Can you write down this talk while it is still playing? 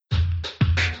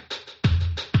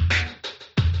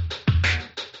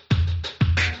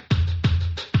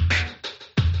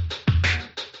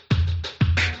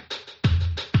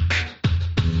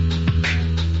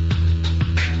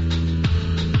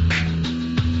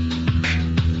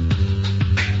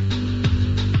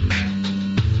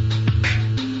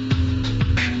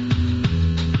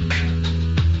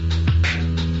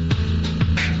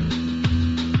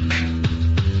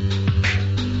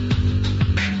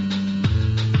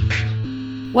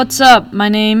What's up? My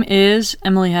name is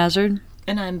Emily Hazard.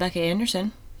 And I'm Becca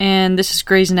Anderson. And this is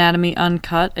Grey's Anatomy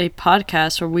Uncut, a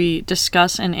podcast where we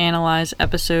discuss and analyze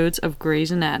episodes of Grey's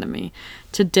Anatomy.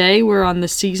 Today we're on the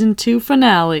Season 2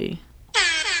 finale.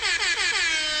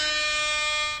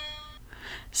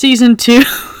 Season 2,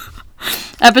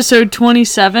 Episode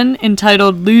 27,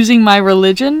 entitled Losing My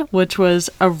Religion, which was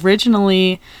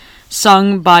originally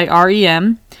sung by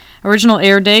R.E.M. Original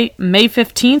air date, May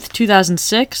 15th,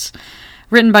 2006.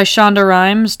 Written by Shonda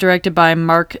Rhimes, directed by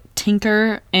Mark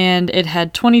Tinker, and it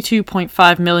had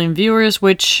 22.5 million viewers,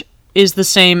 which is the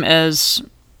same as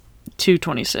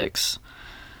 226,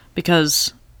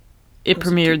 because it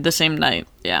premiered the same night,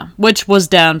 which was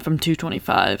down from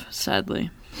 225, sadly.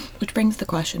 Which brings the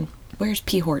question, where's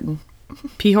P. Horton?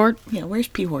 P. Hort? Yeah, where's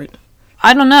P. Hort?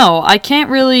 I don't know. I can't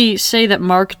really say that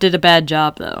Mark did a bad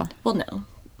job, though. Well, no.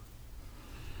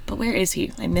 But where is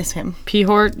he? I miss him. P.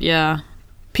 Hort? Yeah.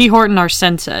 P. Horton, our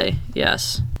sensei.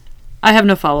 Yes. I have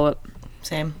no follow-up.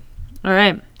 Same. All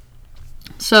right.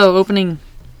 So, opening.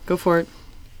 Go for it.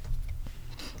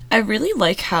 I really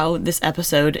like how this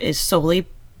episode is solely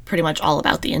pretty much all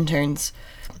about the interns.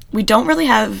 We don't really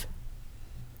have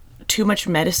too much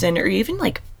medicine or even,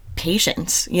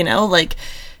 patients,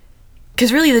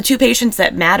 because really the two patients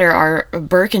that matter are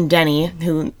Burke and Denny,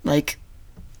 who,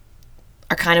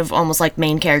 are kind of almost like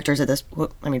main characters of this.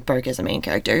 I mean, Burke is a main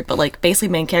character, but basically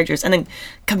main characters. And then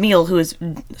Camille, who is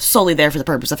solely there for the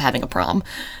purpose of having a prom.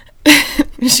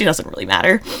 She doesn't really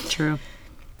matter. True.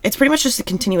 It's pretty much just a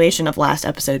continuation of last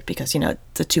episode because,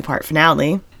 it's a 2-part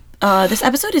finale. This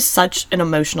episode is such an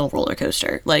emotional roller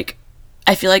coaster.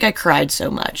 I feel like I cried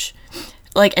so much.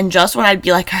 And just when I'd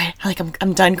be like, all right,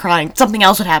 I'm done crying, something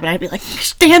else would happen. I'd be like,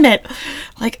 damn it.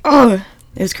 Oh,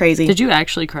 it was crazy. Did you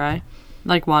actually cry?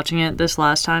 Watching it this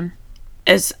last time?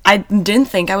 As I didn't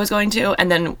think I was going to,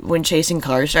 and then when Chasing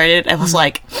Cars started, I was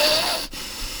like...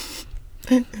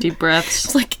 Deep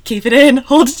breaths. It's keep it in,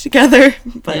 hold it together.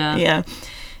 But, yeah.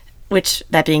 Which,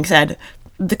 that being said,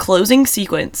 the closing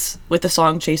sequence with the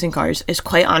song Chasing Cars is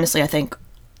quite honestly, I think,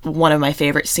 one of my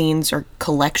favorite scenes or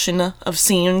collection of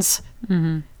scenes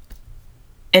in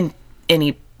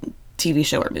any TV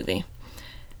show or movie.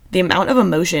 The amount of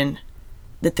emotion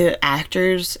that the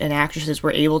actors and actresses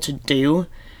were able to do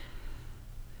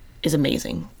is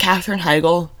amazing. Katherine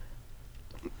Heigl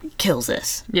kills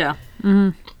this. Yeah.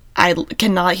 Mm-hmm. I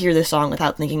cannot hear this song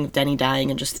without thinking of Denny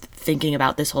dying and just thinking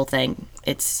about this whole thing.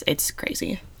 It's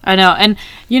crazy. I know. And,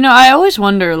 I always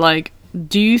wonder,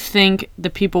 do you think the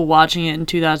people watching it in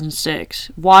 2006,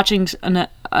 watching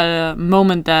a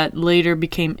moment that later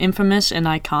became infamous and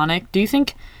iconic, do you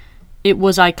think it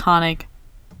was iconic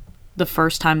the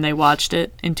first time they watched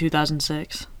it in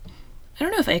 2006? I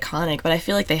don't know if iconic, but I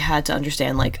feel like they had to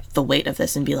understand the weight of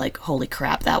this and be like, holy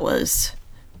crap, that was...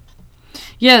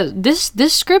 Yeah, this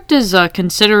script is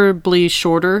considerably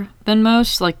shorter than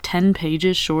most, 10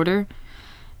 pages shorter.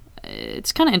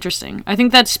 It's kind of interesting. I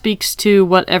think that speaks to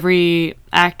what every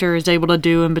actor is able to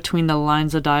do in between the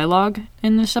lines of dialogue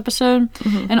in this episode.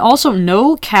 Mm-hmm. And also,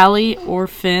 no Callie or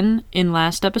Finn in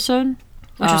last episode.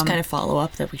 Which is kind of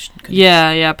follow-up that we should...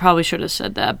 Yeah, probably should have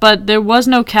said that. But there was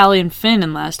no Callie and Finn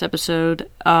in last episode.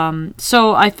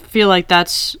 So I feel like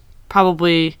that's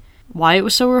probably why it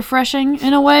was so refreshing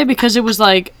in a way, because it was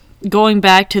going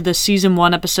back to the Season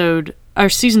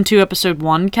 2 Episode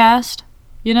 1 cast,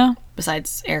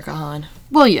 Besides Erica Hahn.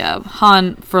 Well, yeah,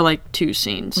 Hahn for 2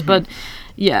 scenes. Mm-hmm. But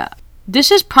yeah, this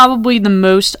is probably the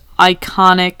most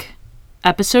iconic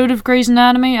episode of Grey's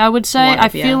Anatomy, I would say. I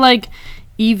feel like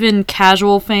even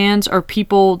casual fans or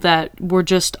people that were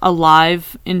just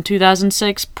alive in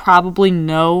 2006 probably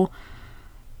know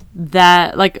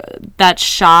that, that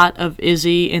shot of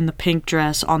Izzy in the pink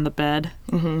dress on the bed.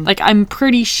 Mm-hmm. I'm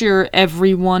pretty sure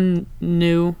everyone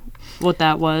knew what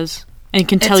that was and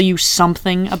can tell you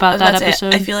something about that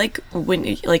episode. I feel like when,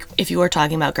 if you were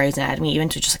talking about Grey's Anatomy, even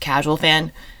to just a casual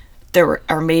fan, there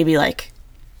are maybe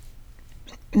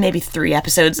 3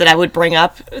 episodes that I would bring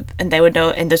up and they would know,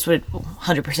 and this would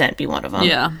 100% be one of them.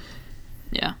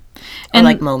 Yeah. Or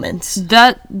and moments.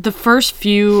 The first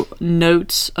few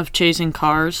notes of Chasing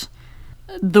Cars,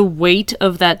 the weight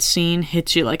of that scene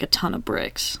hits you like a ton of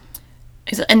bricks.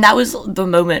 And that was the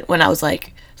moment when I was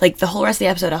like the whole rest of the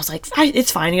episode, I was like,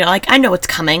 it's fine, I know what's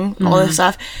coming, all this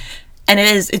stuff. And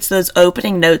it's those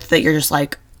opening notes that you're just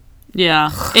like,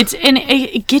 yeah,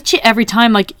 it gets you every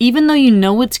time. Even though you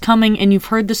know it's coming and you've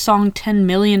heard the song 10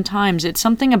 million times, it's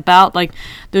something about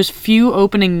those few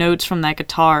opening notes from that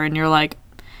guitar, and you're like,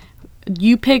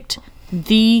 you picked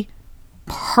the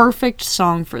perfect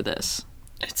song for this.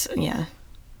 Yeah.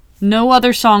 No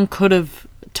other song could have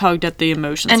tugged at the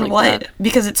emotions. And like what? That.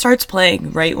 Because it starts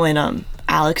playing right when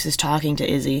Alex is talking to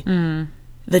Izzy.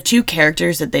 The two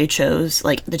characters that they chose,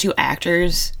 like the two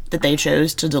actors that they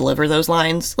chose to deliver those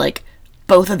lines, like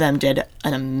both of them did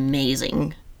an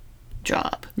amazing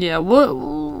job. Yeah,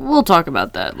 we'll talk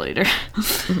about that later.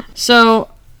 So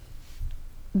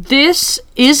this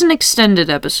is an extended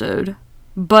episode,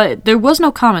 but there was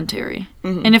no commentary.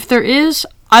 And if there is,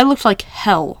 I looked like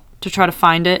hell to try to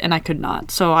find it, and I could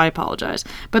not, so I apologize.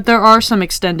 But there are some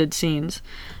extended scenes.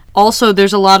 Also,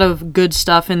 there's a lot of good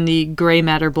stuff in the Gray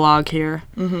Matter blog here.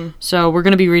 So we're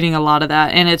going to be reading a lot of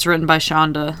that, and it's written by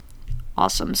Shonda.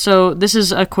 Awesome. So this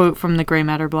is a quote from the Gray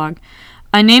Matter blog.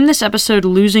 I named this episode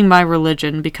Losing My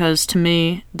Religion because, to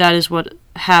me, that is what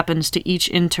happens to each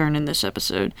intern in this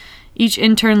episode. Each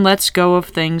intern lets go of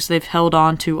things they've held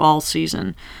on to all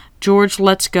season. George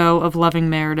lets go of loving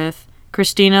Meredith.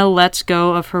 Christina lets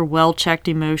go of her well-checked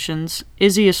emotions.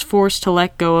 Izzy is forced to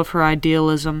let go of her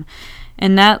idealism,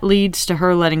 and that leads to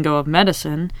her letting go of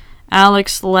medicine.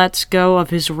 Alex lets go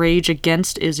of his rage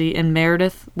against Izzy, and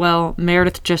Meredith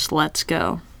just lets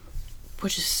go.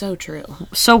 Which is so true.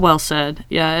 So well said.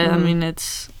 Yeah, I mean,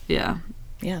 it's,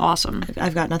 awesome.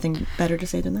 I've got nothing better to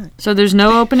say than that. So there's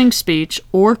no opening speech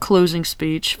or closing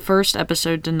speech. First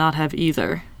episode did not have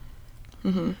either.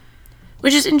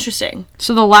 Which is interesting.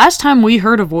 So the last time we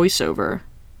heard a voiceover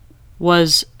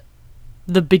was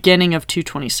the beginning of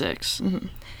 226. And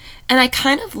I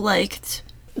kind of liked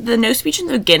the no speech in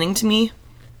the beginning to me.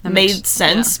 That made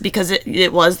sense because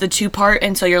it was the two-part,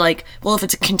 and so you're like, well, if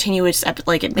it's a continuous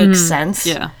it makes sense.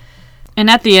 Yeah.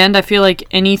 And at the end, I feel like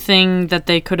anything that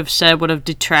they could have said would have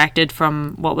detracted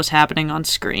from what was happening on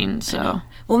screen, so.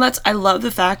 Well, I love the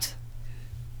fact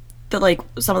that, like,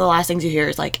 some of the last things you hear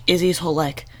is, like, Izzy's whole,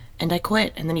 like, and I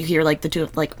quit, and then you hear, like, the two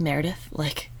of, like, Meredith,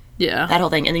 like, that whole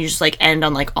thing, and then you just, like, end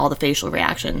on, like, all the facial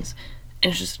reactions,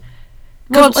 and it's just...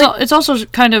 Well, it's also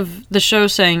kind of the show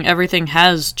saying everything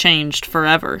has changed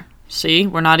forever. See?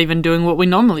 We're not even doing what we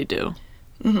normally do.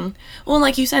 Well,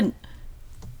 like you said,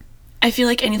 I feel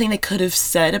like anything they could have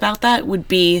said about that would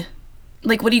be...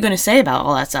 Like, what are you going to say about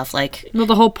all that stuff? Like... Well,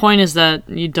 the whole point is that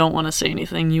you don't want to say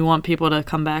anything. You want people to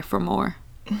come back for more.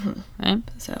 Right?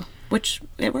 So, which,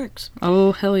 it works.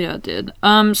 Oh, hell yeah, it did.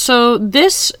 So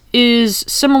this is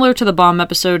similar to the Bomb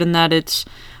episode in that it's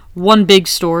one big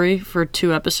story for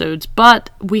 2 episodes, but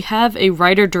we have a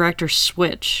writer-director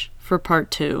switch for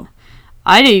part 2.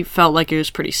 I felt like it was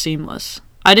pretty seamless.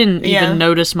 I didn't even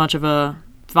notice much of a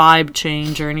vibe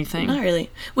change or anything. Not really.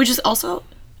 Which is also,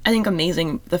 I think,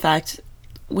 amazing, the fact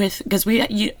because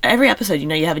every episode,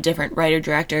 you have a different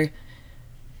writer-director.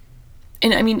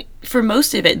 And, I mean, for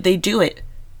most of it, they do it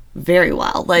very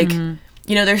well. Like...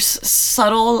 there's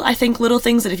subtle, I think, little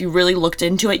things that if you really looked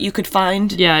into it, you could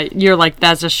find. Yeah, you're like,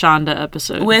 that's a Shonda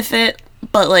episode. With it,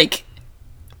 but, like,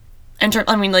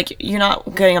 you're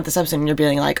not getting up this episode and you're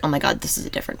being like, oh my god, this is a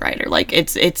different writer. Like,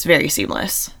 it's very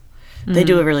seamless. They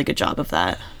do a really good job of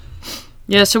that.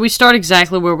 Yeah, so we start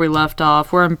exactly where we left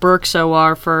off. We're in Burke's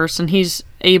OR first, and he's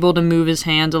able to move his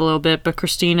hands a little bit, but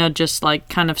Christina just, like,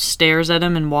 kind of stares at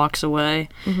him and walks away.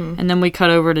 And then we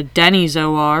cut over to Denny's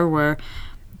OR, where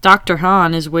Dr.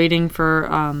 Hahn is waiting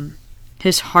for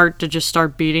his heart to just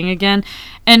start beating again.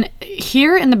 And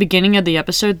here in the beginning of the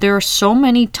episode, there are so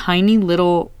many tiny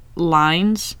little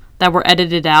lines that were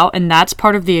edited out, and that's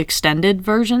part of the extended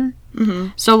version.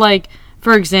 So, like,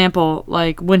 for example,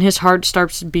 like, when his heart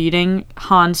starts beating,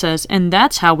 Hahn says, and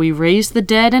that's how we raise the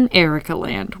dead in Erica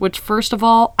Land, which, first of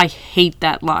all, I hate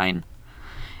that line.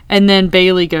 And then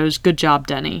Bailey goes, good job,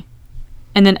 Denny.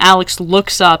 And then Alex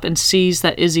looks up and sees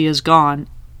that Izzy is gone.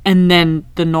 And then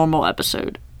the normal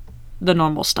episode, the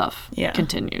normal stuff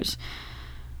continues.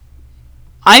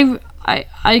 I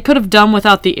could have done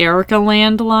without the Erica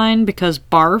Land line because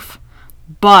barf,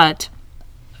 but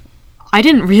I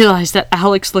didn't realize that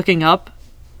Alex looking up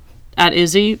at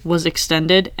Izzy was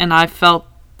extended, and I felt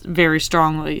very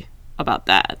strongly about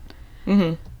that.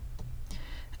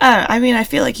 I mean, I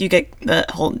feel like you get the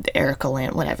whole Erica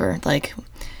Land, whatever. Like,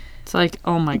 it's like,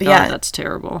 oh my god, that's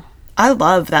terrible. I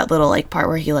love that little, like, part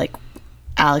where he, like,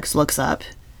 Alex looks up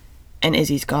and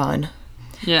Izzy's gone.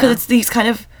 Yeah. Because it's these kind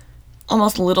of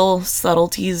almost little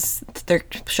subtleties that they're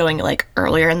showing, like,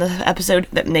 earlier in the episode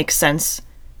that makes sense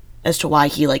as to why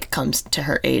he, like, comes to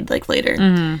her aid, like,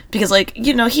 later. Because, like,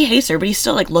 he hates her, but he's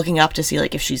still, like, looking up to see,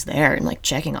 like, if she's there and, like,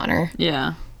 checking on her.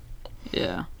 Yeah.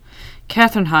 Yeah.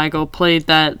 Katherine Heigl played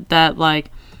that,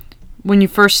 like, when you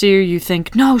first see her, you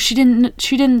think, no, she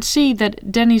didn't see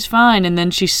that Denny's fine, and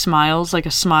then she smiles, like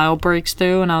a smile breaks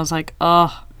through, and I was like,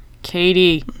 oh,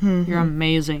 Katie, you're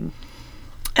amazing.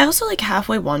 I also, like,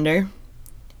 halfway wonder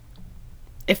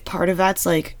if part of that's,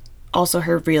 like, also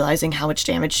her realizing how much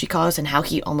damage she caused and how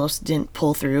he almost didn't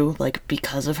pull through, like,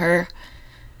 because of her.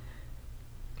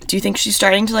 Do you think she's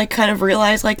starting to, like, kind of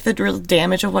realize, like, the real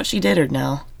damage of what she did, or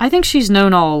no? I think she's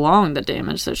known all along the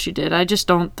damage that she did. I just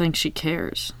don't think she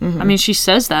cares. I mean, she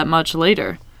says that much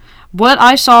later. What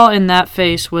I saw in that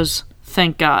face was,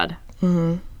 thank God.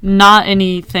 Not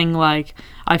anything like,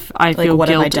 I like, feel what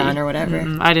guilty. Have I done or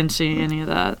whatever. I didn't see any of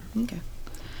that. Okay.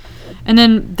 And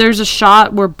then there's a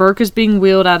shot where Burke is being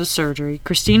wheeled out of surgery.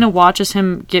 Christina watches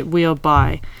him get wheeled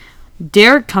by.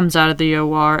 Derek comes out of the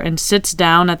OR and sits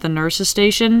down at the nurse's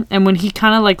station, and when he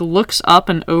kind of like looks up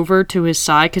and over to his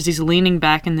side because he's leaning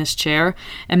back in this chair,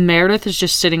 and Meredith is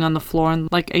just sitting on the floor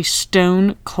and like a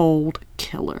stone cold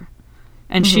killer.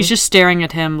 And she's just staring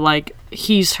at him like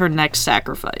he's her next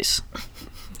sacrifice.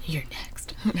 You're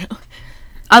next. No.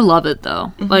 I love it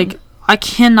though. Like, I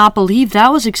cannot believe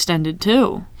that was extended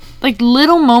too. Like,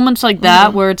 little moments like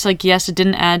that where it's like, yes, it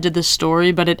didn't add to the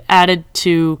story, but it added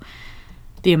to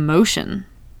the emotion.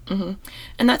 And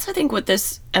that's, I think, what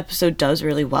this episode does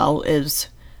really well is,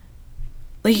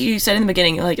 like you said in the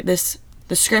beginning, like,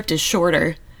 the script is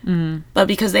shorter, but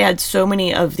because they had so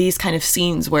many of these kind of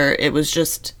scenes where it was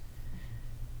just,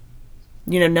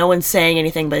 you know, no one's saying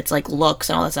anything, but it's like looks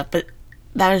and all that stuff, but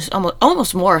that is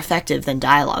almost more effective than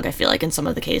dialogue, I feel like, in some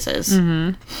of the cases.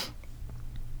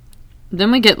 Then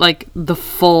we get, like, the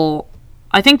full,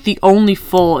 I think the only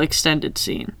full extended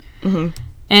scene.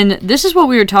 And this is what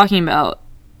we were talking about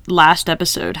last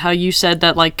episode, how you said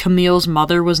that, like, Camille's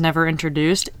mother was never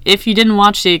introduced. If you didn't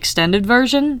watch the extended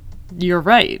version, you're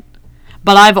right.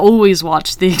 But I've always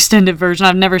watched the extended version.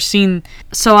 I've never seen...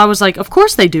 So I was like, of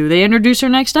course they do. They introduce her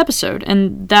next episode.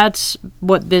 And that's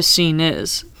what this scene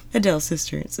is. Adele's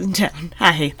sister is in town.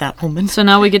 I hate that woman. So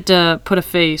now we get to put a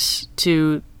face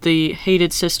to the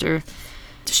hated sister.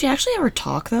 Does she actually ever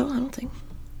talk, though? I don't think...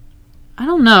 I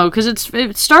don't know, because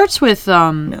it starts with...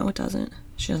 No, it doesn't.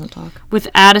 She doesn't talk. With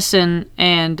Addison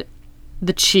and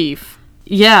the chief.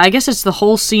 Yeah, I guess it's the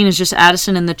whole scene is just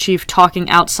Addison and the chief talking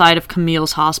outside of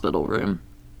Camille's hospital room.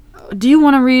 Do you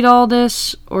want to read all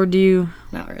this, or do you...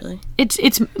 Not really.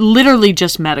 It's literally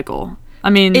just medical. I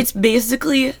mean... It's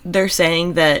basically, they're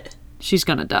saying that... She's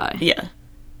gonna die. Yeah.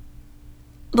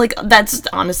 Like, that's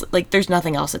honestly... Like, there's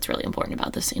nothing else that's really important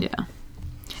about this scene. Yeah.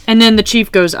 And then the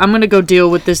chief goes, I'm going to go deal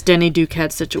with this Denny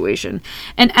Duquette situation.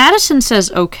 And Addison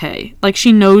says, okay. Like,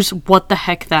 she knows what the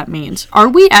heck that means. Are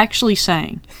we actually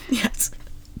saying Yes.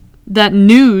 that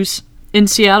news in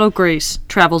Seattle Grace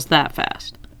travels that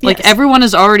fast? Like, Yes. everyone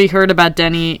has already heard about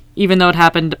Denny, even though it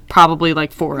happened probably,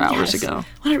 like, 4 hours ago.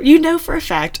 Whatever. You know for a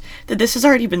fact that this has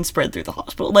already been spread through the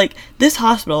hospital. Like, this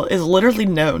hospital is literally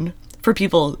known for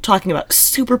people talking about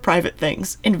super private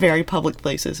things in very public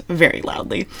places very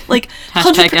loudly. Like,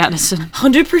 Hashtag Addison.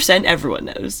 100% everyone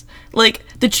knows. Like,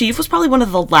 the chief was probably one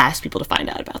of the last people to find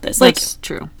out about this. Like, That's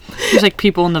true. There's, like,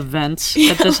 people in the vents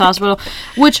at this hospital,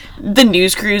 which... The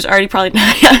news crews already probably...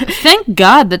 Thank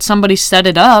God that somebody set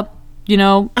it up, you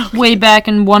know, way back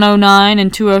in 109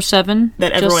 and 207.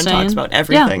 That everyone talks about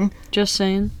everything. Yeah, just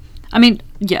saying. I mean,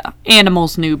 yeah,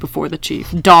 animals knew before the chief.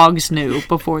 Dogs knew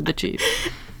before the chief.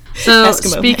 So,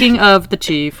 Eskimo speaking of the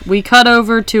chief, we cut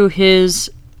over to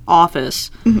his office.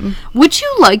 Would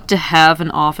you like to have an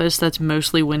office that's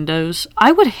mostly windows?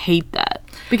 I would hate that.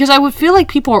 Because I would feel like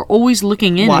people are always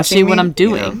looking in and see what I'm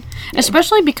doing. Yeah.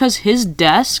 Especially because his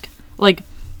desk, like,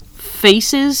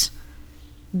 faces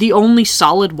the only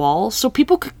solid wall. So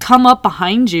people could come up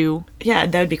behind you. Yeah,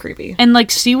 that would be creepy. And, like,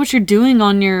 see what you're doing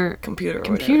on your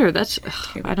computer. That's...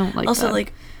 I don't like also, that.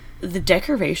 like, the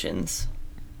decorations...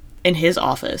 in his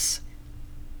office,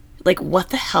 like, what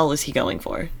the hell is he going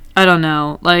for? I don't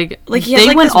know. Like he has, they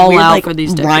like, went this all weird, out like, for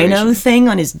these rhino decorations. thing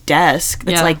on his desk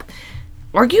that's, Yeah. like,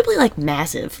 arguably, like,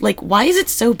 massive. Like, why is it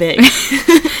so big?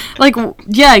 Like,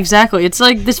 yeah, exactly. It's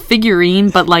like this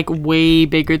figurine, but, like, way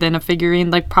bigger than a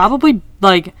figurine. Like, probably,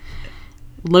 like,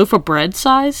 loaf of bread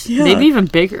size? Yeah. Maybe even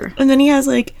bigger. And then he has,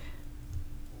 like,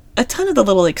 a ton of the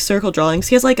little, like, circle drawings.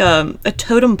 He has, like, a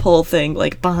totem pole thing,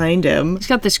 like, behind him. He's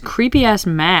got this creepy-ass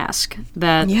mask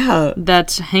Yeah.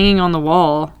 that's hanging on the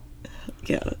wall.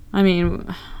 Yeah. I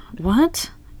mean,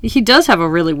 what? He does have a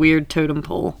really weird totem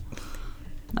pole.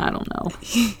 I don't know.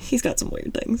 He's got some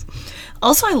weird things.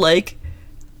 Also, I like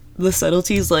the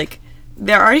subtleties. Like,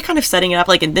 they're already kind of setting it up.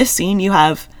 Like, in this scene, you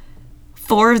have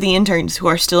 4 of the interns who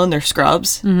are still in their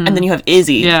scrubs, and then you have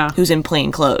Izzy, who's in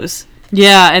plain clothes.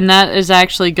 Yeah, and that is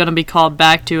actually going to be called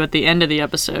back to at the end of the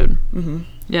episode.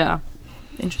 Yeah.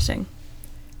 Interesting.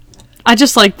 I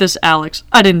just like this Alex.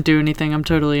 I didn't do anything. I'm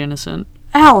totally innocent.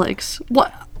 Alex,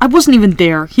 what? I wasn't even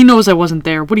there. He knows I wasn't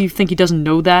there. What do you think? He doesn't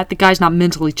know that? The guy's not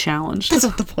mentally challenged. That's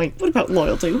not the point. What about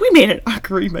loyalty? We made an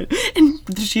agreement. And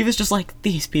the chief is just like,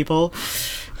 these people.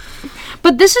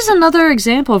 But this is another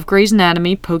example of Grey's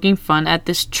Anatomy poking fun at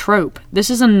this trope. This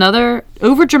is another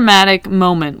overdramatic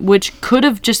moment, which could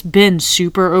have just been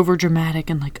super overdramatic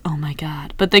and like, oh my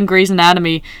god. But then Grey's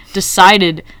Anatomy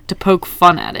decided to poke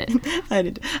fun at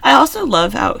it. I also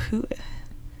love how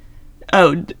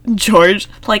George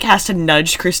like has to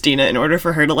nudge Christina in order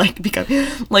for her to like become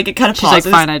like it kind of pauses.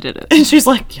 She's like, fine, I did it. And she's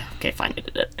like, yeah, okay, fine, I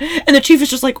did it. And the chief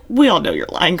is just like, we all know you're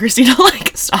lying, Christina.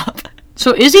 Like, stop.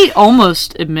 So Izzy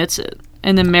almost admits it.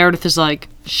 And then Meredith is like,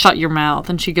 shut your mouth.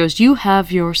 And she goes, you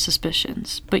have your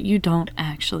suspicions, but you don't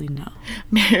actually know.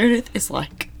 Meredith is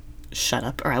like, shut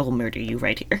up or I will murder you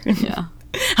right here. Yeah.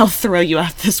 I'll throw you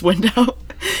out this window.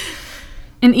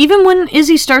 And even when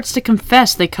Izzy starts to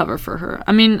confess, they cover for her.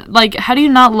 I mean, like, how do you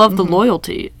not love the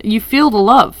loyalty? You feel the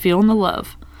love, feeling the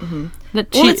love. Well,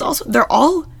 it's also, they're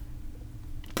all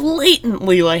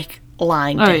blatantly, like,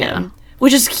 lying to him. Yeah.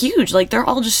 Which is huge. Like, they're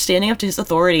all just standing up to his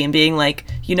authority and being like,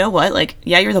 you know what? Like,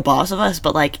 yeah, you're the boss of us,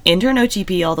 but, like, intern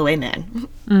OTP all the way, man.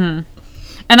 And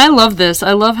I love this.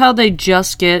 I love how they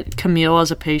just get Camille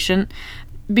as a patient.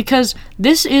 Because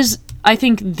this is, I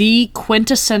think, the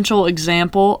quintessential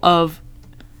example of,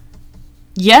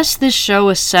 yes, this show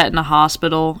is set in a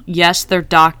hospital. Yes, they're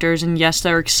doctors, and yes,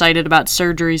 they're excited about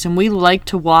surgeries. And we like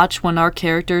to watch when our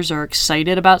characters are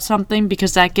excited about something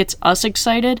because that gets us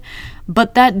excited.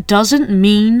 But that doesn't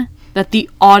mean that the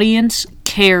audience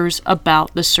cares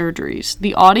about the surgeries.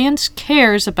 The audience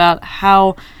cares about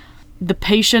how the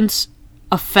patients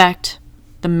affect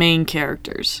the main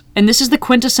characters. And this is the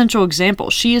quintessential example.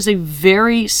 She is a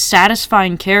very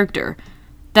satisfying character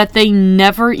that they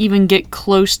never even get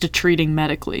close to treating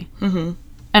medically. And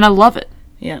I love it.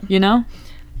 Yeah. You know?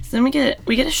 So then we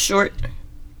get a short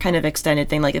kind of extended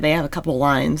thing, like they have a couple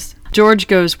lines. George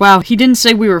goes, wow, he didn't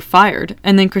say we were fired.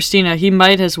 And then Christina, he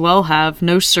might as well have.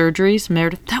 No surgeries.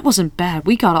 Meredith, that wasn't bad.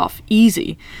 We got off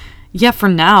easy. Yeah, for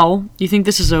now. You think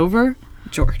this is over?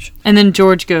 George. And then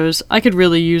George goes, I could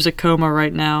really use a coma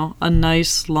right now. A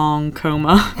nice, long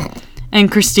coma.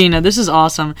 And Christina, this is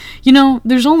awesome. You know,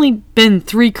 there's only been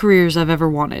 3 careers I've ever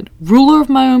wanted. Ruler of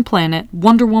my own planet,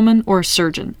 Wonder Woman, or a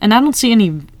surgeon. And I don't see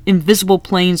any invisible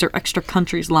planes or extra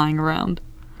countries lying around.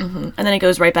 And then it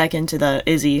goes right back into the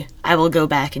Izzy, I will go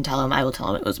back and tell him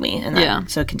it was me. And then,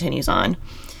 so it continues on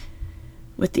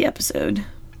with the episode.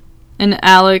 And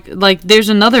Alec, like, there's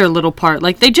another little part.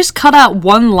 Like, they just cut out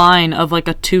one line of, like,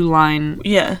 a 2-line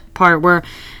part where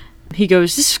he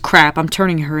goes, this is crap, I'm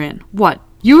turning her in. What?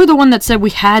 You were the one that said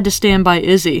we had to stand by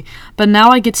Izzy, but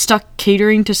now I get stuck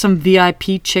catering to some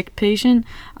VIP chick patient?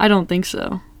 I don't think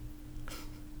so.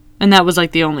 And that was,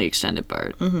 like, the only extended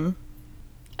part.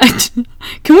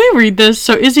 Can we read this?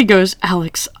 So Izzy goes,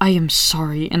 Alex, I am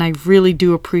sorry, and I really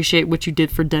do appreciate what you did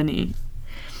for Denny.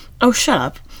 Oh, shut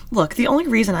up. Look, the only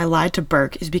reason I lied to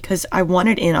Burke is because I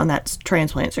wanted in on that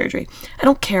transplant surgery. I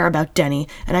don't care about Denny,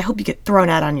 and I hope you get thrown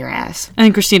out on your ass. And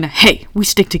then Christina, hey, we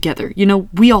stick together. You know,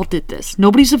 we all did this.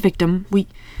 Nobody's a victim. We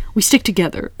stick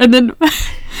together. And then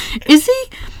Izzy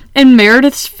and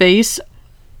Meredith's faces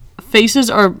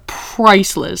are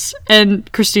priceless.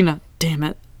 And Christina, damn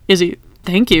it. Izzy,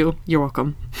 thank you. You're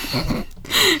welcome.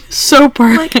 So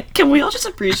perfect. Like, can we all just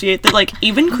appreciate that, like,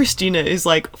 even Christina is,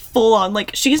 like, full on,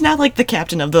 like, she's now, like, the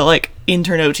captain of the, like,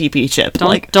 intern OTP ship.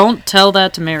 Don't tell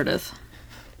that to Meredith.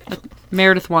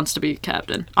 Meredith wants to be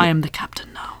captain. I am the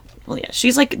captain now. Well, yeah,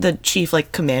 she's, like, the chief,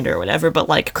 like, commander or whatever, but,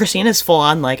 like, Christina's full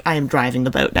on, like, I am driving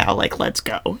the boat now, like, let's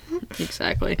go.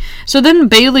 Exactly. So then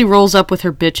Bailey rolls up with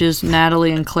her bitches,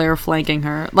 Natalie and Claire flanking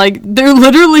her. Like, they're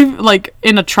literally, like,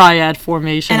 in a triad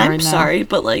formation right now. And I'm sorry,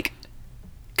 but, like,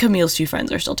 Camille's 2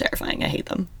 friends are still terrifying. I hate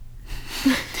them.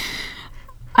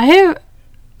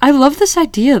 I love this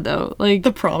idea, though. Like,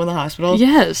 the prom in the hospital.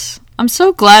 Yes. I'm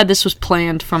so glad this was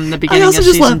planned from the beginning of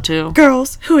season 2.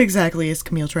 Girls, who exactly is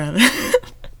Camille Travis?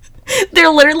 They're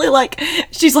literally like,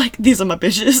 she's like, these are my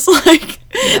bitches. Like,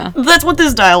 that's what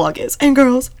this dialogue is. And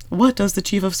girls, what does the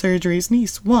chief of surgery's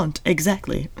niece want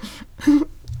exactly?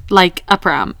 Like a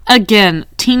prom. Again,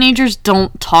 teenagers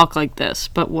don't talk like this,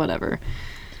 but whatever.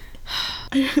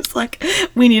 It's like,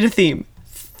 we need a theme.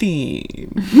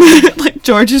 Like,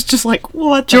 George is just like,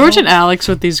 what the George hell? and Alex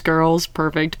with these girls,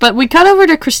 perfect. But we cut over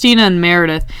to Christina and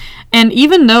Meredith, and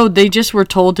even though they just were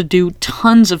told to do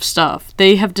tons of stuff,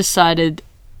 they have decided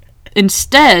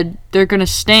instead they're going to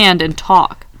stand and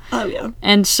talk. Oh, yeah.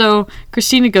 And so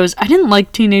Christina goes, I didn't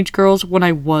like teenage girls when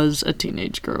I was a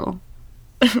teenage girl.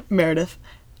 Meredith,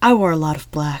 I wore a lot of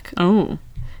black. Oh.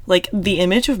 Like, the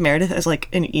image of Meredith as, like,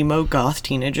 an emo goth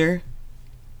teenager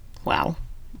Wow.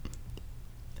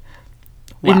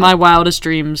 In my wildest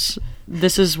dreams,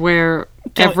 this is where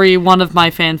every one of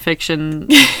my fan fiction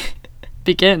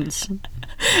begins.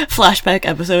 Flashback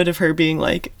episode of her being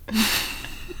like...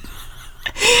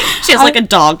 She has like a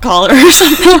dog collar or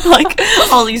something, like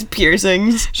all these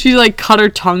piercings. She like cut her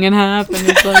tongue in half and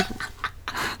it's like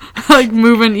like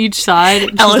moving each side.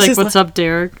 She's Ellis like, "What's up,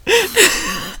 Derek?"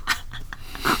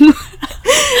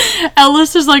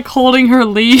 Ellis is like holding her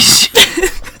leash.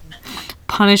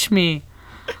 Punish me.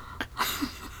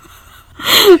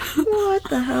 What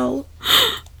the hell?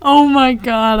 Oh my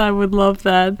god, I would love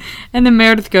that. And then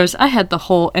Meredith goes, "I had the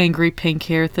whole angry pink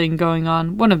hair thing going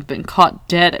on. Wouldn't have been caught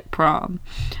dead at prom."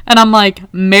 And I'm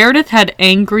like, Meredith had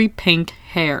angry pink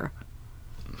hair.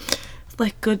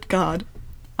 Like, good God.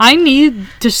 I need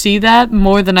to see that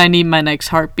more than I need my next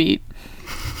heartbeat.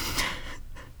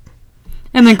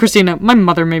 And then Christina, "My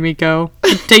mother made me go.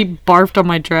 The date barfed on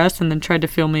my dress and then tried to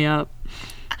fill me up."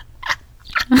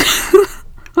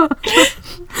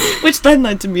 Which then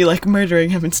led to me, like,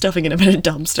 murdering him and stuffing him in a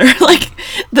dumpster. Like,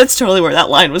 that's totally where that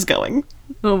line was going.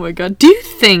 Oh my god. Do you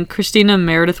think Christina and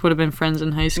Meredith would have been friends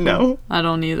in high school? No. I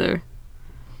don't either.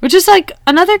 Which is, like,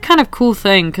 another kind of cool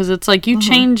thing, because it's like you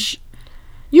change...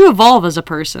 You evolve as a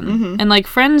person. And, like,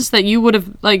 friends that you would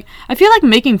have... Like, I feel like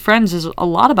making friends is a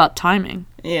lot about timing.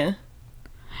 Yeah.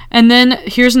 And then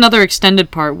here's another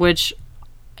extended part, which...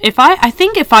 I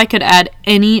think if I could add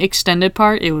any extended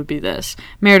part, it would be this.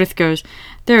 Meredith goes,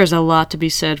 "There is a lot to be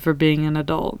said for being an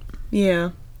adult." Yeah.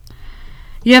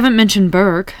 You haven't mentioned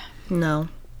Burke. No.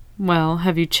 Well,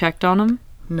 have you checked on him?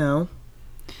 No.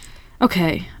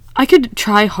 Okay, I could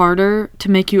try harder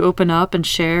to make you open up and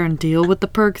share and deal with the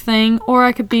Burke thing, or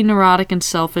I could be neurotic and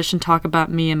selfish and talk about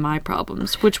me and my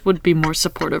problems, which would be more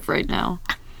supportive right now.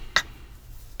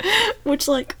 Which,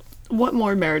 like... What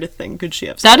more Meredith thing could she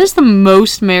have said? That is the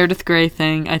most Meredith Grey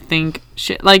thing, I think.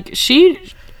 She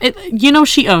owns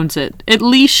it. At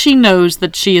least she knows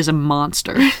that she is a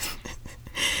monster.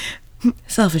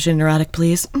 Selfish and neurotic,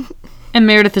 please. And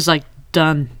Meredith is like,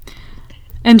 "Done."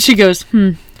 And she goes,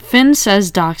 "Finn says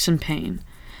Doc's in pain.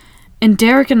 And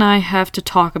Derek and I have to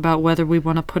talk about whether we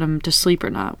want to put him to sleep or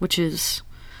not, which is...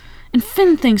 And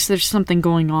Finn thinks there's something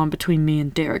going on between me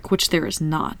and Derek, which there is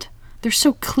not. There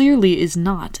so clearly is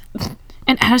not.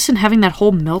 And Addison having that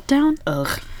whole meltdown?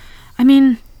 Ugh. I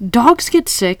mean, dogs get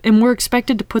sick, and we're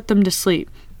expected to put them to sleep.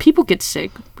 People get sick.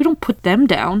 We don't put them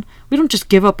down. We don't just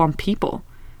give up on people.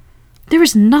 There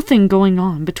is nothing going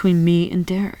on between me and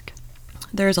Derek."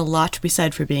 There is a lot to be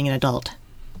said for being an adult.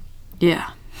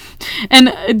 Yeah.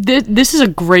 And this is a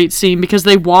great scene because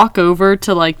they walk over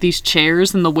to like these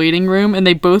chairs in the waiting room and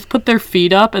they both put their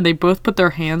feet up and they both put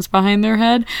their hands behind their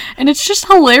head. And it's just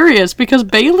hilarious because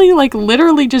Bailey like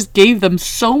literally just gave them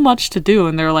so much to do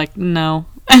and they're like, "No."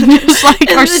 And just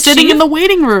like are sitting in the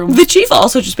waiting room. The chief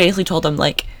also just basically told them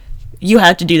like, "You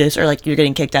have to do this or like you're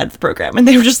getting kicked out of the program." And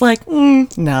they were just like,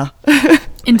 "No."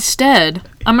 Instead,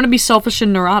 I'm going to be selfish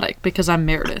and neurotic because I'm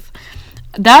Meredith.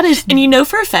 That is... And you know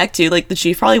for a fact, too, like, the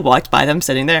chief probably walked by them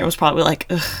sitting there and was probably like,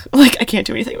 "Ugh, like, I can't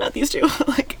do anything about these two."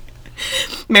 Like,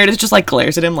 Meredith just, like,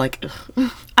 glares at him like,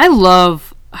 ugh. I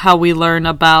love how we learn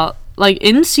about... Like,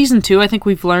 in season 2, I think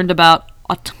we've learned about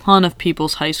a ton of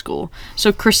people's high school.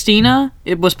 So Christina,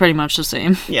 it was pretty much the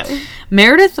same. Yeah.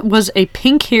 Meredith was a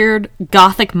pink-haired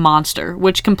gothic monster,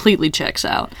 which completely checks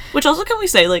out. Which also, can we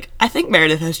say, like, I think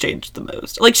Meredith has changed the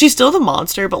most. Like, she's still the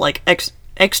monster, but, like,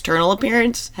 external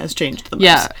appearance has changed the most.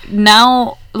 Yeah.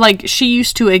 Now, like, she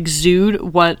used to exude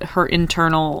what her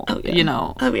internal,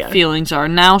 feelings are.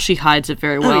 Now she hides it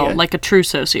very well, like a true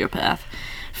sociopath.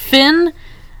 Finn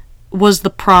was the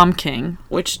prom king.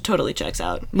 Which totally checks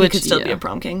out. He could still be a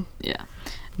prom king. Yeah.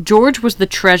 George was the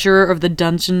treasurer of the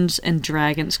Dungeons and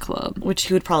Dragons Club. Which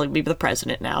he would probably be the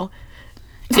president now.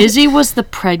 Izzy was the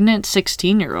pregnant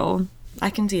 16-year-old.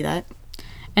 I can see that.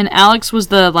 And Alex was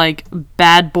the, like,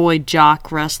 bad boy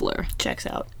jock wrestler. Checks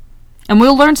out. And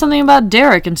we'll learn something about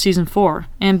Derek in season 4.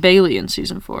 And Bailey in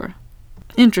season 4.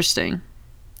 Interesting.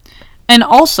 And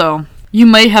also, you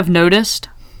may have noticed,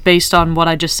 based on what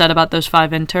I just said about those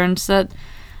 5 interns, that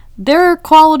their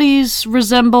qualities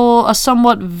resemble a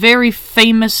somewhat very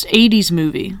famous 80s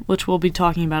movie, which we'll be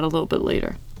talking about a little bit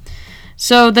later.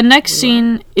 So the next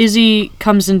scene, Izzy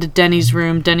comes into Denny's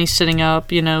room. Denny's sitting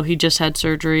up, he just had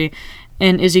surgery.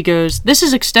 And Izzy goes, this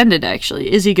is extended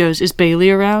actually. Izzy goes, "Is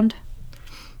Bailey around?"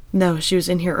 "No, she was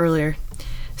in here earlier.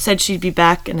 Said she'd be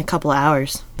back in a couple of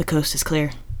hours. The coast is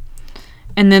clear."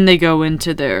 And then they go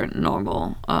into their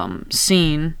normal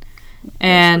scene.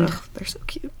 And they're so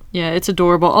cute. Yeah, it's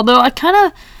adorable. Although I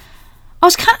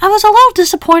was a little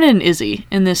disappointed in Izzy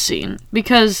in this scene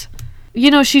because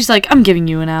she's like, I'm giving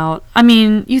you an out. I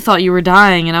mean, you thought you were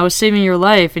dying and I was saving your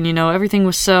life and, everything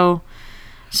was so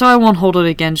I won't hold it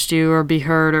against you or be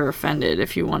hurt or offended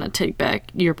if you want to take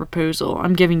back your proposal.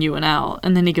 I'm giving you an out.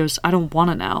 And then he goes, I don't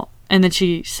want an out. And then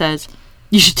she says,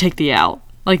 you should take the out.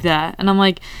 Like that. And I'm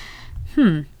like,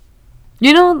 I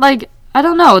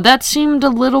don't know. That seemed a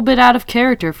little bit out of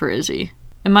character for Izzy.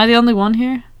 Am I the only one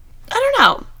here? I don't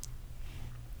know.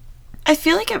 I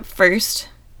feel like at first,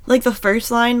 like the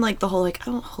first line, like the whole, like,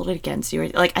 I won't hold it against you.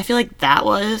 Like, I feel like that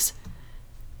was...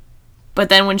 But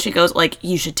then when she goes, like,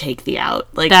 you should take the out.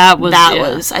 Like, that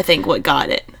was, I think, what got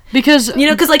it. Because...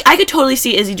 because, like, I could totally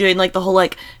see Izzy doing, like, the whole,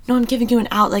 like, no, I'm giving you an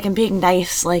out. Like, I'm being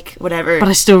nice. Like, whatever. But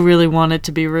I still really want it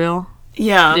to be real.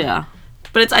 Yeah. Yeah.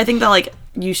 But I think that, like,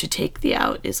 you should take the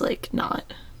out is, like, not.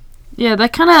 Yeah,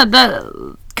 that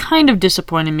kind of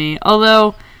disappointed me.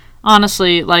 Although,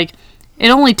 honestly, like,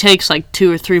 it only takes, like,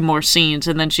 2 or 3 more scenes,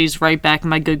 and then she's right back in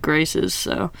my good graces,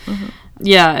 so... Mm-hmm.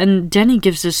 Yeah, and Denny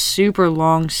gives this super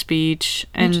long speech,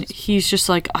 and he's just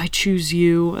like, I choose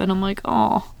you, and I'm like,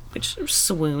 oh. Which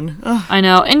swoon. Ugh. I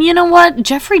know, and you know what?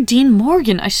 Jeffrey Dean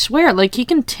Morgan, I swear, like, he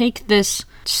can take this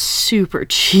super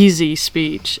cheesy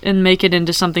speech and make it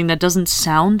into something that doesn't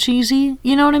sound cheesy,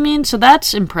 you know what I mean? So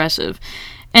that's impressive.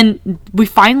 And we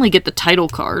finally get the title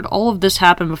card. All of this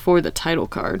happened before the title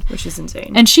card. Which is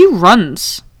insane. And she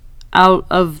runs out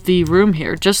of the room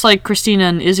here, just like Christina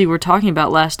and Izzy were talking about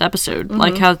last episode. Mm-hmm.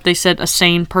 Like how they said a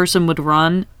sane person would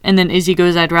run, and then Izzy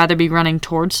goes, I'd rather be running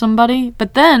towards somebody,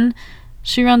 but then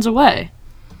she runs away.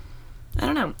 I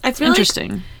don't know. I feel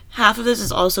interesting. Like half of this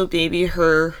is also maybe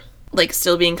her, like,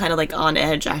 still being kind of, like, on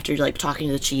edge after, like, talking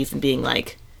to the chief and being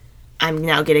like, I'm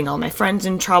now getting all my friends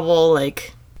in trouble,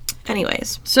 like...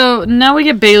 Anyways. So, now we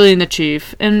get Bailey and the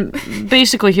chief, and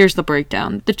basically here's the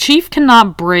breakdown. The chief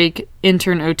cannot break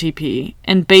intern OTP,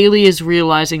 and Bailey is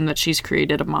realizing that she's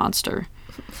created a monster.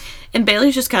 And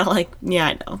Bailey's just kind of like, yeah,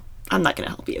 I know. I'm not going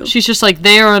to help you. She's just like,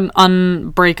 they are an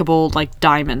unbreakable, like,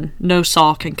 diamond. No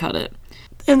saw can cut it.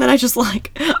 And then I just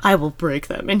like, I will break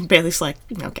them. And Bailey's like,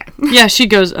 okay. Yeah, she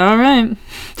goes, all right.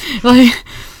 Like,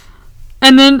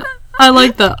 and then... I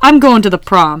like I'm going to the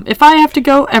prom. If I have to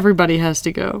go, everybody has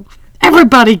to go.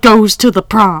 Everybody goes to the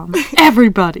prom.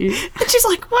 Everybody. And she's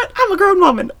like, what? I'm a grown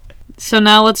woman. So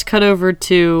now let's cut over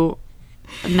to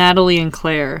Natalie and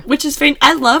Claire. Which is fine.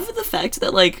 I love the fact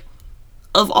that, like,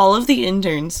 of all of the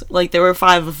interns, like, there were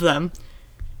 5 of them.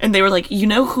 And they were like, you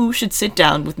know who should sit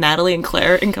down with Natalie and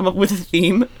Claire and come up with a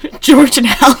theme? George and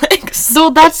Alex.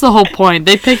 So that's the whole point.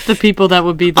 They picked the people that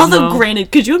would be the Although,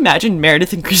 granted, could you imagine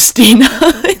Meredith and Christina?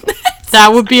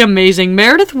 That would be amazing.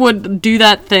 Meredith would do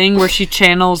that thing where she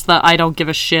channels the I don't give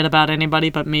a shit about anybody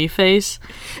but me face.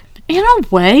 In a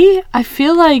way, I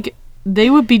feel like they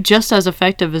would be just as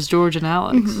effective as George and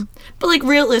Alex. Mm-hmm. But, like,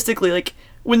 realistically, like,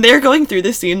 when they're going through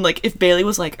this scene, like, if Bailey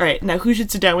was like, alright, now who should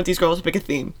sit down with these girls to pick a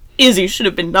theme? Izzy should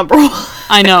have been number 1.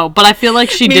 I know, but I feel like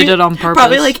she did it on purpose.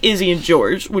 Probably, like, Izzy and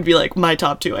George would be, like, my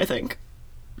top 2, I think.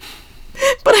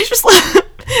 But I just love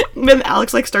when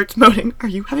Alex, like, starts moaning, are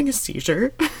you having a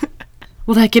seizure?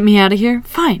 Will that get me out of here?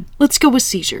 Fine, let's go with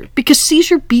Seizure. Because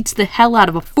Seizure beats the hell out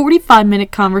of a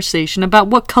 45-minute conversation about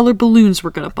what color balloons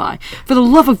we're gonna buy. For the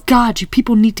love of God, you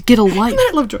people need to get a life. And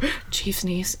I love George. Chief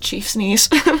sneeze.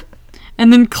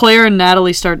 And then Claire and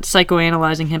Natalie start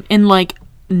psychoanalyzing him and, like,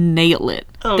 nail it.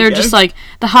 Oh, they're just like,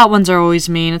 the hot ones are always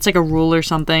mean. It's like a rule or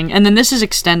something. And then this is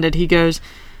extended.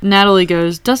 Natalie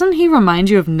goes, doesn't he remind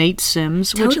you of Nate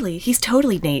Sims? Totally. He's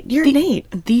totally Nate. You're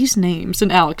Nate. These names.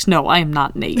 And Alex, no, I am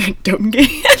not Nate. Don't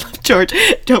engage. I love George.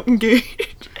 Don't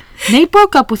engage. Nate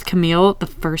broke up with Camille the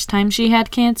first time she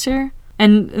had cancer.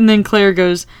 And then Claire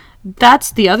goes,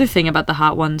 that's the other thing about the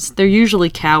hot ones. They're usually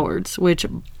cowards, which,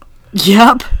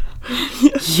 yep.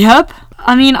 Yep.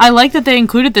 I mean, I like that they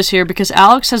included this here because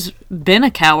Alex has been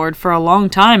a coward for a long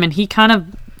time, and he kind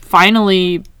of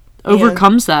finally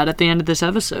overcomes that at the end of this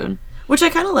episode. Which I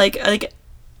kind of like, I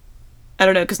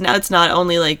don't know, because now it's not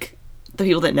only, like, the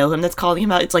people that know him that's calling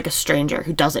him out, it's like a stranger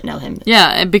who doesn't know him.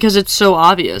 Yeah, because it's so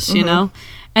obvious, you know?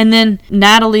 And then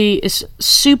Natalie is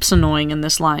soup's annoying in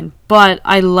this line, but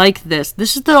I like this.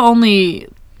 This is the only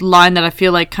line that I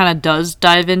feel like kind of does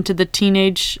dive into the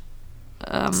teenage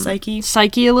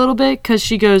psyche a little bit, because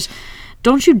she goes,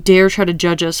 don't you dare try to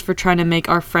judge us for trying to make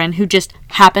our friend who just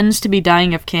happens to be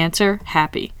dying of cancer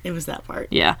happy. It was that part.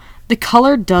 Yeah. The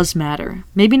color does matter.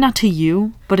 Maybe not to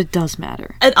you, but it does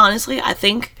matter. And honestly, I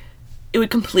think it would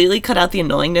completely cut out the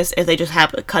annoyingness if they just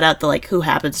cut out the, like, who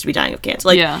happens to be dying of cancer.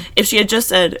 Like, if she had just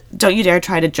said, don't you dare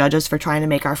try to judge us for trying to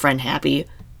make our friend happy.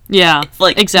 Yeah,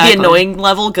 like, exactly. the annoying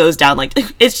level goes down. Like,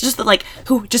 it's just that, like,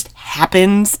 who just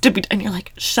happens to be... And you're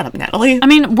like, shut up, Natalie. I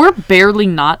mean, we're barely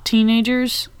not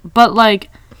teenagers, but, like,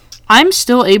 I'm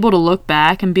still able to look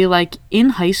back and be like,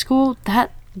 in high school,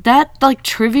 that like,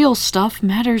 trivial stuff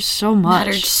matters so much.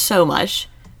 Mattered so much.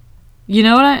 You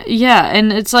know what yeah,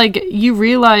 and it's like, you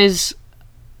realize,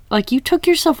 like, you took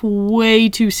yourself way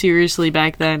too seriously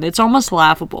back then. It's almost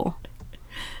laughable.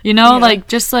 You know, like,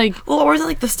 just, like... Well, or,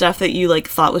 like, the stuff that you, like,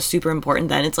 thought was super important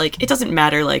then. It's like, it doesn't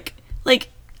matter, like,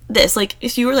 this. Like,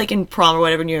 if you were, like, in prom or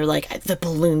whatever, and you're like, the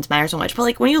balloons matter so much. But,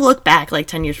 like, when you look back, like,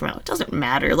 10 years from now, it doesn't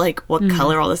matter, like, what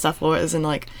color all this stuff was, and,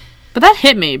 like... But that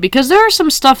hit me, because there are some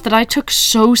stuff that I took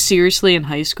so seriously in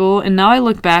high school, and now I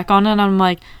look back on it, and I'm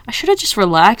like, I should have just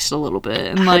relaxed a little bit.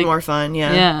 And, like... Had more fun,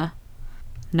 yeah. Yeah.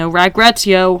 No regrets,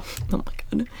 yo. Oh, my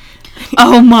God.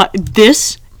 Oh, my...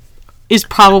 This is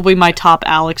probably my top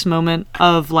Alex moment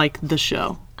of, like, the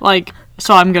show. Like,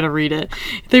 so I'm gonna read it.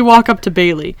 They walk up to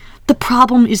Bailey. The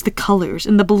problem is the colors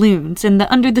and the balloons and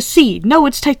the under the sea. No,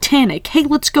 it's Titanic. Hey,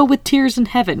 let's go with Tears in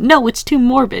Heaven. No, it's too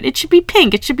morbid. It should be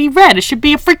pink. It should be red. It should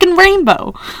be a freaking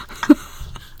rainbow.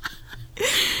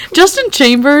 Justin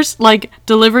Chambers, like,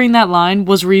 delivering that line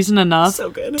was reason enough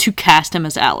to cast him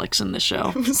as Alex in the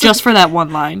show. Just for that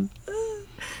one line.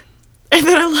 And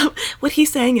then I love what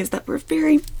he's saying is that we're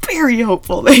very, very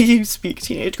hopeful that you speak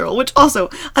teenage girl, which also,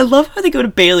 I love how they go to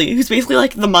Bailey, who's basically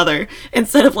like the mother,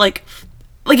 instead of like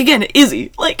again,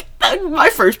 Izzy. Like, that my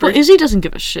first person. Well, Izzy doesn't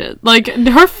give a shit. Like,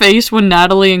 her face when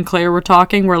Natalie and Claire were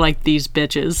talking were like, these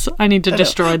bitches. I need to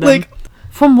destroy them. Like,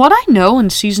 from what I know in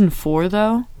season 4,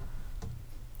 though,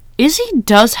 Izzy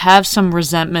does have some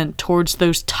resentment towards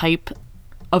those type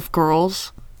of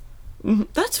girls.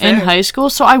 That's fair. In high school,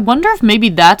 so I wonder if maybe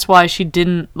that's why she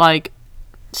didn't, like,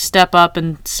 step up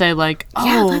and say, like, oh...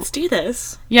 Yeah, let's do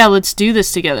this. Yeah, let's do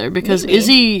this together, because maybe.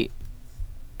 Izzy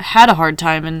had a hard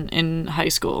time in high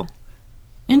school.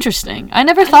 Interesting. I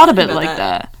never thought of it like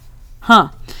that. Huh.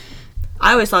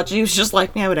 I always thought she was just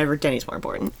like, yeah, whatever, Denny's more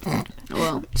important.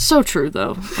 Well, so true,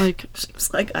 though. Like, she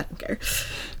was like, I don't care.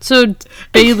 So,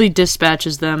 Bailey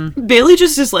dispatches them. Bailey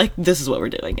just is like, this is what we're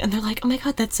doing. And they're like, oh my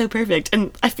god, that's so perfect.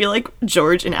 And I feel like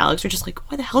George and Alex are just like,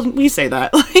 why the hell didn't we say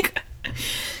that? Like,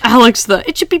 Alex,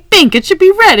 it should be pink, it should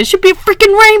be red, it should be a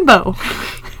freaking rainbow.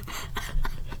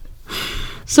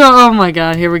 So, oh my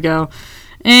god, here we go.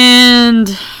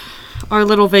 And... our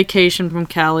little vacation from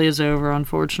Callie is over,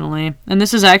 unfortunately. And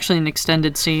this is actually an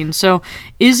extended scene. So,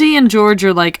 Izzy and George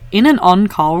are, like, in an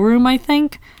on-call room, I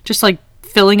think. Just, like,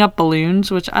 filling up balloons,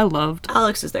 which I loved.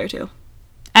 Alex is there, too.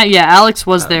 Yeah, Alex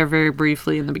was there very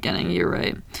briefly in the beginning. You're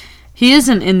right. He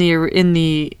isn't in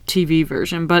the TV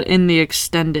version, but in the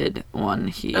extended one,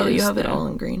 he is. Oh, you have it all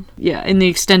in green. Yeah, in the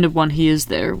extended one, he is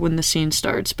there when the scene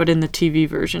starts, but in the TV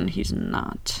version, he's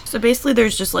not. So basically,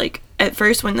 there's just, like, at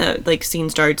first when the, like, scene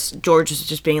starts, George is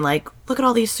just being like, look at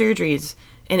all these surgeries,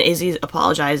 and Izzy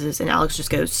apologizes, and Alex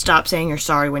just goes, stop saying you're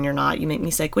sorry when you're not, you make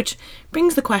me sick, which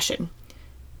brings the question.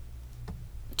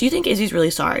 Do you think Izzy's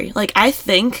really sorry? Like, I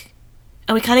think,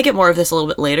 and we kind of get more of this a little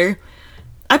bit later,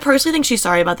 I personally think she's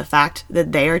sorry about the fact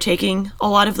that they are taking a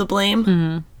lot of the blame.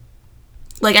 Mm-hmm.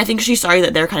 Like, I think she's sorry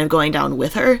that they're kind of going down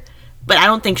with her, but I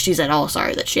don't think she's at all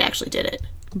sorry that she actually did it.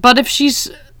 But if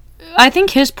she's... I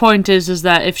think his point is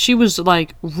that if she was,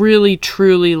 like, really,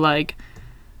 truly, like,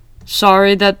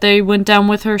 sorry that they went down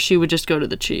with her, she would just go to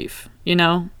the chief, you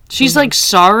know? She's, like,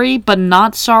 sorry, but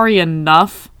not sorry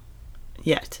enough.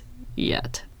 Yet.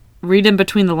 Reading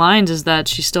between the lines is that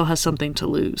she still has something to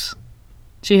lose.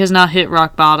 She has not hit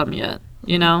rock bottom yet,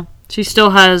 you know? She still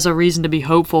has a reason to be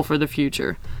hopeful for the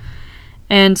future.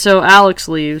 And so Alex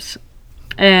leaves,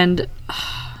 and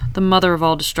the mother of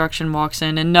all destruction walks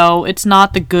in. And no, it's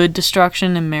not the good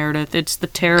destruction in Meredith. It's the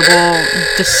terrible,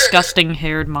 disgusting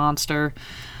haired monster,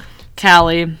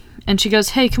 Callie. And she goes,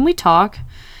 hey, can we talk?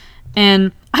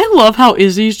 And I love how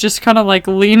Izzy's just kind of, like,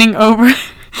 leaning over,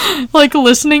 like,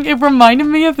 listening. It reminded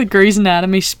me of the Grey's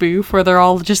Anatomy spoof where they're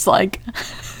all just like...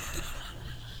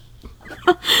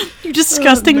 You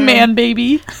disgusting man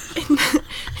baby.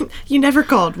 You never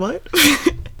called, what?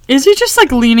 Is he just,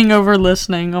 like, leaning over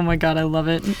listening? Oh my god, I love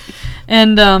it.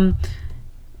 And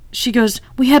she goes,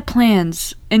 we had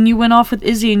plans, and you went off with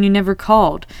Izzy and you never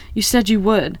called. You said you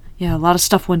would. Yeah, a lot of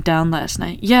stuff went down last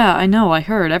night. Yeah, I know, I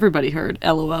heard. Everybody heard.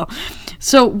 LOL.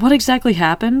 So, what exactly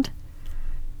happened?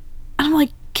 I'm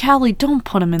like, Callie, don't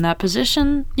put him in that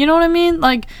position. You know what I mean?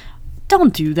 Like,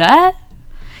 don't do that.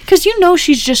 Because you know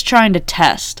she's just trying to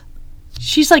test.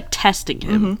 She's, like, testing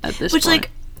him at this point. Which,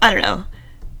 like, I don't know.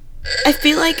 I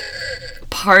feel like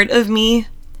part of me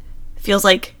feels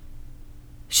like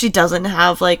she doesn't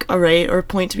have, like, a right or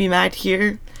point to be mad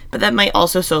here. But that might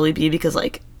also solely be because,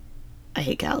 like, I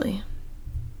hate Callie.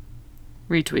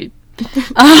 Retweet.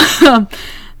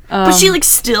 But she, like,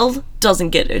 still doesn't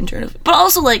get intern. But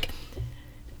also, like,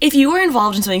 if you were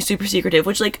involved in something super secretive,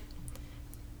 which, like,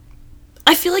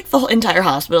 I feel like the whole entire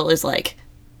hospital is, like,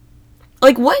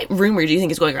 what rumor do you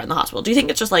think is going around the hospital? Do you think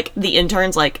it's just, like, the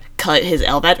interns, like, cut his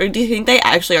LVAD? Or do you think they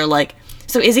actually are, like,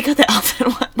 so Izzy cut the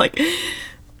LVAD one? Like,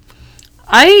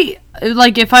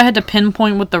 if I had to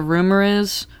pinpoint what the rumor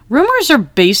is, rumors are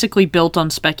basically built on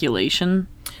speculation.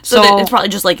 So it's probably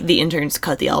just, like, the interns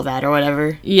cut the LVAD or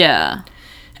whatever. Yeah.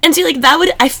 And see, like,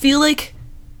 I feel like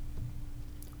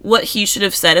what he should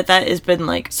have said at that has been,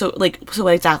 like, so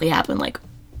what exactly happened? Like,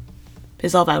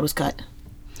 his LVAD was cut.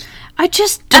 I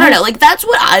don't know, like, that's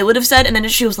what I would have said, and then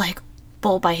she was like,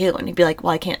 well, by who? And he'd be like,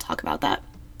 well, I can't talk about that.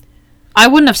 I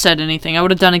wouldn't have said anything. I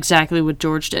would have done exactly what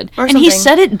George did. And he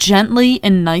said it gently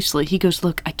and nicely. He goes,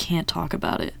 look, I can't talk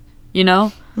about it. You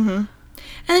know? Mm-hmm. And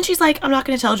then she's like, I'm not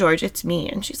going to tell George, it's me.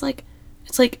 And she's like,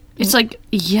 it's like,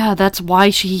 yeah, that's why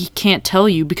she can't tell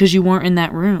you, because you weren't in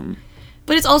that room.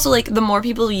 But it's also, like, the more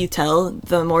people you tell,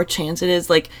 the more chance it is,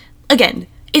 like, again,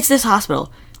 it's this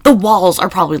hospital. The walls are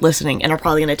probably listening and are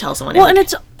probably going to tell someone. Well, and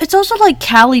it's also, like,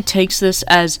 Callie takes this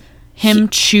as him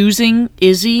choosing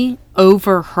Izzy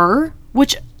over her,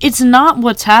 which it's not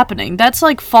what's happening. That's,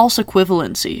 like, false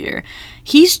equivalency here.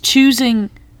 He's choosing,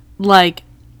 like,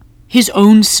 his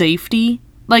own safety.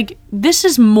 Like, this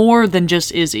is more than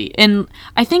just Izzy. And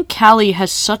I think Callie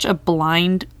has such a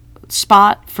blind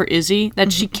spot for Izzy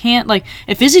that she can't, like,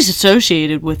 if Izzy's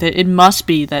associated with it, it must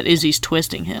be that Izzy's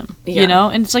twisting him. Yeah. You know?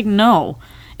 And it's like, no.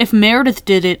 If Meredith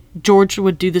did it, George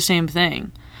would do the same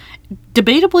thing.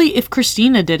 Debatably, if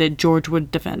Christina did it, George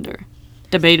would defend her.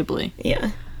 Debatably.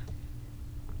 Yeah.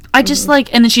 I just,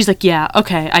 like, and then she's like, yeah,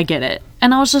 okay, I get it.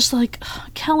 And I was just like,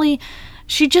 Kelly,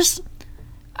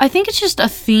 I think it's just a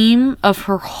theme of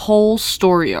her whole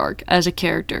story arc as a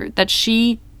character, that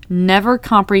she never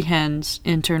comprehends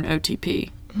intern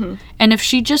OTP. Mm-hmm. And if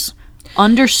she just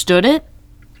understood it,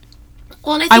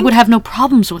 I would have no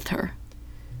problems with her.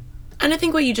 And I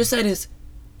think what you just said is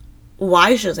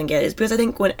why she doesn't get it is because I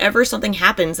think whenever something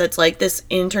happens that's, like, this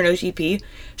intern OTP,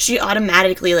 she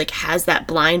automatically, like, has that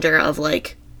blinder of,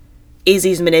 like,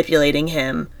 Izzy's manipulating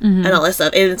him and all this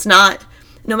stuff. And it's not,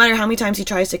 no matter how many times he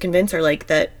tries to convince her, like,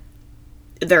 that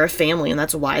they're a family and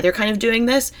that's why they're kind of doing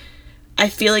this, I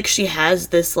feel like she has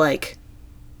this, like,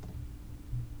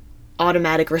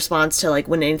 automatic response to, like,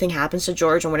 when anything happens to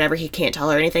George and whenever he can't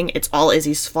tell her anything, it's all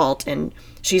Izzy's fault and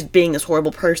she's being this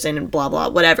horrible person and blah, blah,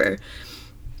 whatever.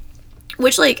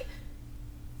 Which, like,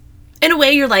 in a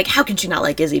way you're like, how can she not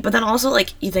like Izzy? But then also,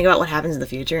 like, you think about what happens in the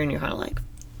future and you're kind of like...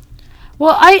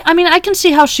 Well, I mean, I can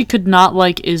see how she could not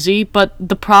like Izzy, but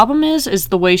the problem is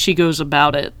the way she goes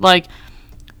about it. Like,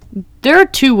 there are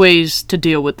two ways to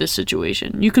deal with this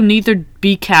situation. You can either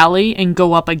be Callie and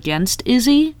go up against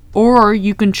Izzy, or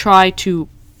you can try to,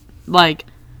 like,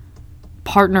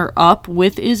 partner up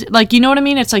with Izzy. Like, you know what I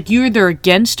mean? It's like you're either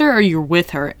against her or you're with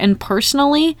her. And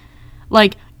personally,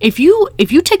 like, if you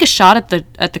take a shot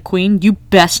at the queen, you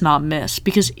best not miss,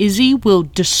 because Izzy will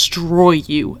destroy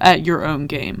you at your own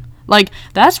game. Like,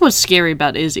 that's what's scary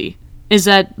about Izzy, is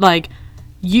that, like,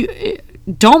 you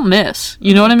don't miss.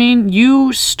 You know what I mean?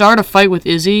 You start a fight with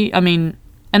Izzy, I mean,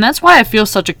 and that's why I feel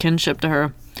such a kinship to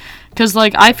her. Because,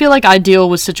 like, I feel like I deal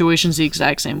with situations the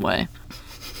exact same way.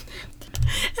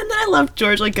 And then I love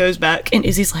George, like, goes back, and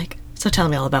Izzy's like, so tell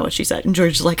me all about what she said. And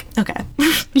George is like, okay.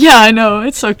 Yeah, I know.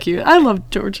 It's so cute. I love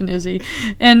George and Izzy.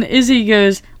 And Izzy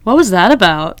goes, what was that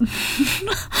about?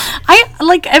 I,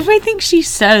 like, everything she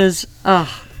says,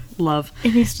 love.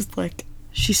 And he's just like,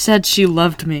 she said she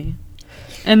loved me.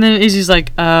 And then Izzy's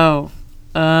like, oh.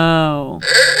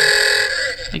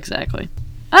 Exactly.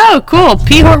 Oh, cool.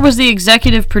 P-Hort was the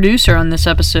executive producer on this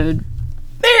episode.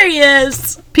 There he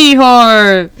is.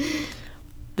 P-Hort.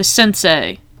 The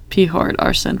sensei. P-Hort,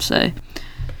 our sensei.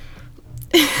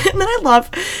 And then I love,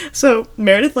 so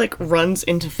Meredith, like, runs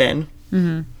into Finn.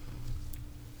 Mm-hmm.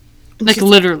 Like,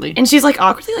 literally. And she's, like,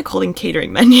 awkwardly, like, holding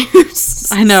catering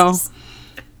menus. I know.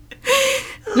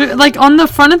 Like, on the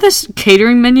front of this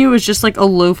catering menu is just, like, a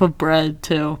loaf of bread,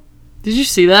 too. Did you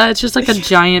see that? It's just, like, a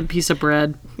giant piece of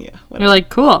bread. Yeah. Whatever. You're like,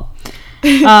 cool.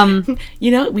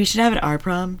 You know what we should have at our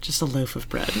prom? Just a loaf of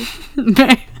bread.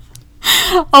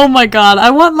 Oh, my God.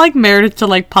 I want, like, Meredith to,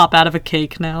 like, pop out of a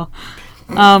cake now.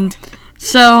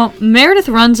 So, Meredith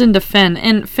runs into Finn,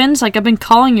 and Finn's like, I've been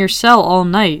calling your cell all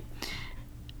night.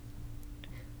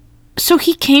 So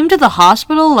he came to the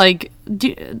hospital, like,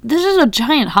 this is a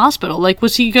giant hospital. Like,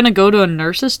 was he gonna go to a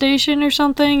nurse's station or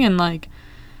something and, like,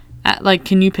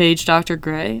 can you page Dr.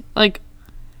 Gray? Like,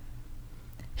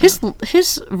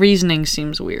 His reasoning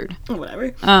seems weird.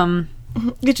 Whatever.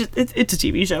 It's a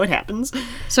TV show. It happens.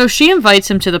 So she invites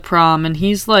him to the prom, and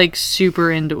he's like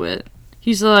super into it.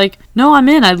 He's like, "No, I'm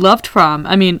in. I loved prom.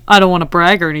 I mean, I don't want to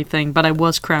brag or anything, but I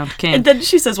was crowned king." And then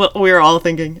she says what we were all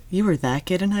thinking. You were that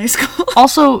kid in high school.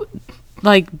 Also,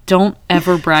 like, don't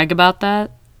ever brag about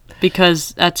that,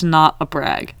 because that's not a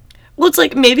brag. Well, it's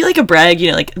like maybe like a brag,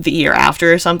 you know, like the year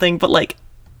after or something. But like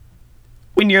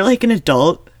when you're like an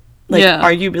adult, like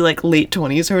arguably like late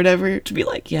 20s or whatever, to be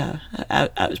like, yeah,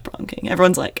 I was prom king.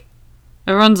 Everyone's like,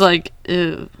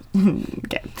 ew.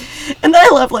 Okay. And then I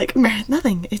love like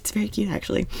nothing. It's very cute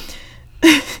actually.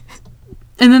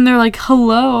 And then they're like,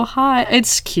 hello, hi.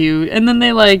 It's cute. And then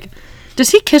they like,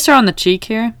 does he kiss her on the cheek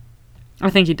here? I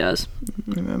think he does.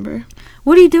 Remember?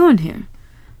 What are you doing here?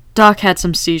 Doc had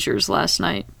some seizures last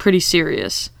night. Pretty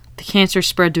serious. The cancer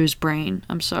spread to his brain.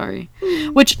 I'm sorry.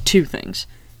 Which, two things.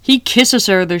 He kisses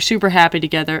her, they're super happy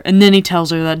together, and then he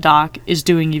tells her that Doc is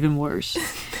doing even worse.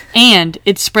 And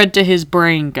it spread to his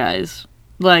brain, guys.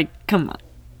 Like, come on.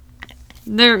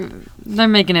 They're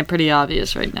making it pretty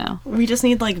obvious right now. We just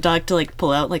need, like, Doc to, like,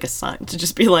 pull out, like, a sign to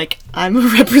just be like, I'm a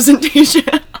representation.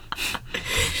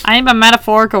 I'm a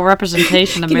metaphorical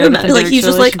representation of Meredith and Derek's like, he's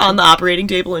just, like, on the operating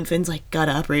table, and Finn's like,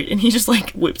 gotta operate, and he just, like,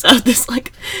 whips out this,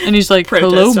 like, and he's like,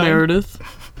 hello, sign. Meredith.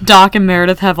 Doc and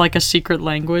Meredith have, like, a secret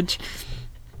language.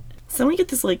 So then we get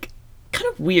this, like,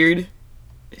 kind of weird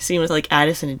scene with, like,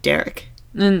 Addison and Derek.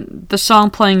 And the song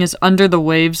playing is Under the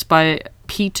Waves by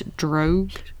Pete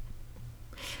Droge.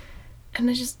 And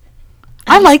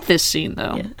I like this scene,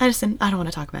 though. Yeah, Addison, I don't want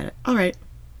to talk about it. All right.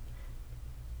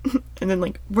 And then,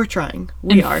 like, we're trying.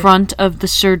 We are. In front of the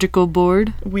surgical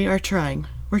board. We are trying.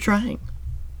 We're trying.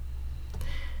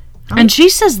 And she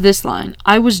says this line,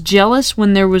 I was jealous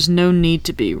when there was no need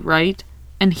to be, right?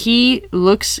 And he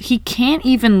can't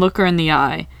even look her in the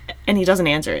eye. And he doesn't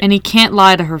answer it. And he can't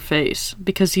lie to her face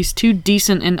because he's too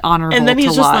decent and honorable to lie. And then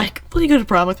he's just like, will you go to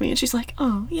prom with me? And she's like,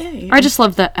 oh, yay. I just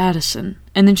love that Addison.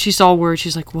 And then she's all worried.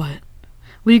 She's like, what?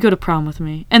 Will you go to prom with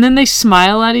me? And then they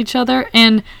smile at each other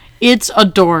and it's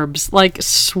adorbs. Like,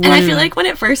 swoon. And I feel like when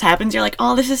it first happens, you're like,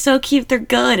 oh, this is so cute. They're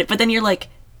good. But then you're like,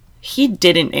 he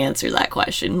didn't answer that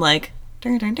question. Like,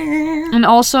 dun, dun, dun. And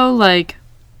also, like,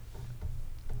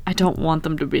 I don't want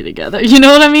them to be together. You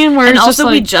know what I mean? Where and also, just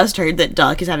like, we just heard that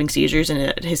Doc is having seizures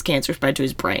and his cancer spread to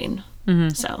his brain. Mm-hmm.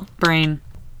 So brain.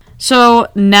 So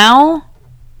now,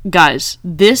 guys,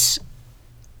 this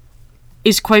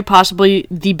is quite possibly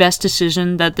the best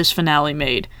decision that this finale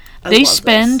made. They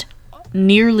spend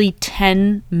nearly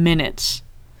 10 minutes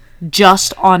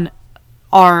just on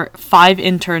our 5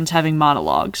 interns having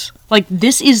monologues. Like,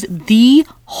 this is the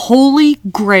holy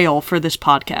grail for this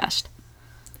podcast.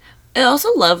 I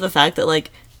also love the fact that,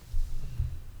 like,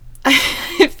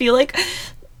 I feel like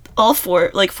all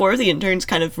 4 of the interns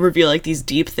kind of reveal, like, these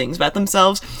deep things about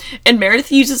themselves. And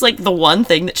Meredith uses, like, the one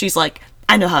thing that she's like,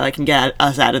 I know how I can get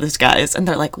us out of this, guys. And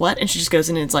they're like, what? And she just goes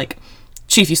in and it's like,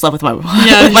 Chief, you slept with my, with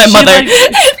my mother.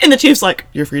 Like, and the Chief's like,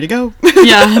 you're free to go.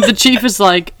 Yeah, the Chief is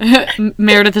like,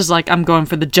 Meredith is like, I'm going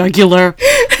for the jugular.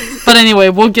 But anyway,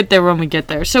 we'll get there when we get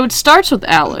there. So it starts with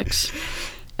Alex.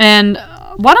 And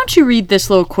why don't you read this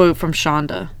little quote from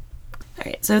Shonda?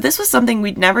 Alright, so this was something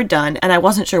we'd never done, and I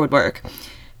wasn't sure would work.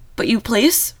 But you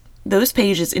place those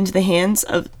pages into the hands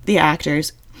of the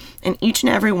actors, and each and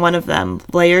every one of them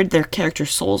layered their character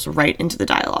souls right into the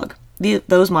dialogue.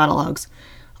 Those monologues,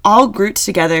 all grouped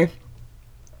together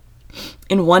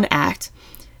in one act,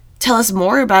 tell us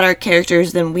more about our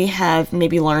characters than we have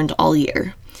maybe learned all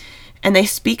year. And they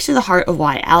speak to the heart of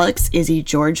why Alex, Izzy,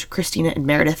 George, Christina, and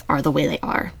Meredith are the way they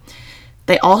are.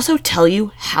 They also tell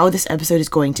you how this episode is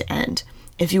going to end.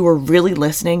 If you were really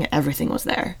listening, everything was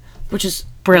there. Which is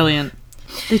brilliant.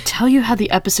 They tell you how the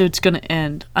episode's going to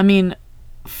end. I mean,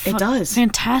 it does.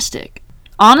 Fantastic.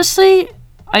 Honestly,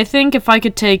 I think if I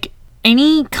could take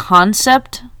any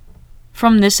concept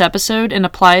from this episode and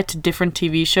apply it to different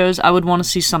TV shows, I would want to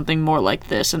see something more like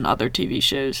this in other TV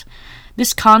shows.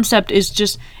 This concept is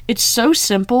just, it's so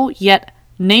simple, yet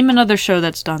name another show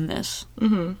that's done this.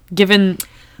 Mm-hmm. Given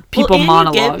people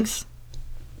monologues.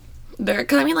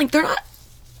 Because I mean, like, they're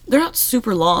not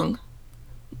super long,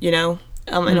 you know,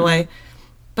 in a way.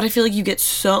 But I feel like you get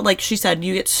so, like she said,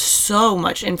 you get so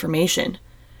much information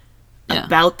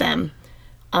about them.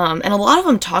 And a lot of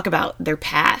them talk about their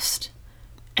past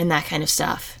and that kind of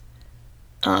stuff.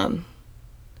 And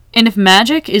if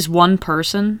magic is one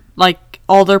person, like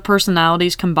all their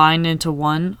personalities combined into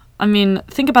one, I mean,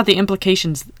 think about the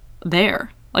implications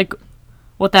there. Like,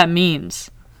 what that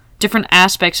means. Different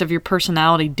aspects of your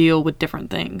personality deal with different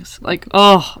things. Like,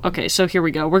 oh, okay, so here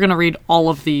we go. We're going to read all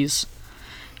of these.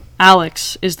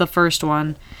 Alex is the first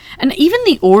one. And even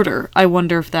the order, I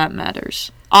wonder if that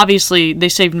matters. Obviously, they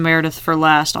saved Meredith for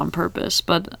last on purpose,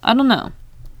 but I don't know.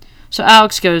 So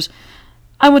Alex goes,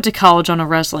 I went to college on a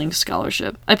wrestling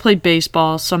scholarship. I played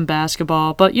baseball, some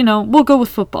basketball, but, we'll go with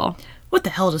football. What the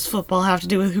hell does football have to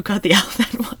do with who got the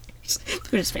Alvin wires?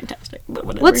 Which is fantastic, but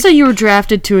whatever. Let's say you were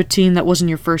drafted to a team that wasn't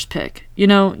your first pick. You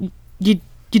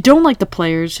don't like the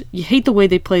players, you hate the way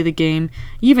they play the game,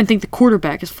 you even think the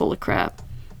quarterback is full of crap.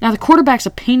 Now, the quarterback's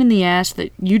a pain in the ass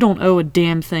that you don't owe a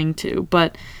damn thing to,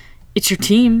 but it's your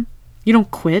team. You don't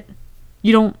quit.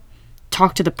 You don't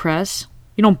talk to the press.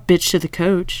 You don't bitch to the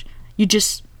coach. You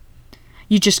just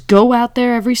go out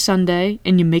there every Sunday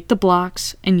and you make the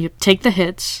blocks and you take the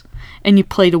hits and you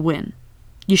play to win.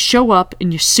 You show up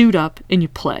and you suit up and you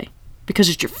play because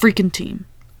it's your freaking team.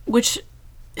 Which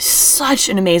is such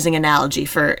an amazing analogy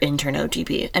for intern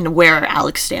OTP and where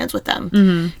Alex stands with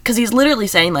them. Because he's literally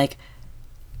saying, like,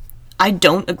 I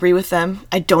don't agree with them.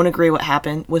 I don't agree with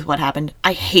what happened.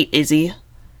 I hate Izzy.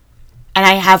 And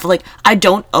I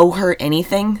don't owe her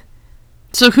anything.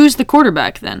 So who's the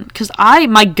quarterback then? Because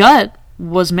my gut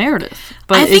was Meredith.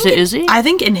 But is it Izzy? I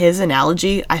think in his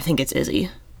analogy, I think it's Izzy.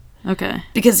 Okay.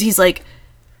 Because I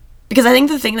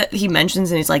think the thing that he mentions,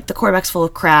 and he's like, the quarterback's full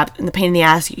of crap, and the pain in the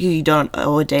ass you don't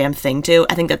owe a damn thing to,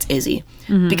 I think that's Izzy.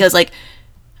 Because,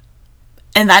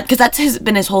 because that's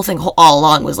been his whole thing all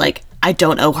along, was like, I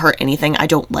don't owe her anything, I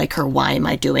don't like her, why am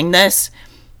I doing this?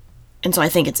 And so I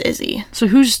think it's Izzy. So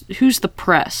who's the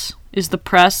press? Is the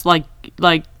press, like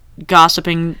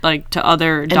gossiping, like, to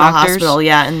other doctors? In the hospital,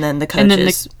 yeah, and then the coach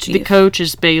is chief. The coach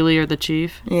is Bailey or the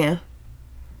chief? Yeah.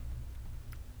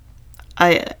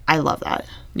 I love that.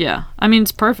 Yeah. I mean,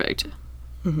 it's perfect.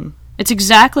 It's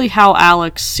exactly how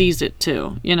Alex sees it,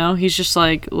 too. He's just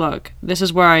like, look, this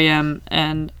is where I am,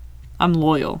 and I'm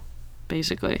loyal,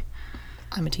 basically.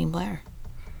 I'm a team player.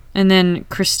 And then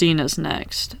Christina's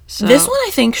next. So this one, I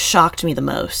think, shocked me the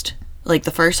most. Like,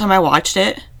 the first time I watched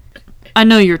it. I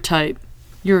know your type.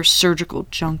 You're a surgical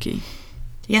junkie.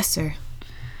 Yes, sir.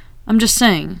 I'm just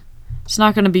saying, it's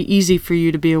not going to be easy for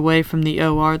you to be away from the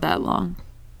OR that long.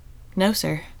 No,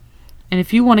 sir. And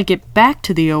if you want to get back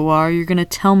to the OR, you're going to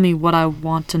tell me what I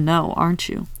want to know, aren't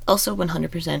you? Also,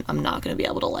 100%, I'm not going to be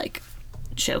able to,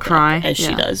 choke cry up as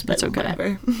she does, but okay.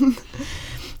 Whatever.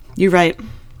 You're right.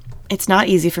 It's not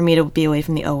easy for me to be away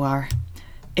from the OR.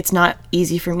 It's not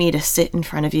easy for me to sit in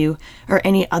front of you, or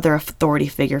any other authority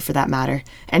figure for that matter,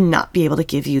 and not be able to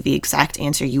give you the exact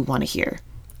answer you want to hear.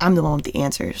 I'm the one with the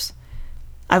answers.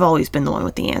 I've always been the one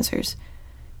with the answers.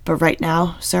 But right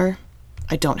now, sir,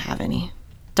 I don't have any.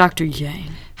 Dr.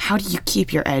 Yang. How do you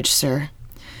keep your edge, sir?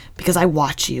 Because I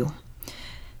watch you.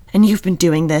 And you've been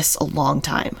doing this a long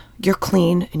time. You're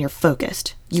clean and you're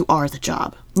focused. You are the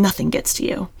job. Nothing gets to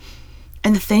you.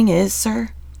 And the thing is, sir,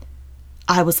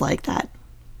 I was like that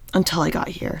until I got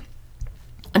here.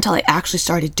 Until I actually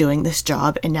started doing this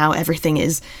job, and now everything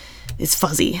is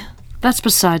fuzzy. That's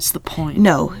besides the point.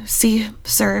 No, see,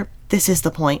 sir, this is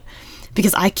the point.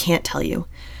 Because I can't tell you.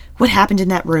 What happened in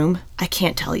that room, I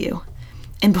can't tell you.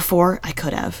 And before, I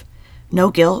could have. No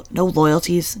guilt, no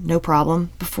loyalties, no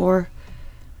problem. Before,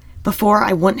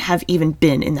 I wouldn't have even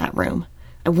been in that room.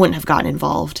 I wouldn't have gotten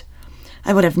involved.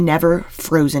 I would have never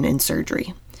frozen in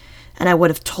surgery. And I would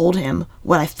have told him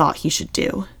what I thought he should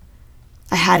do.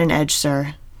 I had an edge,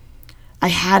 sir. I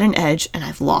had an edge, and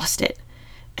I've lost it.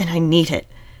 And I need it.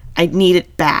 I need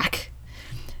it back.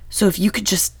 So if you could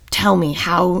just tell me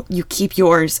how you keep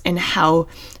yours and how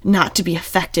not to be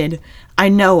affected, I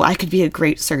know I could be a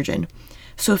great surgeon.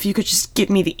 So if you could just give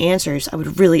me the answers, I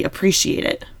would really appreciate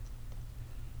it.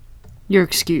 You're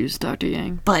excused, Dr.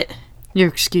 Yang. But you're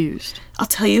excused. I'll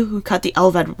tell you who cut the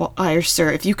LVAD wires,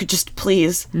 sir, if you could just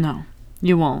please. No,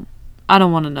 you won't. I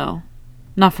don't want to know.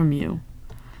 Not from you.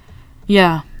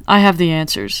 Yeah, I have the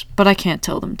answers, but I can't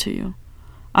tell them to you.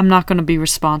 I'm not going to be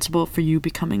responsible for you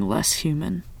becoming less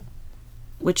human.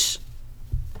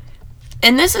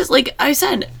 And this is, like I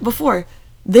said before,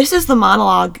 this is the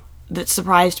monologue that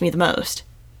surprised me the most.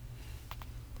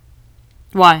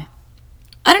 Why?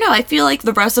 I don't know, I feel like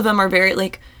the rest of them are very,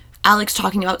 Alex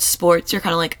talking about sports, you're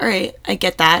kind of like, alright, I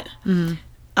get that.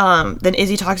 Mm-hmm. Then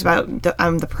Izzy talks about,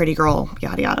 I'm the pretty girl,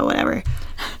 yada yada, whatever.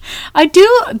 I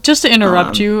do, just to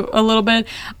interrupt you a little bit,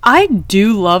 I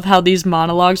do love how these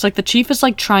monologues, the chief is,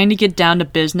 trying to get down to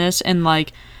business, and,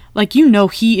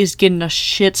 he is getting a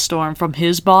shitstorm from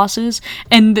his bosses,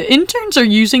 and the interns are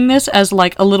using this as,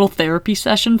 a little therapy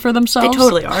session for themselves. They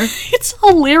totally are. It's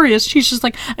hilarious. She's just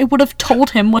like, I would have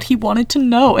told him what he wanted to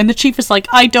know, and the chief is like,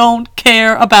 I don't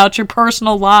care about your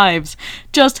personal lives.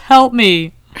 Just help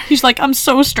me. He's like, I'm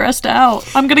so stressed out.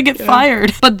 I'm gonna get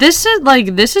fired. But this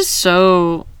is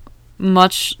so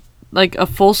much like a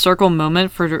full circle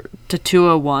moment to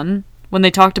 201 when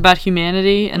they talked about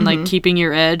humanity and like keeping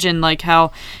your edge and like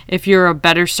how if you're a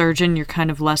better surgeon, you're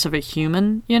kind of less of a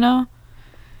human, you know?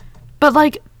 But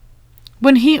like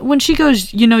when she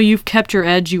goes, you know, you've kept your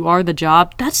edge, you are the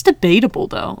job, that's debatable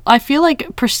though. I feel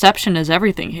like perception is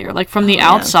everything here. Like from the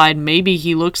outside, maybe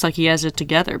he looks like he has it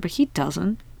together, but he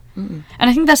doesn't. Mm-mm. And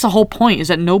I think that's the whole point, is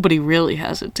that nobody really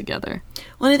has it together.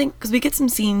 Well, I think because we get some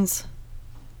scenes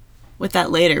with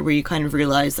that later where you kind of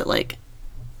realize that like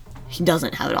he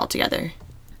doesn't have it all together.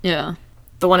 Yeah.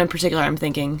 The one in particular I'm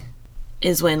thinking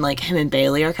is when like him and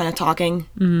Bailey are kind of talking.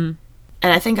 Mm-hmm.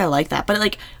 And I think I like that. But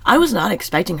like I was not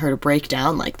expecting her to break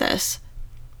down like this.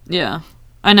 Yeah.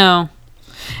 I know.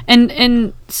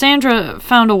 And Sandra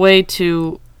found a way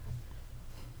to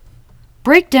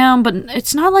break down, but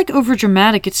it's not like over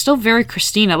dramatic. It's still very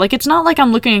Christina. Like it's not like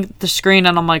I'm looking at the screen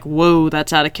and I'm like, whoa,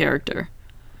 that's out of character.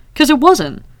 Because it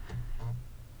wasn't.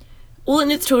 Well,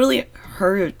 and it's totally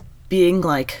her being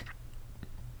like,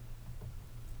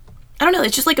 I don't know,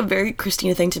 it's just like a very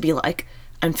Christina thing to be like,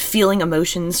 I'm feeling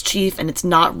emotions, Chief, and it's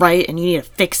not right, and you need to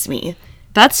fix me.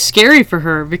 That's scary for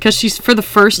her, because she's, for the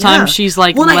first time, she's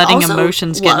like letting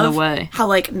emotions get in the way. How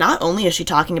like, not only is she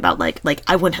talking about like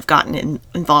I wouldn't have gotten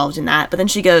involved in that, but then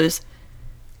she goes,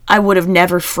 I would have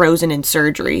never frozen in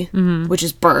surgery, which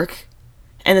is Burke.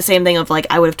 And the same thing of, like,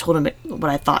 I would have told him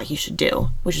what I thought he should do,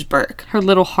 which is Burke. Her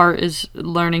little heart is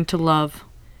learning to love.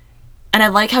 And I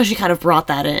like how she kind of brought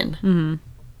that in. Mm-hmm.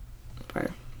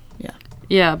 Yeah.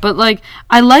 Yeah, but, like,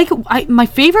 my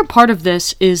favorite part of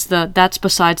this is that's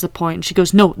besides the point. And she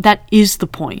goes, no, that is the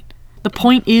point. The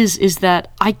point is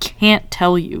that I can't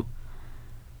tell you.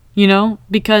 You know?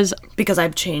 Because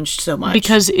I've changed so much.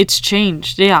 Because it's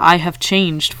changed. Yeah, I have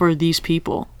changed for these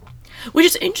people. Which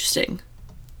is interesting.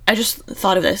 I just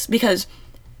thought of this because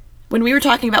when we were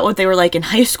talking about what they were like in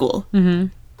high school,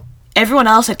 everyone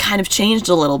else had kind of changed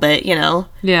a little bit, you know?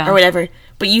 Yeah. Or whatever.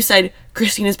 But you said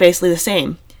Christina's basically the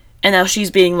same. And now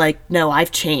she's being like, no,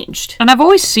 I've changed. And I've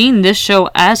always seen this show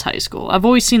as high school. I've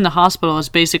always seen The Hospital as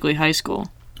basically high school.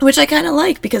 Which I kind of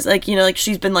like because, like, you know, like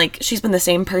she's been the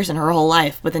same person her whole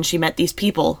life. But then she met these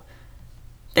people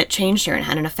that changed her and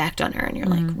had an effect on her. And you're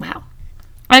like, wow.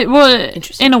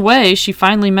 In a way, she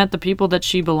finally met the people that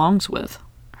she belongs with.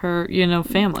 Her, you know,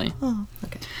 family. Oh,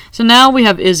 okay. So now we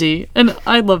have Izzy. And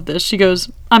I love this. She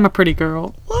goes, I'm a pretty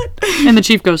girl. What? And the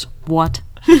Chief goes, what?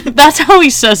 That's how he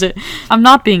says it. I'm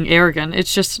not being arrogant.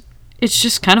 It's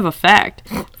just kind of a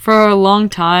fact. For a long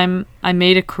time, I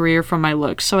made a career from my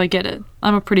looks, so I get it.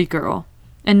 I'm a pretty girl.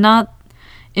 And not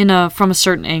from a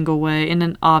certain angle way, in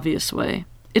an obvious way.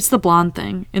 It's the blonde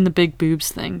thing and the big boobs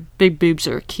thing. Big boobs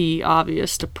are key,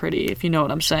 obvious to pretty, if you know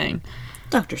what I'm saying.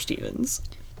 Dr. Stevens.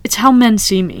 It's how men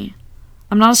see me.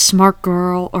 I'm not a smart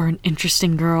girl or an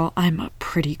interesting girl. I'm a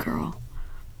pretty girl.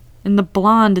 And the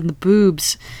blonde and the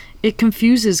boobs, it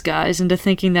confuses guys into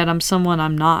thinking that I'm someone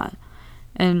I'm not.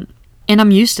 And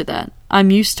I'm used to that.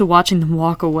 I'm used to watching them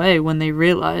walk away when they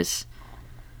realize.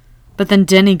 But then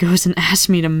Denny goes and asks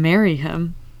me to marry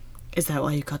him. Is that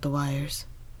why you cut the wires?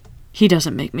 He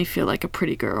doesn't make me feel like a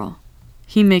pretty girl.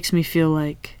 He makes me feel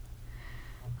like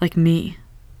me.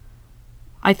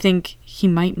 I think he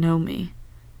might know me.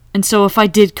 And so if I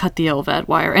did cut the LVAD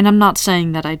wire, and I'm not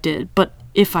saying that I did, but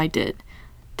if I did,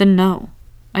 then no,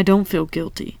 I don't feel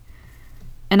guilty.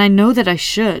 And I know that I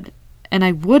should, and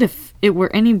I would if it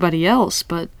were anybody else,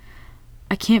 but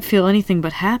I can't feel anything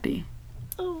but happy.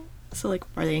 Oh, so like,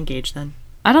 are they engaged then?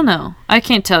 I don't know. I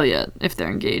can't tell yet if they're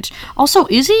engaged. Also,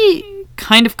 Izzy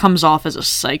kind of comes off as a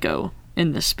psycho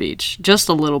in this speech. Just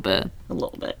a little bit. A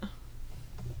little bit.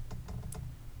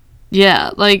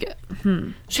 Yeah, like,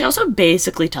 She also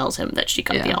basically tells him that she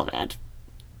cut the LVAD.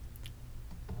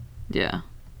 Yeah.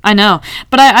 I know.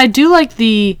 But I do like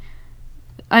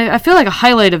I feel like a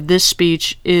highlight of this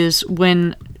speech is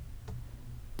when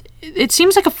it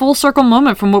seems like a full circle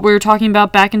moment from what we were talking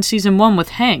about back in season 1 with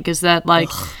Hank, is that like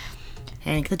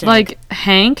Hank the Dick. Like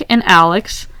Hank and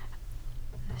Alex,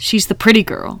 she's the pretty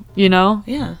girl, you know?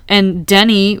 Yeah. And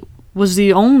Denny was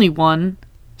the only one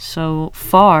so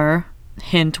far,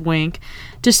 hint wink,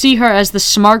 to see her as the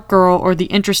smart girl or the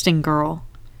interesting girl.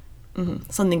 Mm-hmm.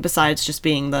 Something besides just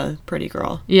being the pretty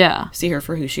girl. Yeah. See her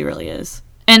for who she really is.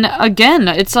 And again,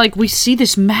 it's like we see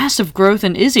this massive growth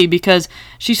in Izzy because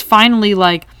she's finally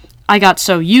like, I got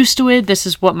so used to it, this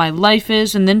is what my life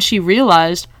is, and then she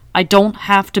realized I don't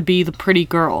have to be the pretty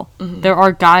girl. Mm-hmm. There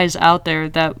are guys out there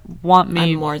that want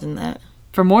me I'm more than that.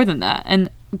 For more than that. And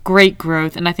great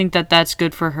growth, and I think that that's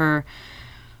good for her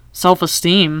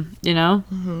self-esteem, you know?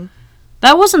 Mm-hmm.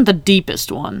 That wasn't the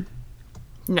deepest one.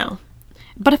 No.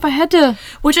 But if I had to...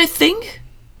 Which I think...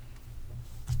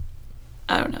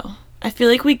 I don't know. I feel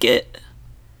like we get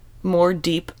more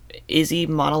deep Izzy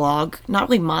monologue. Not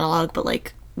really monologue, but,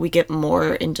 like, we get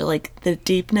more into, like, the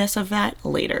deepness of that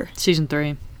later. Season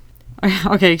 3.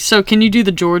 Okay, so can you do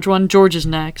the George one? George is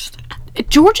next.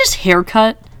 George's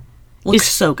haircut looks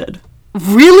so good.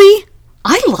 Really?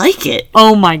 I like it.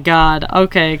 Oh my god.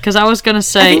 Okay, because I was gonna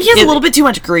say... I think he has a little bit too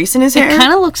much grease in his hair. It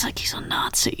kind of looks like he's a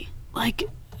Nazi. Like...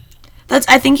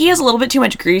 I think he has a little bit too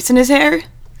much grease in his hair.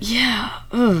 Yeah.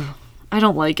 Ugh. I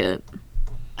don't like it.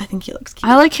 I think he looks cute.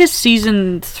 I like his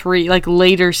season 3, like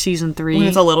later season 3. When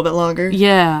it's a little bit longer?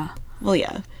 Yeah. Well,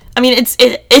 yeah. I mean,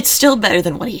 it's still better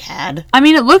than what he had. I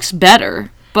mean, it looks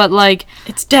better, but, like...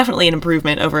 It's definitely an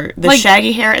improvement over the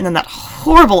shaggy hair and then that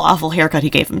horrible, awful haircut he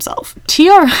gave himself.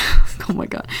 Oh my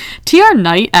god. T.R.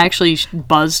 Knight actually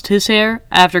buzzed his hair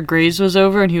after Grey's was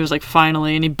over, and he was like,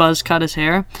 finally, and he buzz cut his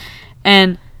hair.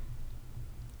 And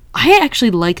I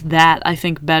actually like that, I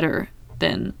think, better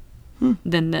than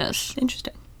this.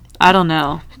 Interesting. I don't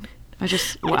know.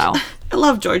 Wow. I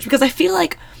love George because I feel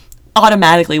like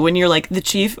automatically when you're like the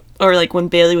chief, or like when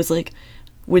Bailey was like,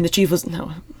 when the chief was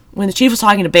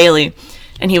talking to Bailey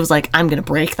and he was like, I'm gonna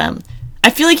break them, I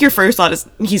feel like your first thought is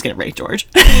he's gonna break George.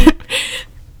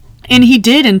 And he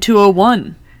did in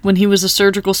 201 when he was a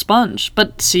surgical sponge.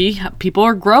 But see, people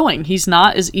are growing. He's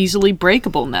not as easily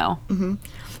breakable now. Mm-hmm.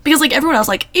 Because like everyone else,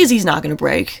 like, Izzy's not gonna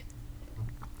break.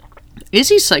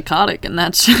 Izzy's psychotic in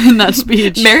that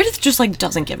speech. Meredith just like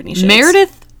doesn't give any shits.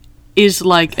 Meredith is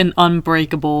like an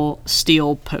unbreakable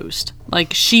steel post.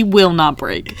 Like, she will not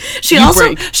break. She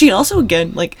also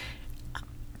again, like,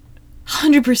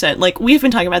 100%, like, we've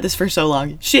been talking about this for so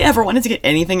long. If she ever wanted to get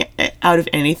anything out of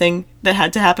anything that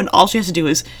had to happen, all she has to do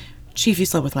is, Chief, you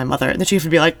slept with my mother. And the chief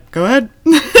would be like, go ahead.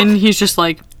 And he's just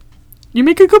like, you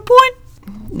make a good point.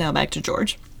 Now back to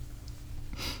George.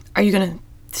 Are you gonna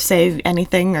say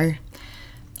anything, or...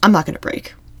 I'm not gonna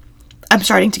break. I'm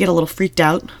starting to get a little freaked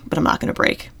out, but I'm not gonna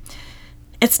break.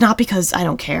 It's not because I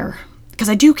don't care. Because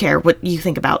I do care what you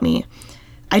think about me.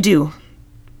 I do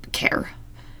care.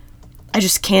 I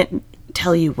just can't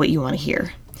tell you what you want to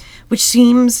hear. Which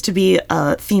seems to be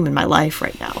a theme in my life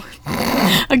right now.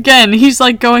 Again, he's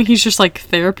just like,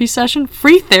 therapy session?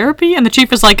 Free therapy? And the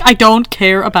chief is like, I don't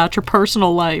care about your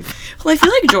personal life. Well, I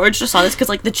feel like George just saw this because,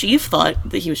 like, the chief thought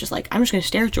that he was just like, I'm just going to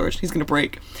stare at George. He's going to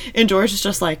break. And George is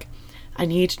just like, I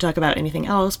need to talk about anything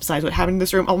else besides what happened in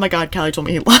this room. Oh my god, Callie told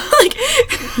me. Like,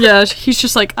 yeah, he's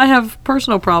just like, I have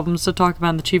personal problems to talk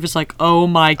about. And the chief is like, oh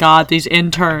my god, these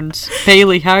interns.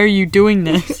 Bailey, how are you doing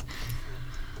this?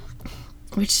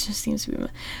 Which just seems to be...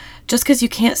 Just because you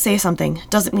can't say something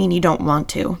doesn't mean you don't want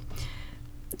to.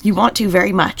 You want to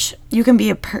very much. You can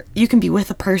be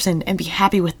with a person and be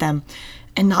happy with them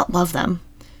and not love them.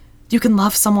 You can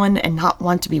love someone and not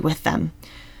want to be with them.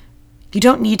 You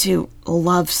don't need to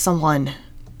love someone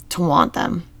to want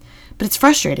them. But it's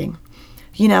frustrating.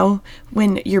 You know,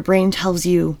 when your brain tells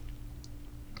you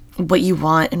what you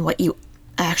want and what you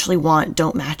actually want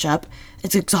don't match up,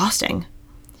 it's exhausting.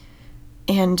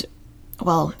 And,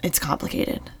 well, it's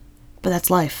complicated. But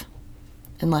that's life.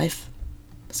 And life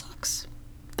sucks.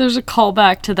 There's a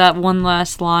callback to that one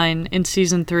last line in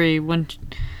season 3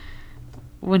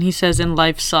 when he says, and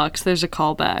life sucks. There's a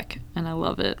callback, and I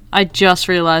love it. I just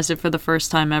realized it for the first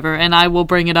time ever, and I will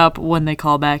bring it up when they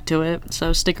call back to it.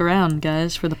 So stick around,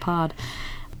 guys, for the pod.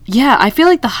 Yeah, I feel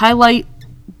like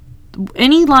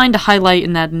any line to highlight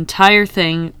in that entire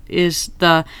thing is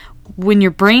when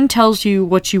your brain tells you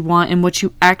what you want and what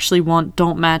you actually want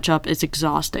don't match up, it's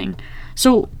exhausting.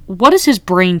 So what is his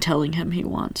brain telling him he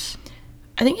wants?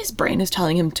 I think his brain is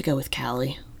telling him to go with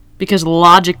Callie. Because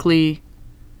logically,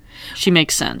 she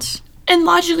makes sense. And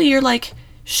logically, you're like,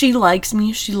 she likes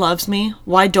me, she loves me.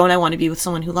 Why don't I want to be with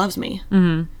someone who loves me?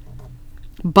 Mm-hmm.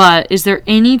 But is there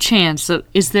any chance that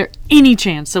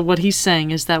what he's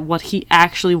saying is that what he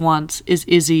actually wants is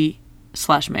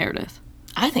Izzy/Meredith?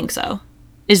 I think so.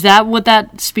 Is that what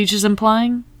that speech is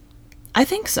implying? I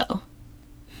think so.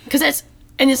 Because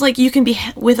it's like you can be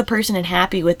with a person and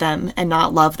happy with them and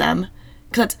not love them.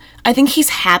 Because I think he's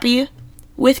happy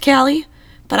with Callie,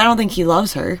 but I don't think he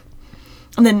loves her.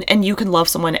 And you can love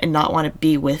someone and not want to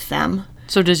be with them.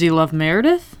 So does he love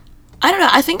Meredith? I don't know.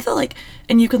 I think that, like,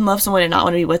 and you can love someone and not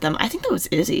want to be with them. I think that was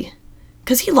Izzy.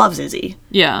 Because he loves Izzy.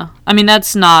 Yeah. I mean,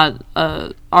 that's not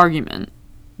an argument.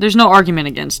 There's no argument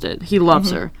against it. He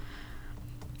loves her.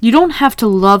 You don't have to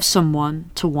love someone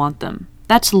to want them.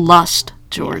 That's lust,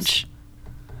 George. Yes.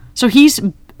 So he's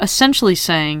essentially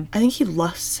saying... I think he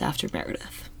lusts after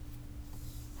Meredith.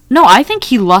 No, I think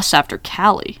he lusts after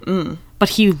Callie. but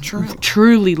he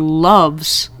truly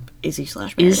loves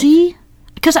Izzy/Meredith. Izzy?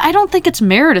 Because I don't think it's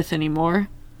Meredith anymore.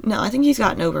 No, I think he's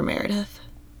gotten over Meredith.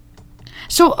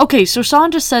 So, okay, so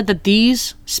Sandra said that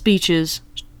these speeches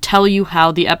tell you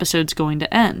how the episode's going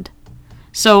to end.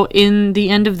 So, in the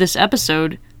end of this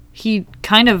episode, he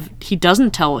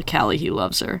doesn't tell Callie he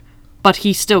loves her, but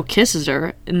he still kisses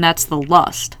her, and that's the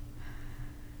lust.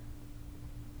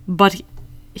 But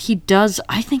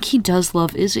I think he does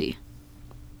love Izzy.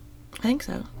 I think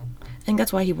so. I think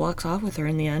that's why he walks off with her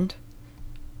in the end.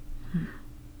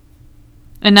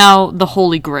 And now the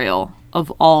holy grail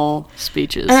of all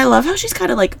speeches. And I love how she's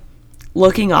kind of like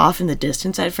looking off in the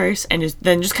distance at first, and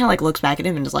then just kind of like looks back at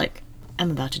him and is like,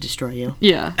 I'm about to destroy you.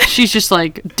 Yeah. She's just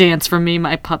like, dance for me,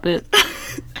 my puppet.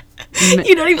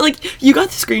 You don't even like, you got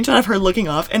the screenshot of her looking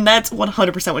off, and that's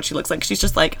 100% what she looks like. She's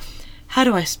just like, how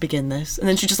do I begin this? And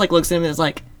then she just like looks at him and is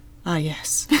like, ah,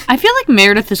 yes. I feel like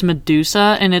Meredith is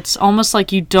Medusa, and it's almost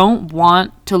like you don't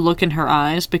want to look in her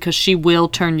eyes because she will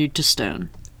turn you to stone.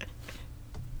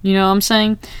 You know what I'm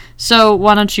saying? So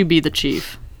why don't you be the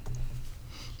chief?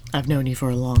 I've known you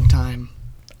for a long time.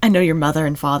 I know your mother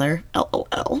and father.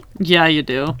 LOL. Yeah, you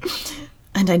do.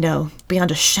 And I know,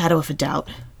 beyond a shadow of a doubt,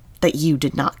 that you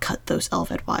did not cut those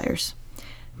Elvet wires.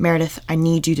 Meredith, I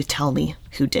need you to tell me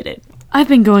who did it. I've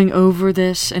been going over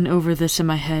this and over this in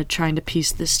my head, trying to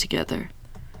piece this together.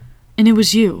 And it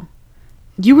was you.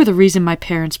 You were the reason my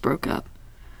parents broke up.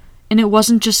 And it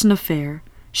wasn't just an affair.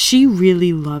 She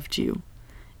really loved you.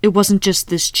 It wasn't just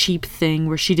this cheap thing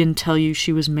where she didn't tell you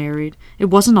she was married. It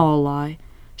wasn't all a lie.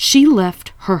 She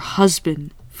left her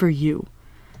husband for you.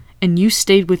 And you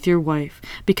stayed with your wife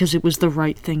because it was the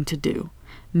right thing to do.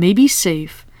 Maybe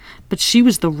safe, but she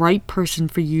was the right person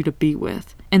for you to be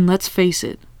with. And let's face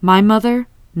it, my mother,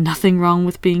 nothing wrong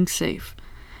with being safe.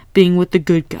 Being with the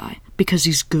good guy, because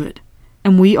he's good.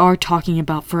 And we are talking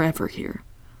about forever here.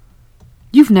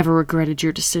 You've never regretted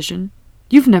your decision.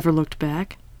 You've never looked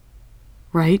back.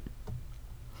 Right?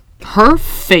 Her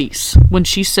face when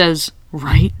she says,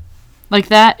 right? Like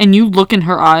that, and you look in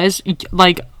her eyes,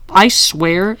 like, I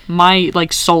swear, my,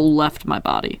 like, soul left my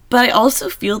body. But I also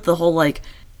feel the whole, like,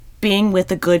 being with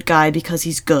the good guy because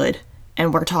he's good,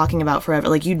 and we're talking about forever,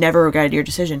 like, you never regretted your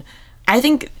decision. I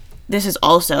think this is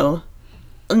also,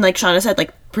 and like Shauna said,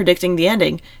 like, predicting the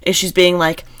ending, is she's being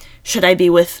like, should I be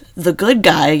with the good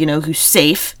guy, you know, who's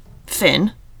safe,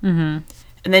 Finn? Mm-hmm.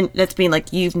 And then that's being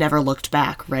like, you've never looked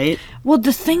back, right? Well,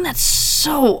 the thing that's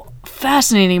so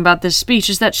fascinating about this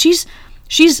speech is that she's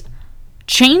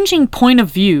changing point of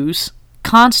views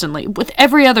constantly. With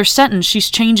every other sentence,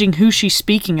 she's changing who she's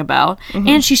speaking about,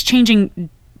 and she's changing,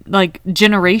 like,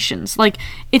 generations. Like,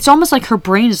 it's almost like her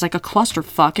brain is like a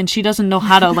clusterfuck, and she doesn't know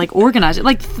how to, like, organize it.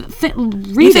 Like,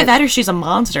 read Either it. that or she's a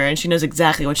monster, and she knows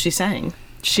exactly what she's saying.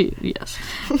 Yes,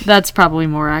 that's probably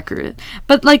more accurate.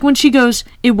 But like when she goes,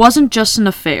 it wasn't just an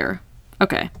affair.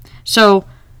 Okay, so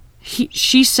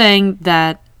she's saying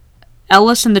that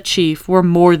Ellis and the chief were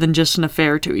more than just an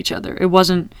affair to each other. It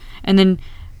wasn't, and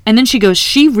then she goes,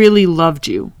 she really loved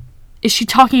you. Is she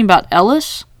talking about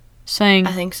Ellis? Saying,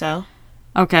 I think so.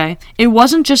 Okay, it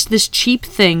wasn't just this cheap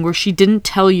thing where she didn't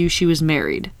tell you she was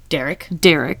married.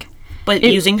 Derek. But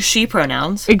using she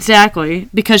pronouns. Exactly,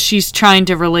 because she's trying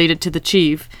to relate it to the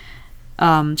chief.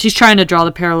 She's trying to draw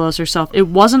the parallels herself. It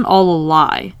wasn't all a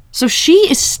lie. So she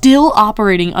is still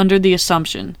operating under the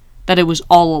assumption that it was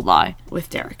all a lie. With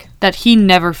Derek. That he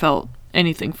never felt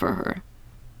anything for her.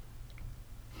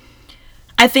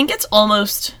 I think it's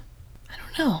almost, I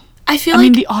don't know. I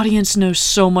mean, the audience knows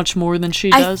so much more than she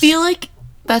does. I feel like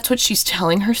that's what she's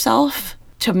telling herself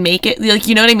to make it, like,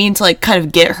 you know what I mean? To, like, kind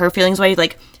of get her feelings away,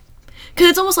 like, because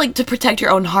it's almost like to protect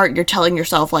your own heart, you're telling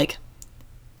yourself, like,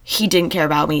 he didn't care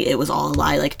about me, it was all a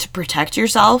lie, like, to protect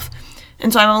yourself.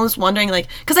 And so I'm almost wondering, like,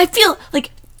 because I feel,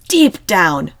 like, deep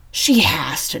down, she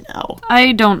has to know.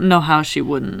 I don't know how she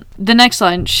wouldn't. The next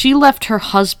line, she left her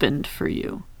husband for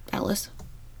you. Ellis?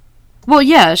 Well,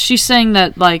 yeah, she's saying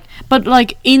that, like, but,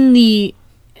 like, in the,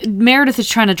 Meredith is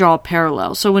trying to draw a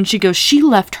parallel. So when she goes, she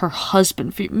left her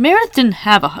husband for you. Meredith didn't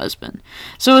have a husband.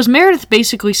 So is Meredith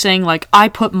basically saying, like, I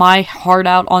put my heart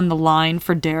out on the line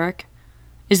for Derek?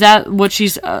 Is that what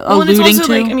she's alluding and it's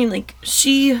also, to? Like, I mean, like,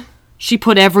 she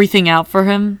put everything out for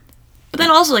him? But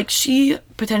then also, like, she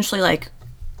potentially, like,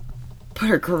 put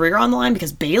her career on the line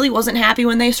because Bailey wasn't happy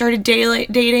when they started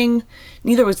dating.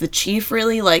 Neither was the chief,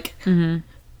 really. Like,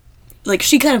 like,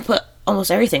 she kind of put almost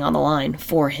everything on the line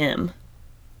for him.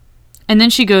 And then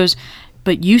she goes,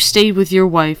 but you stayed with your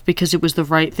wife because it was the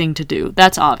right thing to do.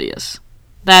 That's obvious.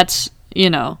 That's, you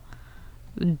know,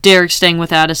 Derek staying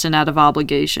with Addison out of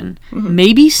obligation.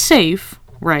 Maybe safe,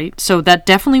 right? So that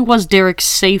definitely was Derek's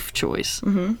safe choice,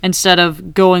 instead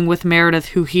of going with Meredith,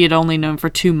 who he had only known for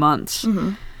 2 months.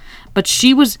 But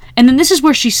she was, and then this is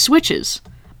where she switches,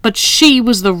 but she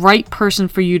was the right person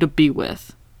for you to be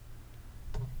with.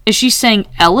 Is she saying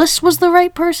Ellis was the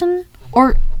right person,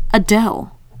 or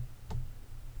Adele?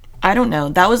 I don't know.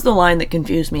 That was the line that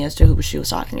confused me as to who she was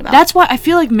talking about. That's why I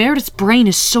feel like Meredith's brain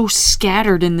is so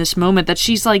scattered in this moment that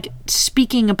she's like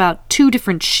speaking about 2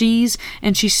 different she's,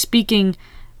 and she's speaking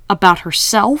about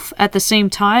herself at the same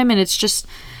time, and it's just,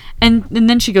 and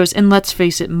then she goes, and let's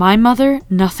face it, my mother,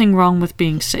 nothing wrong with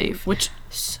being safe. Which,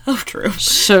 so true.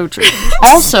 So true.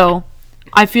 Also,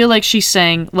 I feel like she's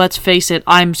saying, let's face it,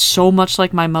 I'm so much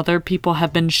like my mother. People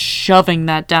have been shoving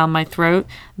that down my throat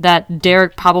that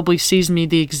Derek probably sees me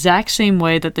the exact same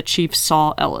way that the chief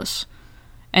saw Ellis.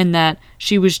 And that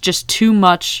she was just too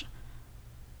much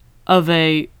of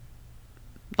a,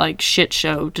 like, shit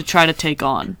show to try to take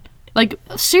on. Like,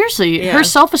 seriously, her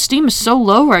self-esteem is so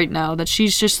low right now that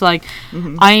she's just like,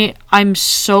 I'm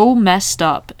so messed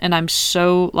up, and I'm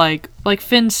so, like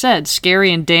Finn said,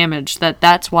 scary and damaged,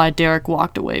 that's why Derek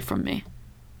walked away from me.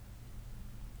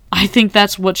 I think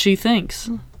that's what she thinks.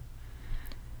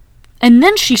 And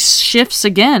then she shifts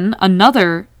again,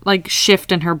 another, like,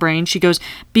 shift in her brain. She goes,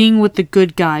 being with the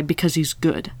good guy because he's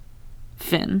good.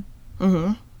 Finn.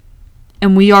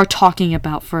 And we are talking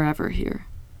about forever here.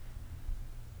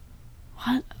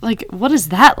 What? Like, what does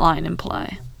that line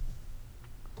imply?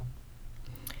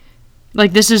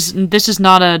 Like, this is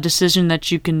not a decision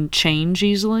that you can change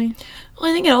easily?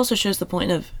 Well, I think it also shows the point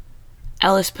of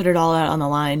Ellis put it all out on the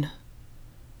line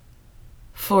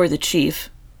for the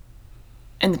chief.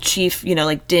 And the chief, you know,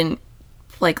 like, didn't,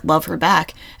 like, love her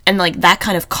back. And, like, that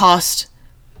kind of cost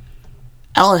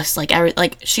Ellis, like,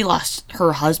 she lost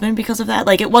her husband because of that.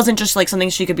 Like, it wasn't just, like, something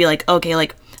she could be like, okay,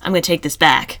 like, I'm gonna take this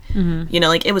back. You know,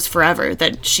 like, it was forever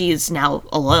that she is now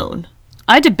alone.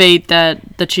 I debate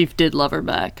that the chief did love her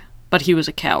back, but he was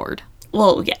a coward.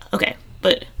 Well, yeah, okay.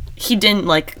 But he didn't,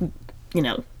 like, you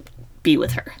know, be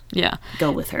with her. Yeah.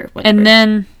 Go with her. Whatever. And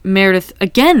then Meredith,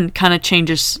 again, kind of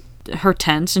changes her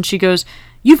tense, and she goes,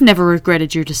 you've never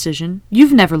regretted your decision.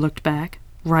 You've never looked back,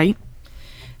 right?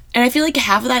 And I feel like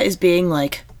half of that is being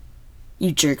like,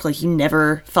 you jerk, like, you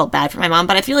never felt bad for my mom.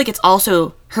 But I feel like it's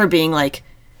also her being like,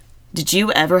 did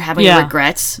you ever have any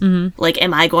regrets? Like,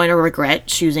 am I going to regret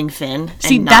choosing Finn?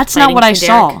 See, that's not what I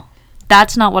saw.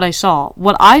 That's not what I saw.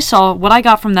 What I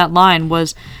got from that line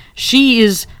was she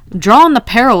is drawing the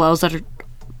parallels that are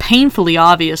painfully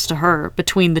obvious to her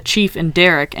between the chief and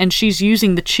Derek, and she's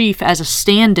using the chief as a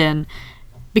stand-in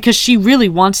because she really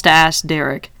wants to ask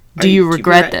Derek, do you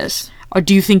regret this? Or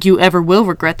do you think you ever will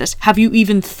regret this? Have you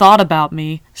even thought about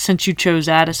me since you chose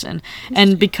Addison?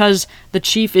 And because the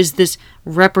chief is this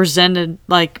represented,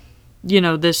 like, you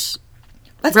know, this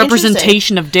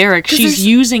representation of Derek, she's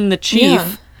using the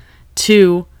chief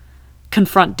to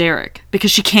confront Derek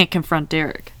because she can't confront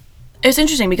Derek. It's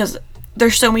interesting because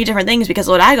there's so many different things, because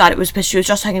what I got, it was because she was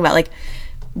just talking about, like,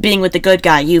 being with the good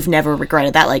guy, you've never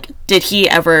regretted that. Like, did he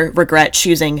ever regret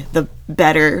choosing the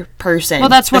better person? Well,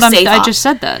 that's what I just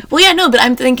said that. Well, yeah, no, but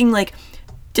I'm thinking, like,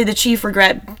 did the chief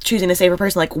regret choosing the safer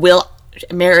person? Like, will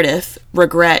Meredith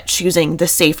regret choosing the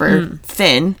safer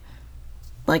Finn?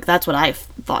 Like, that's what I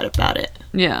thought about it.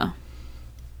 Yeah.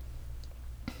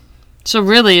 So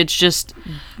really, it's just,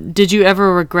 did you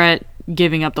ever regret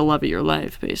giving up the love of your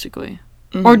life, basically?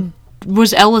 Or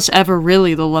was Ellis ever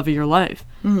really the love of your life?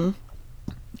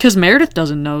 Because Meredith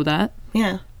doesn't know that.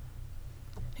 Yeah.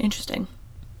 Interesting.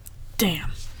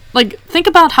 Damn. Like, think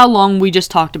about how long we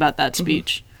just talked about that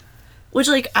speech. Which,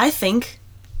 like, I think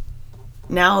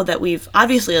now that we've,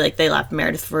 obviously, like, they left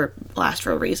Meredith for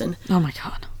a reason. Oh my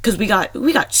god. Because we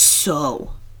got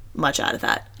so much out of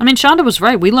that. I mean, Shonda was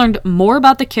right. We learned more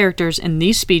about the characters in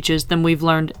these speeches than we've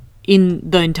learned in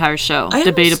the entire show,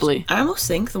 debatably. I almost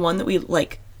think the one that we,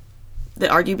 like,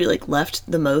 that arguably, like, left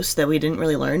the most that we didn't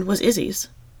really learn was Izzy's.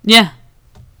 Yeah.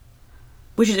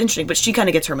 Which is interesting, but she kind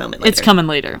of gets her moment later. It's coming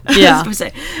later. Yeah.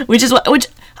 Which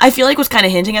I feel like was kind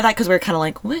of hinting at that, because we were kind of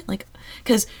like, what? Like,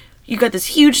 because you got this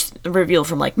huge reveal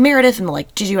from, like, Meredith and,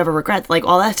 like, did you ever regret, like,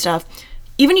 all that stuff.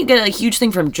 Even you get a huge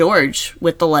thing from George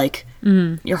with the, like,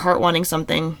 your heart wanting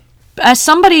something. As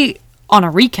somebody on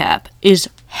a recap is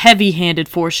heavy-handed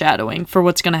foreshadowing for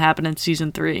what's going to happen in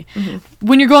season 3.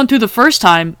 When you're going through the first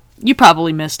time, you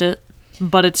probably missed it,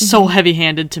 but it's so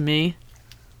heavy-handed to me.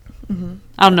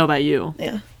 I don't know about you.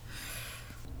 Yeah.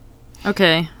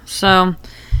 Okay, so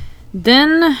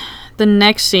then the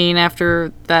next scene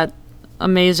after that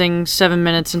amazing 7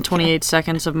 minutes and 28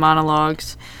 seconds of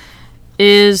monologues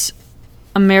is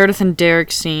a Meredith and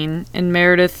Derek scene, and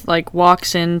Meredith like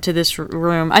walks into this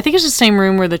room. I think it's the same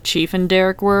room where the Chief and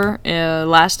Derek were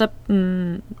last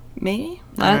maybe?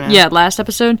 Last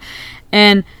episode.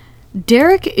 And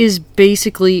Derek is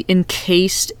basically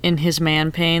encased in his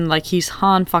man pain, like he's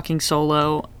Han fucking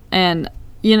Solo, and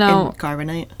you know, in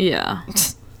Carbonite. Yeah.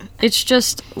 It's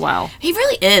just wow. He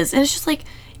really is, and it's just like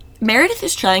Meredith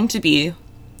is trying to be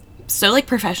so like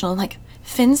professional. Like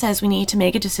Finn says, we need to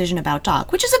make a decision about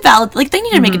Doc, which is a valid. Like they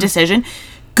need to make a decision.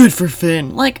 Good for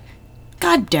Finn. Like,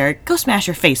 God, Derek, go smash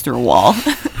your face through a wall.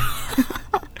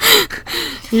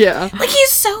 Yeah. Like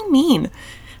he's so mean.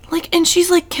 Like, and she's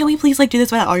like, can we please like do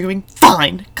this without arguing?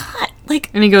 Fine. God. Like,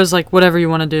 and he goes like, whatever you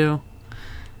want to do.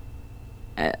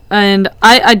 And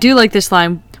I do like this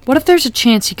line. What if there's a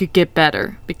chance he could get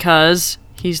better? Because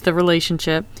he's the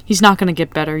relationship. He's not going to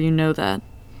get better. You know that.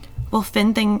 Well,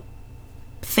 Finn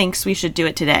thinks we should do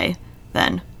it today,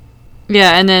 then.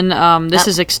 Yeah, and then this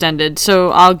is extended.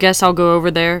 So I'll go over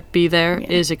there, be there,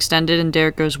 is extended, and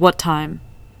Derek goes, what time?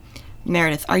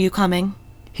 Meredith, are you coming?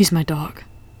 He's my dog.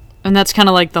 And that's kind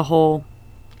of like the whole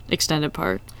extended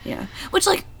part. Yeah. Which,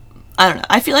 like, I don't know.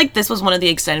 I feel like this was one of the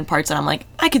extended parts that I'm like,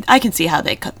 I can see how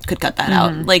they could cut that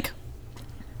out. Like,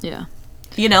 yeah.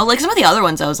 You know, like some of the other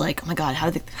ones I was like, oh my God,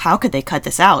 how could they cut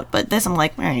this out? But this I'm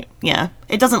like, all right, yeah.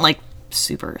 It doesn't like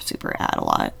super add a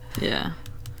lot. Yeah.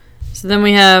 So then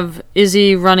we have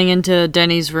Izzy running into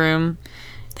Denny's room,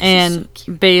 and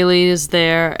so Bailey is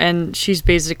there, and she's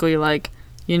basically like,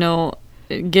 you know,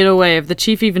 get away. If the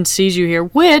Chief even sees you here,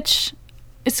 which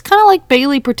it's kind of like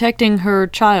Bailey protecting her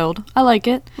child. I like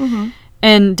it. Mm-hmm.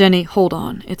 And Denny, hold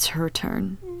on, it's her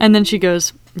turn. And then she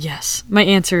goes, yes. My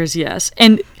answer is yes.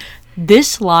 And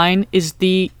this line is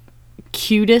the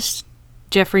cutest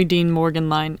Jeffrey Dean Morgan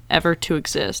line ever to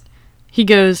exist. He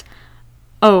goes,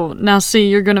 oh, now see,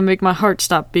 you're going to make my heart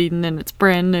stop beating and it's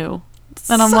brand new.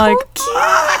 And I'm so like, cute.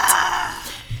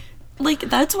 Like,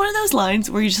 that's one of those lines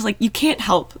where you just, like, you can't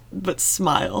help but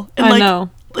smile. And, I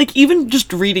know. Like, even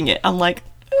just reading it, I'm like...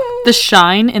 The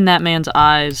shine in that man's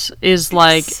eyes is,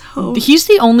 like... He's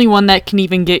the only one that can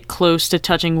even get close to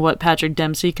touching what Patrick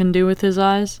Dempsey can do with his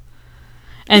eyes.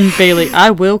 And Bailey,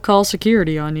 I will call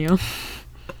security on you.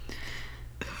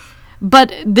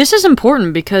 But this is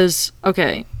important because,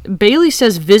 okay, Bailey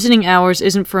says visiting hours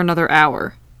isn't for another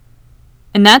hour.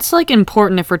 And that's, like,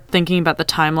 important if we're thinking about the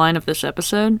timeline of this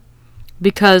episode.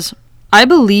 Because I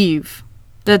believe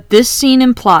that this scene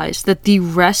implies that the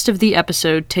rest of the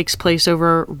episode takes place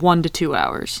over 1 to 2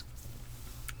 hours.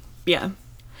 Yeah.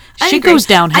 Shit goes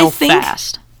downhill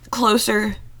fast.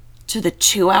 Closer to the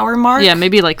 2-hour mark. Yeah,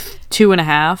 maybe like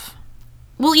 2.5.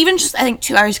 Well, even just, I think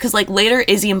 2 hours, because, like, later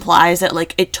Izzy implies that,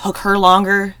 like, it took her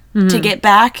longer to get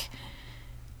back.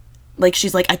 Like,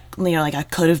 she's like, I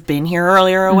could have been here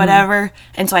earlier or whatever.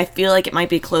 And so I feel like it might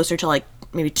be closer to, like,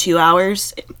 maybe 2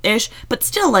 hours-ish. But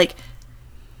still, like,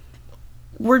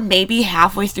 we're maybe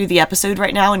halfway through the episode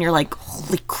right now, and you're like,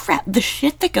 holy crap, the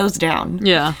shit that goes down.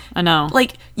 Yeah, I know.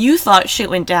 Like, you thought shit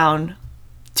went down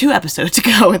 2 episodes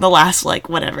ago in the last, like,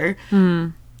 whatever.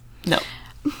 No.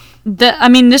 I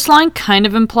mean, this line kind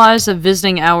of implies that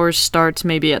visiting hours starts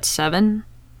maybe at 7.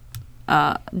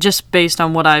 Just based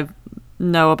on what I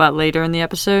know about later in the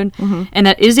episode. And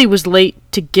that Izzy was late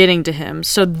to getting to him.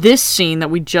 So this scene that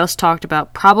we just talked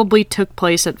about probably took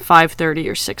place at 5:30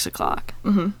 or 6 o'clock.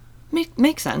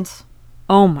 Makes sense.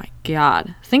 Oh my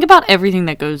God. Think about everything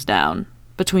that goes down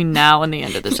between now and the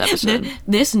end of this episode.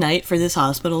 This night for this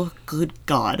hospital, good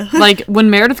God. Like, when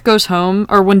Meredith goes home,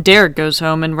 or when Derek goes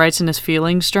home and writes in his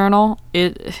feelings journal,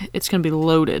 it's going to be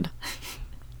loaded.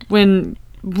 When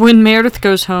Meredith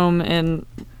goes home and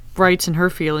writes in her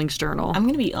feelings journal. I'm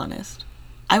going to be honest.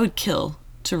 I would kill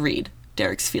to read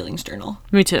Derek's feelings journal.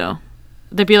 Me too.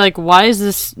 They'd be like, why is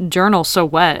this journal so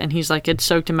wet? And he's like, it's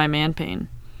soaked in my man pain.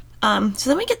 So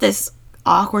then we get this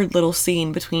awkward little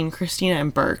scene between Christina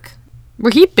and Burke.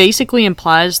 Where he basically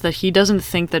implies that he doesn't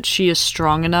think that she is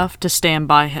strong enough to stand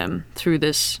by him through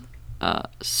this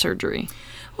surgery.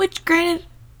 Which, granted,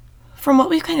 from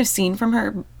what we've kind of seen from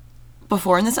her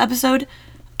before in this episode,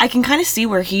 I can kind of see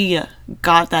where he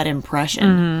got that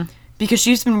impression. Because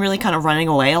she's been really kind of running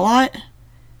away a lot.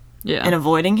 Yeah. And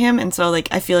avoiding him. And so, like,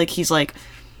 I feel like he's like,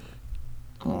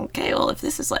 okay, well, if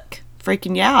this is, like,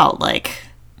 freaking you out, like...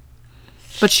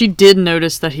 But she did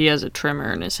notice that he has a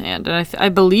trimmer in his hand. And I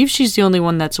believe she's the only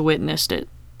one that's witnessed it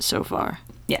so far.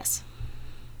 Yes.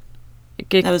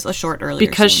 That was a short earlier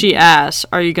Because scene. she asks,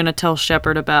 are you going to tell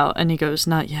Shepard about... And he goes,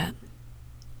 not yet.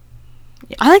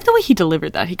 Yeah. I like the way he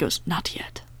delivered that. He goes, not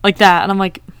yet. Like that. And I'm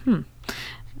like,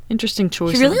 interesting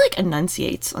choice. He really, like,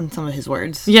 enunciates on some of his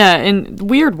words. Yeah, and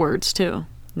weird words, too.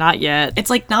 Not yet. It's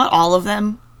like not all of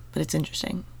them, but it's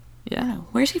interesting. Yeah.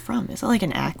 Where's he from? Is that like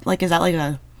an act? Like, is that like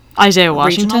a Isaiah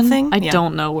Washington thing? I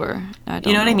don't know where.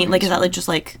 You know what I mean? Like, is that like just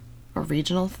like a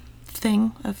regional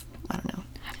thing of, I don't know.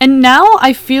 And now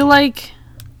I feel like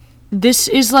this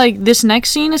is like, this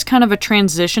next scene is kind of a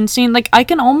transition scene. Like, I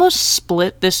can almost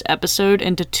split this episode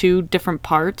into 2 different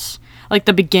parts. Like,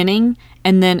 the beginning,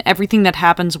 and then everything that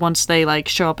happens once they, like,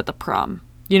 show up at the prom.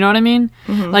 You know what I mean?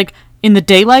 Mm-hmm. Like, in the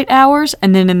daylight hours,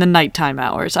 and then in the nighttime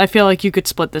hours. I feel like you could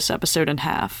split this episode in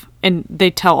half. And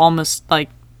they tell almost, like,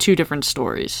 2 different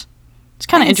stories. It's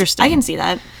kind of interesting. I can see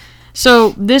that.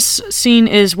 So, this scene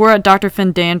is, we're at Dr.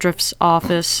 Finn Dandruff's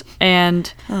office,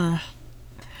 and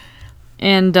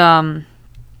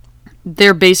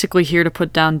they're basically here to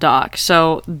put down Doc.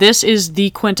 So this is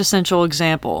the quintessential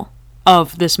example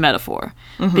of this metaphor.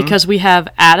 Mm-hmm. Because we have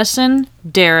Addison,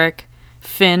 Derek,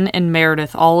 Finn, and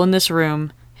Meredith all in this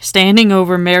room, standing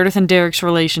over Meredith and Derek's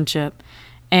relationship.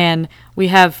 And we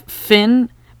have Finn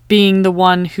being the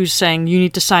one who's saying, you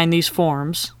need to sign these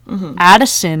forms. Mm-hmm.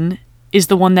 Addison is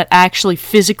the one that actually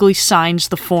physically signs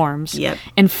the forms. Yep.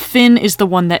 And Finn is the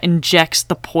one that injects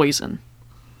the poison.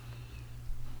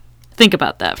 Think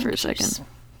about that for a second.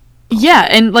 Yeah,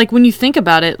 and, like, when you think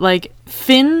about it, like,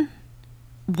 Finn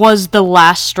was the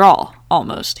last straw,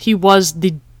 almost. He was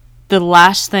the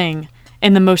last thing,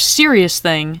 and the most serious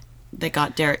thing that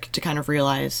got Derek to kind of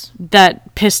realize.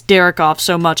 That pissed Derek off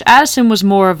so much. Addison was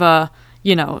more of a,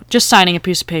 you know, just signing a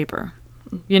piece of paper,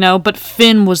 you know? But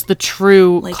Finn was the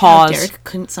true like cause. How Derek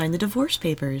couldn't sign the divorce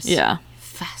papers. Yeah.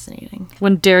 Fascinating.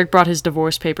 When Derek brought his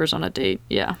divorce papers on a date,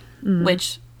 yeah. Mm.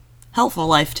 Which, helpful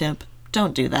life tip.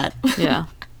 Don't do that. Yeah.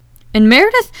 And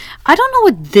Meredith, I don't know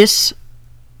what this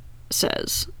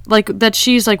says. Like, that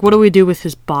she's like, what do we do with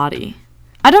his body?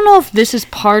 I don't know if this is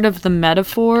part of the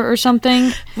metaphor or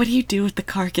something. What do you do with the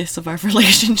carcass of our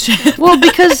relationship? Well,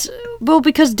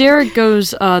 because Derek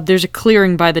goes, there's a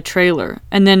clearing by the trailer.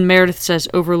 And then Meredith says,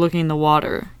 overlooking the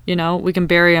water. You know, we can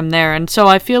bury him there. And so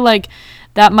I feel like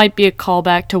that might be a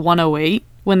callback to 108.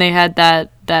 When they had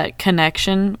that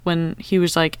connection, when he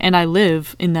was like, and I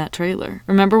live in that trailer.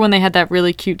 Remember when they had that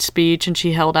really cute speech and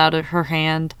she held out her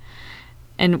hand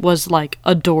and was like,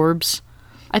 adorbs?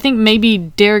 I think maybe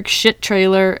Derek's shit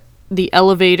trailer, the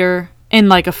elevator, and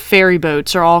like a ferry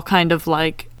boats are all kind of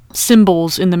like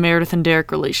symbols in the Meredith and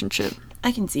Derek relationship.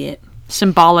 I can see it.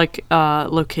 Symbolic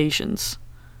locations.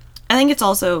 I think it's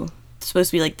also supposed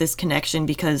to be like this connection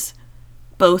because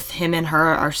both him and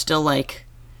her are still like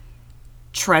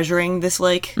treasuring this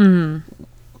like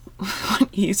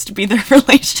what used to be their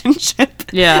relationship,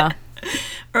 yeah,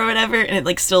 or whatever, and it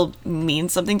like still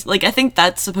means something to, like I think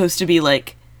that's supposed to be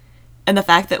like, and the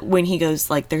fact that when he goes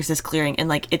like there's this clearing and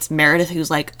like it's Meredith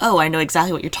who's like, oh, I know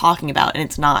exactly what you're talking about, and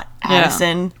it's not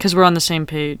Addison, because we're on the same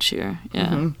page here.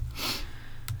 Yeah.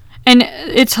 And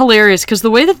it's hilarious because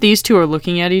the way that these two are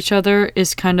looking at each other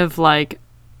is kind of like,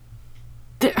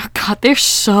 they're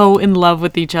so in love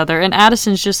with each other, and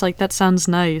Addison's just like, that sounds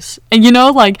nice, and you know,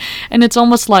 like, and it's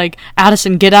almost like,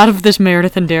 Addison, get out of this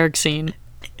Meredith and Derek scene,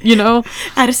 you know?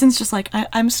 Addison's just like,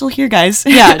 I'm still here, guys.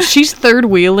 Yeah, she's third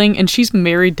wheeling, and she's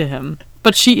married to him,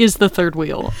 but she is the third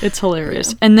wheel. It's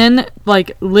hilarious. Yeah. And then,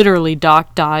 like, literally,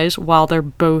 Doc dies while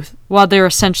they're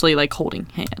essentially, like, holding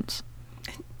hands.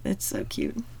 It's so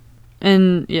cute.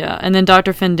 And, yeah, and then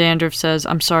Dr. Finn Dandruff says,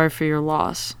 I'm sorry for your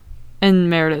loss.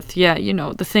 And Meredith, yeah, you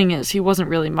know, the thing is, he wasn't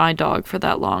really my dog for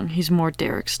that long. He's more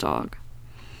Derek's dog.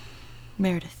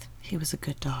 Meredith, he was a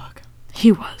good dog.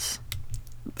 He was.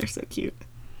 They're so cute.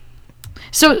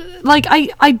 So, like,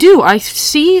 I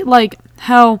see, like,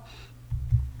 how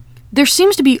there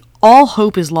seems to be all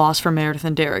hope is lost for Meredith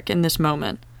and Derek in this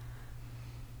moment.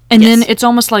 And then it's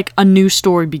almost like a new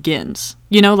story begins.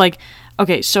 You know, like,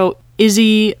 okay, so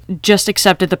Izzy just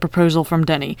accepted the proposal from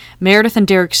Denny. Meredith and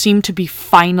Derek seem to be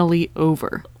finally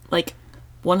over. Like,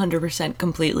 100%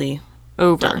 completely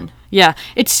over. Done. Yeah.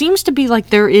 It seems to be like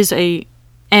there is a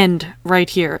end right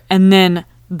here, and then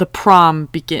the prom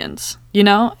begins. You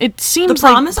know? It seems the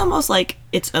prom is almost like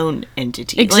its own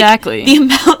entity. Exactly. Like, the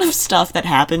amount of stuff that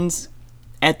happens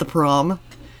at the prom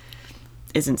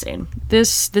is insane.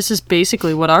 This is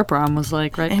basically what our prom was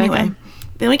like, right? Anyway. Becca?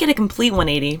 Then we get a complete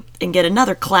 180 and get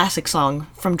another classic song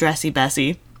from Dressy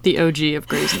Bessie. The OG of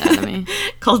Grey's Anatomy.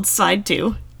 Called Side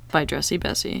 2. By Dressy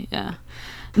Bessie, yeah.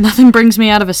 Nothing brings me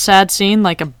out of a sad scene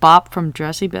like a bop from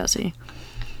Dressy Bessie.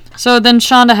 So then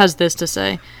Shonda has this to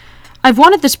say. I've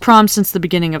wanted this prom since the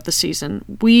beginning of the season.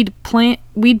 We'd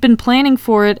been planning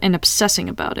for it and obsessing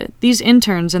about it. These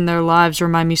interns and their lives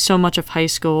remind me so much of high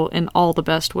school in all the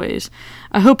best ways.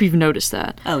 I hope you've noticed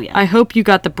that. Oh, yeah. I hope you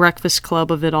got the breakfast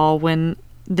club of it all when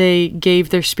they gave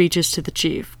their speeches to the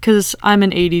chief. Because I'm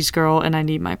an 80s girl and I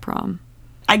need my prom.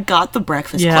 I got the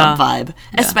Breakfast Club vibe.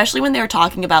 Especially when they were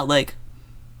talking about, like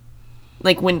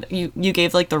when you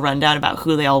gave, like, the rundown about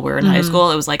who they all were in high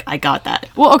school. It was like, I got that.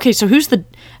 Well, okay, so who's the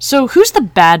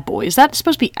bad boy? Is that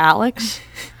supposed to be Alex?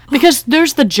 Because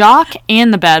there's the jock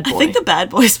and the bad boy. I think the bad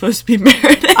boy is supposed to be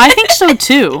Meredith. I think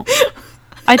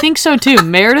so, too.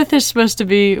 Meredith is supposed to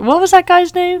be... What was that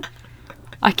guy's name?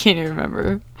 I can't even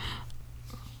remember.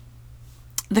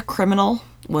 The criminal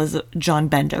was John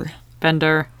Bender.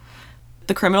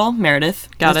 The criminal, Meredith.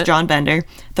 Got it. John Bender.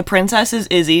 The princess is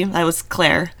Izzy. That was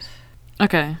Claire.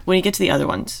 Okay. When you get to the other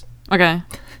ones. Okay.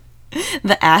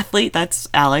 The athlete, that's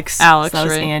Alex. So that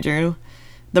was right. Andrew.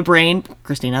 The brain,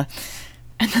 Christina.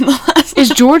 And then the last Is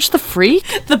George the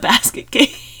freak? The basket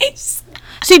case.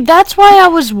 See, that's why I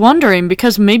was wondering,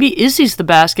 because maybe Izzy's the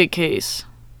basket case.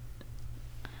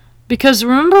 Because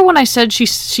remember when I said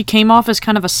she came off as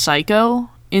kind of a psycho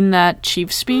in that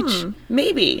chief speech?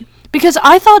 Maybe. Because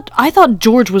I thought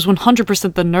George was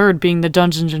 100% the nerd being the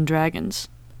Dungeons and Dragons.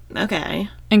 Okay.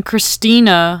 And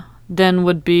Christina then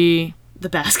would be... The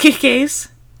basket case?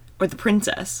 Or the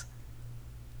princess?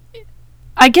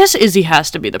 I guess Izzy has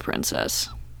to be the princess.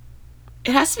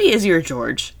 It has to be Izzy or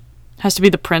George. Has to be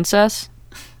the princess?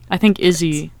 I think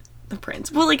Izzy... The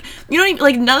prince. Well, like, you know what I mean?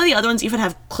 Like, none of the other ones even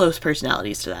have close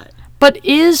personalities to that. But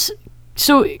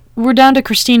so we're down to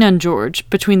Christina and George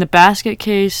between the basket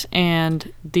case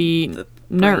and the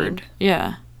nerd. Brain.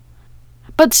 Yeah.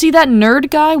 But see, that nerd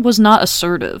guy was not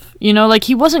assertive. You know, like,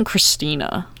 he wasn't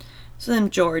Christina. So then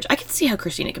George, I can see how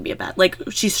Christina can be a bad... Like,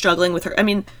 she's struggling with her... I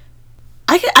mean,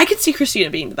 I could see Christina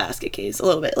being the basket case a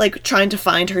little bit. Like, trying to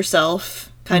find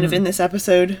herself kind of in this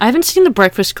episode. I haven't seen The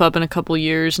Breakfast Club in a couple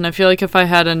years, and I feel like if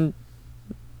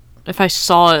I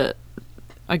saw it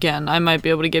again, I might be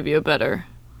able to give you a better...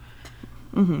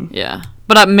 Yeah.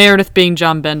 But Meredith being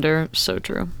John Bender, so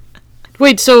true.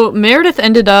 Wait, so Meredith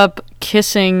ended up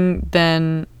kissing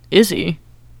then Izzy.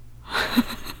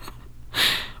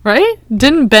 Right?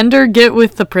 Didn't Bender get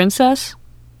with the princess?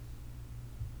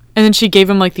 And then she gave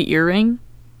him, like, the earring?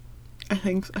 I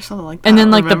think something like that. And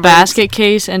then, like, the basket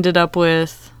case ended up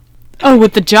with... Oh,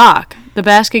 with the jock. The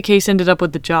basket case ended up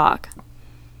with the jock.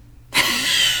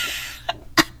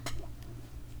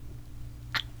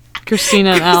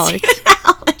 Christina and Alex.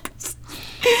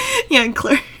 Yeah, and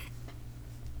Claire.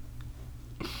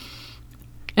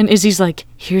 And Izzy's like,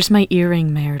 here's my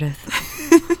earring,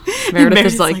 Meredith. Meredith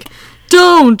is like,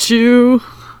 don't you?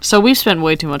 So we've spent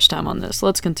way too much time on this.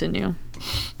 Let's continue.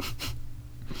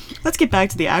 Let's get back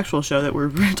to the actual show that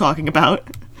we're talking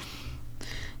about.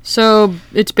 So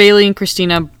it's Bailey and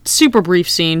Christina. Super brief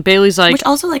scene. Bailey's like... Which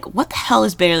also, like, what the hell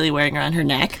is Bailey wearing around her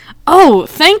neck? Oh,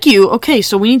 thank you. Okay,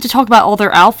 so we need to talk about all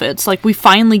their outfits. Like, we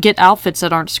finally get outfits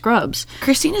that aren't scrubs.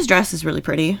 Christina's dress is really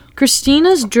pretty.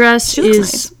 Christina's dress is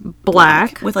nice.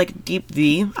 Black. With, like, deep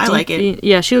V. I like it.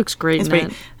 Yeah, she looks great in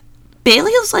it.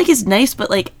 Bailey's, like, is nice,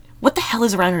 but, like, what the hell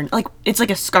is around her? Like, it's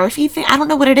like a scarfy thing? I don't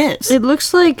know what it is. It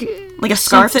looks like a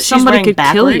scarf that somebody she's wearing could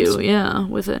backwards. Kill you, yeah,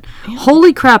 with it. Yeah.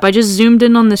 Holy crap, I just zoomed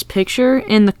in on this picture,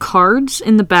 and the cards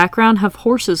in the background have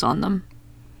horses on them.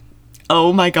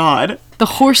 Oh my god. The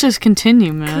horses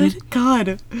continue, man. Good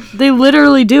god. They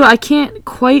literally do. I can't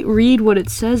quite read what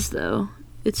it says, though.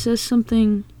 It says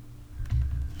something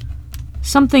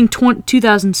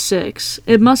 2006.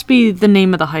 It must be the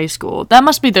name of the high school. That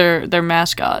must be their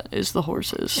mascot, is the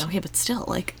horses. Okay, but still,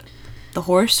 like, the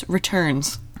horse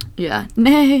returns. Yeah.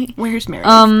 Nay. Where's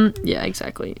Meredith? Yeah,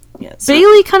 exactly. Yeah, so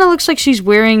Bailey kind of looks like she's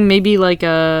wearing maybe like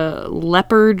a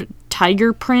leopard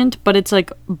tiger print, but it's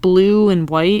like blue and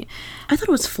white. I thought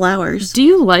it was flowers. Do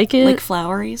you like it? Like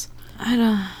floweries? I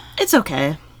don't... It's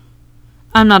okay.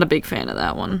 I'm not a big fan of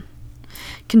that one.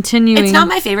 Continuing. It's not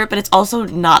my favorite, but it's also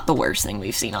not the worst thing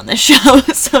we've seen on this show,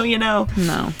 so, you know.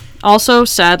 No. Also,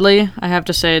 sadly, I have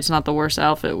to say it's not the worst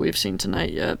outfit we've seen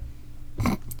tonight yet.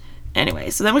 Anyway,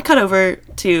 so then we cut over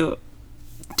to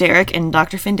Derek and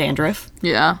Dr. Finn Dandruff.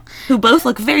 Yeah. Who both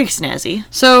look very snazzy.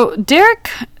 So, Derek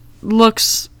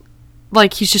looks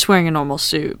like he's just wearing a normal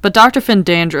suit, but Dr. Finn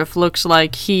Dandruff looks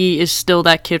like he is still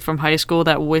that kid from high school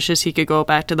that wishes he could go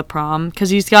back to the prom, because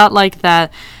he's got like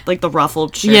that... Like the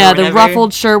ruffled shirt. Yeah, the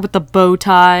ruffled shirt with the bow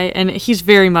tie, and he's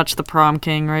very much the prom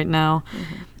king right now.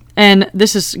 Mm-hmm. And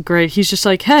this is great. He's just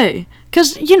like, hey...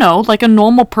 Because, you know, like a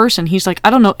normal person, he's like, I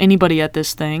don't know anybody at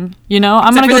this thing. You know,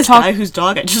 I'm going to go talk... guy whose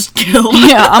dog I just killed.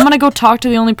 Yeah, I'm going to go talk to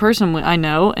the only person I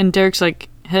know. And Derek's like,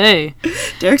 hey.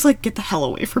 Derek's like, get the hell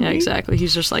away from me. Yeah, exactly.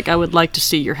 He's just like, I would like to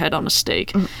see your head on a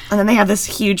stake. And then they have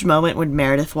this huge moment when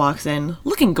Meredith walks in,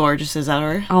 looking gorgeous as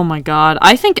ever. Oh my god.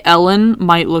 I think Ellen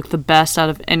might look the best out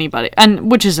of anybody. And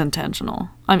which is intentional.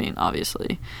 I mean,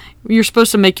 obviously. You're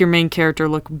supposed to make your main character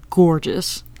look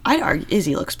gorgeous. I'd argue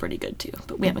Izzy looks pretty good too,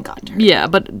 but we haven't gotten to her. Yeah,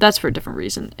 but that's for a different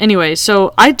reason. Anyway,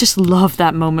 so I just love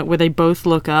that moment where they both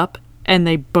look up and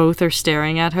they both are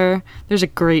staring at her. There's a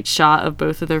great shot of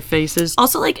both of their faces.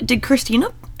 Also, like, did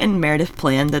Christina and Meredith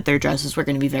plan that their dresses were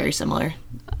going to be very similar?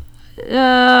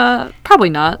 Probably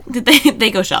not. Did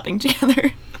they go shopping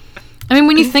together? I mean,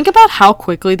 when you think about how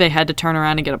quickly they had to turn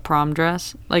around and get a prom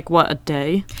dress, like, what, a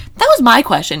day? That was my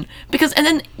question. Because, and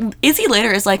then Izzy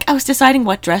later is like, I was deciding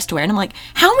what dress to wear. And I'm like,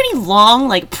 how many long,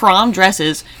 like, prom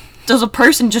dresses does a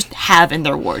person just have in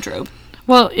their wardrobe?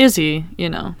 Well, Izzy,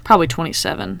 probably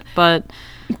 27, but...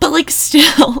 But, like,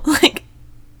 still, like,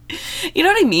 you know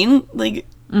what I mean? Like...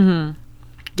 Mm-hmm.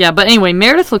 Yeah, but anyway,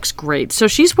 Meredith looks great. So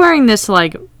she's wearing this,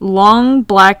 like, long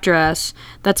black dress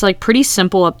that's, like, pretty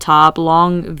simple up top,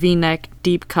 long V-neck,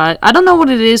 deep cut. I don't know what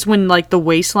it is when, like, the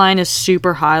waistline is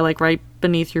super high, like, right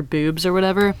beneath your boobs or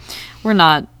whatever. We're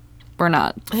not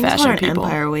fashion people.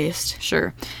 Empire waist.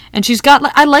 Sure. And she's got,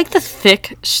 like, I like the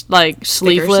thick, like,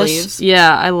 sleeveless. Sleeves.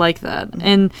 Yeah, I like that. Mm-hmm.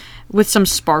 And with some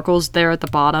sparkles there at the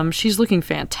bottom, she's looking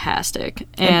fantastic.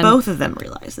 And both of them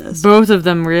realize this. Both of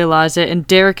them realize it, and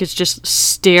Derek is just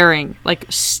staring, like,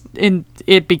 and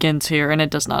it begins here, and it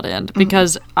does not end.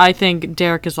 Because I think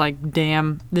Derek is like,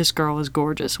 damn, this girl is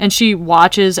gorgeous. And she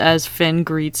watches as Finn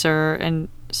greets her, and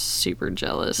super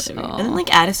jealous. And then, like,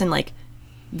 Addison, like,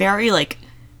 very, like,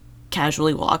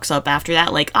 casually walks up after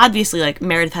that. Like, obviously, like,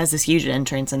 Meredith has this huge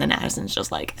entrance, and then Addison's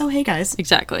just like, oh, hey, guys.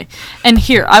 Exactly. And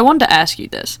here, I wanted to ask you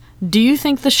this. Do you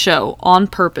think the show, on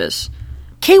purpose,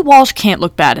 Kate Walsh can't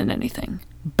look bad in anything,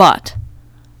 but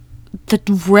the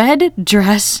red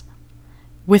dress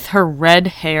with her red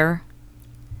hair...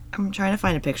 I'm trying to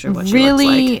find a picture of what she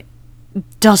really looks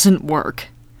like. Doesn't work.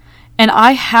 And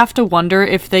I have to wonder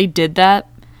if they did that,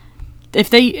 if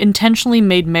they intentionally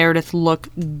made Meredith look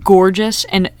gorgeous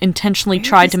and intentionally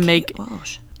tried to make...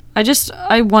 Walsh?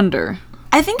 I wonder.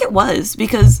 I think it was,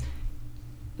 because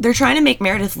they're trying to make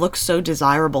Meredith look so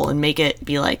desirable and make it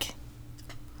be like...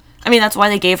 I mean, that's why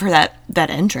they gave her that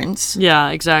entrance.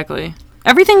 Yeah, exactly.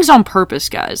 Everything's on purpose,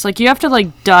 guys. Like, you have to,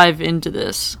 like, dive into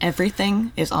this.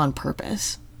 Everything is on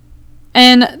purpose.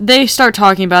 And they start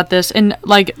talking about this, and,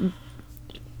 like...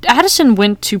 Addison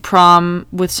went to prom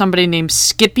with somebody named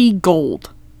Skippy Gold.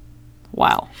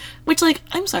 Wow. Which, like,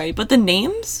 I'm sorry, but the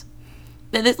names,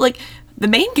 like, the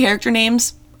main character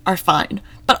names are fine.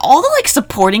 But all the, like,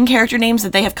 supporting character names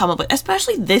that they have come up with,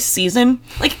 especially this season,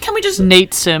 like, can we just...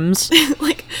 Nate Sims.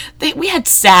 Like, we had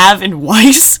Sav and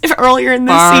Weiss earlier in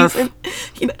this Barf.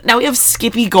 season. Now we have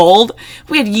Skippy Gold.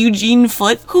 We had Eugene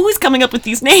Foote. Who is coming up with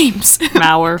these names?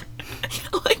 Mauer.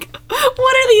 Like,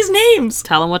 what are these names?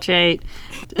 Tell him what you ate.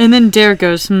 And then Derek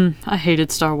goes, I hated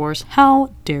Star Wars.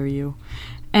 How dare you?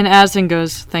 And Addison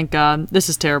goes, thank God. This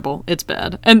is terrible. It's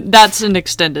bad. And that's an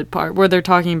extended part where they're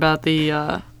talking about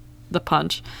the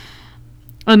punch.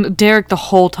 And Derek the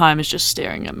whole time is just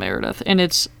staring at Meredith. And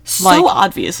it's like... So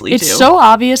obviously, It's so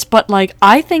obvious, but, like,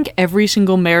 I think every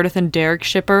single Meredith and Derek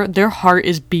shipper, their heart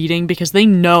is beating because they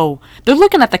know. They're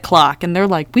looking at the clock, and they're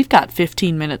like, we've got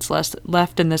 15 minutes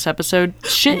left in this episode.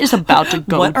 Shit is about to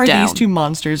go down. What are these two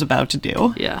monsters about to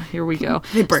do? Yeah, here we go.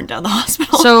 They burned down the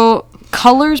hospital. So,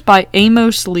 Colors by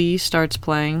Amos Lee starts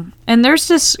playing. And there's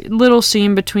this little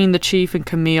scene between the Chief and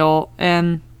Camille,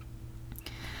 and...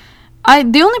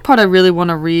 the only part I really want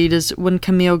to read is when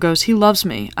Camille goes, he loves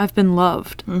me. I've been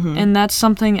loved. Mm-hmm. And that's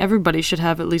something everybody should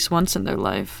have at least once in their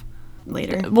life.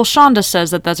 Later. Well, Shonda says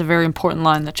that that's a very important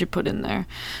line that you put in there.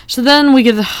 So then we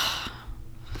get the...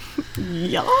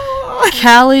 Yeah.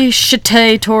 Callie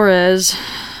Chate Torres.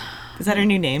 Is that her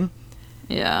new name?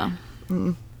 Yeah.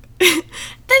 Mm.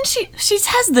 Then she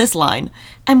has this line.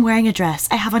 I'm wearing a dress.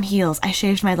 I have on heels. I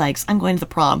shaved my legs. I'm going to the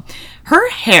prom. Her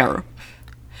hair...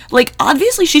 Like,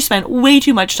 obviously she spent way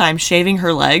too much time shaving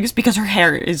her legs because her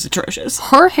hair is atrocious.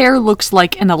 Her hair looks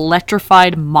like an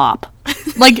electrified mop.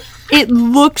 Like, it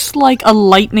looks like a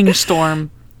lightning storm.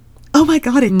 Oh my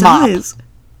god, it mop. does.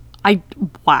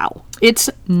 Wow. It's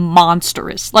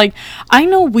monstrous. Like, I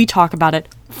know we talk about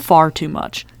it far too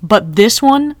much, but this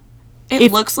one...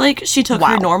 It looks like she took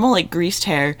her normal, like, greased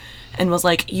hair and was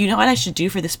like, you know what I should do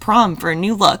for this prom for a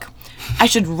new look? I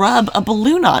should rub a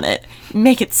balloon on it,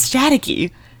 make it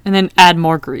staticky. And then add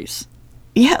more grease.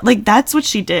 Yeah, like, that's what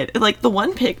she did. Like, the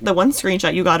one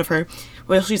screenshot you got of her,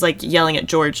 where she's, like, yelling at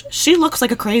George, she looks like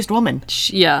a crazed woman.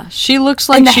 She looks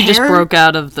like she just broke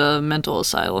out of the mental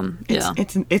asylum.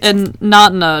 And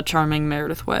not in a charming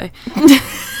Meredith way.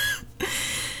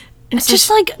 It's just,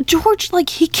 like, George,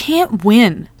 like, he can't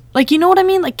win. Like, you know what I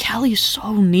mean? Like, Callie is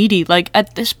so needy. Like,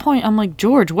 at this point, I'm like,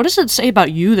 George, what does it say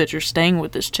about you that you're staying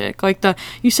with this chick? Like,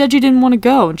 you said you didn't want to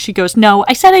go. And she goes, no,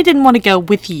 I said I didn't want to go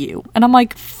with you. And I'm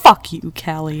like, fuck you,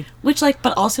 Callie. Which, like,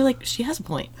 but also, like, she has a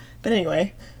point. But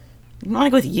anyway, I didn't want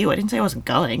to go with you. I didn't say I wasn't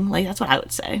going. Like, that's what I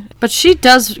would say. But she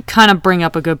does kind of bring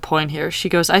up a good point here. She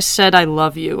goes, I said I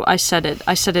love you. I said it.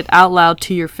 I said it out loud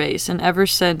to your face. And ever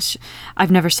since,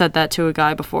 I've never said that to a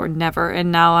guy before. Never.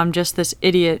 And now I'm just this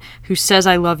idiot who says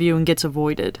I love you and gets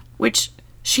avoided. Which,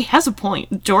 she has a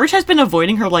point. George has been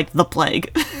avoiding her like the plague.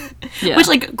 Yeah. Which,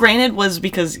 like, granted was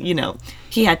because, you know,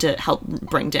 he had to help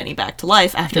bring Denny back to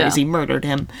life after Izzy murdered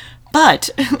him.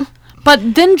 But...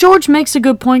 But then George makes a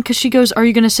good point because she goes, are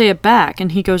you going to say it back?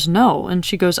 And he goes, no. And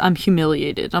she goes, I'm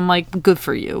humiliated. I'm like, good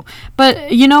for you.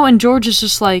 But, you know, and George is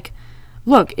just like,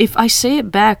 look, if I say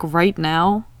it back right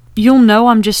now, you'll know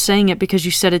I'm just saying it because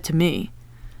you said it to me.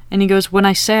 And he goes, when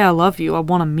I say I love you, I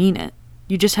want to mean it.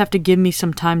 You just have to give me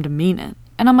some time to mean it.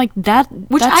 And I'm like, that's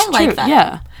I like true. that.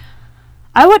 Yeah.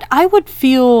 I would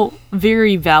feel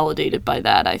very validated by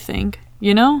that, I think.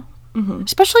 You know? Mm-hmm.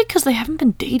 Especially because they haven't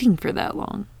been dating for that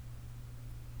long.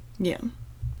 Yeah. It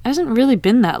hasn't really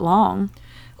been that long.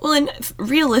 Well, and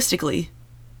realistically,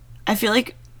 I feel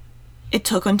like it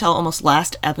took until almost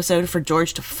last episode for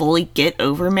George to fully get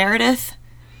over Meredith.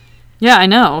 Yeah, I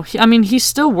know. I mean, he's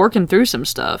still working through some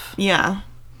stuff. Yeah.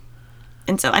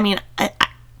 And so, I mean,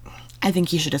 I think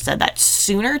he should have said that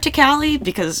sooner to Callie,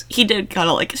 because he did kind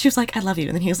of like, she was like, I love you.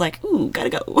 And then he was like, ooh, gotta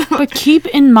go. But keep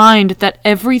in mind that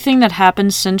everything that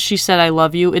happened since she said I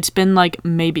love you, it's been like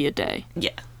maybe a day. Yeah.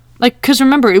 Like, because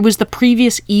remember, it was the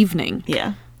previous evening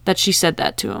yeah. that she said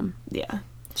that to him. Yeah.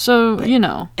 So, but, you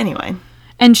know. Anyway.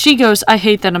 And she goes, I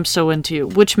hate that I'm so into you,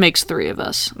 which makes 3 of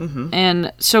us. Mm-hmm.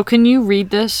 And so can you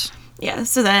read this? Yeah,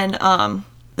 so then,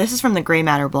 this is from the Grey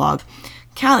Matter blog.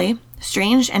 Callie,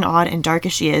 strange and odd and dark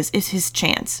as she is his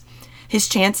chance. His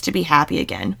chance to be happy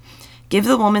again. Give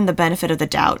the woman the benefit of the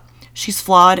doubt. She's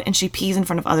flawed and she pees in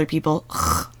front of other people.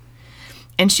 Ugh.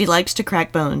 And she likes to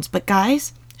crack bones. But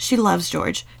guys... she loves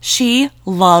George. She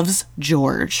loves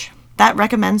George. That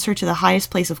recommends her to the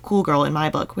highest place of cool girl in my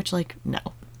book, which, like, no.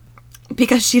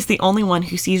 Because she's the only one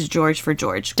who sees George for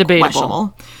George. Debatable.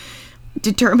 Questionable.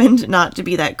 Determined not to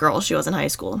be that girl she was in high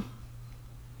school.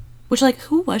 Which, like,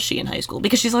 who was she in high school?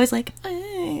 Because she's always like,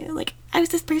 I was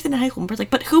this person in high school. And we're like,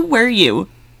 but who were you?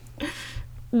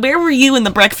 Where were you in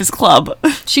the Breakfast Club?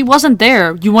 She wasn't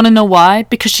there. You want to know why?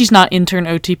 Because she's not intern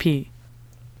OTP.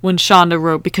 When Shonda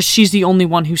wrote, because she's the only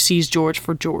one who sees George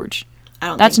for George.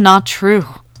 That's not true.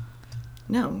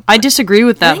 No. I disagree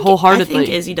with that wholeheartedly. I think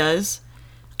Izzy does.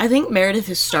 I think Meredith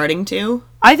is starting to.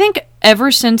 I think ever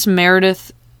since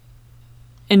Meredith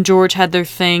and George had their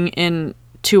thing in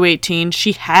 218,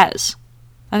 she has.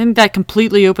 I think that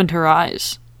completely opened her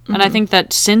eyes. Mm-hmm. And I think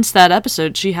that since that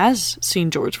episode, she has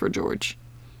seen George for George.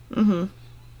 Mm-hmm.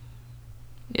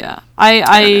 Yeah.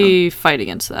 I fight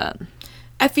against that.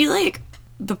 I feel like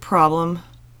the problem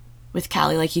with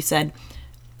Callie, like you said,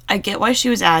 I get why she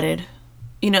was added,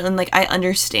 you know, and, like, I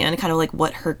understand kind of, like,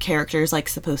 what her character is, like,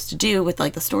 supposed to do with,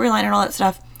 like, the storyline and all that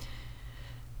stuff,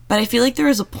 but I feel like there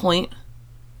was a point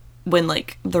when,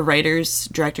 like, the writers,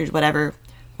 directors, whatever,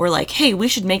 were like, hey, we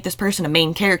should make this person a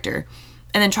main character,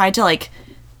 and then tried to, like,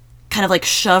 kind of, like,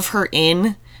 shove her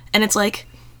in, and it's like,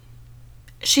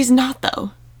 she's not,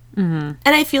 though. Mm-hmm.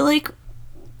 And I feel like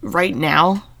right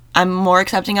now, I'm more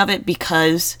accepting of it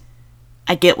because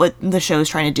I get what the show's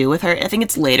trying to do with her. I think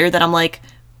it's later that I'm like,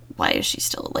 why is she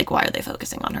still, like, why are they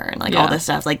focusing on her? And, like, all this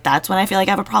stuff. Like, that's when I feel like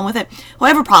I have a problem with it. What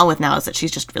I have a problem with now is that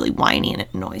she's just really whiny and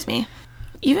it annoys me.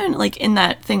 Even, like, in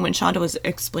that thing when Shonda was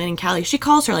explaining Callie, she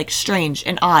calls her, like, strange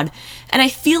and odd. And I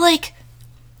feel like,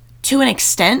 to an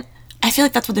extent, I feel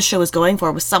like that's what the show is going for,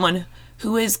 with someone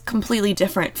who is completely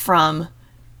different from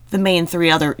the main 3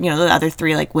 other, you know, the other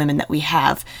 3, like, women that we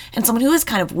have, and someone who is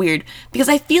kind of weird, because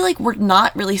I feel like we're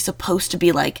not really supposed to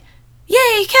be like,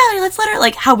 yay, Callie, let's let her,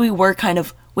 like, how we were kind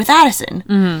of with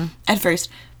Addison at first.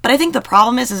 But I think the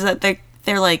problem is that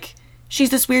they're like, she's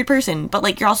this weird person, but,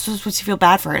 like, you're also supposed to feel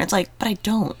bad for her, and it's like, but I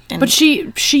don't. And but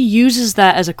she uses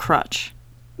that as a crutch.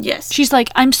 Yes. She's like,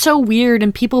 I'm so weird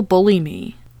and people bully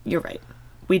me. You're right.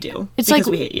 We do. It's because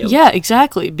like, we hate you. Yeah,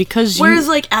 exactly. Because whereas,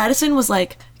 like, Addison was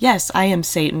like, yes, I am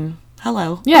Satan.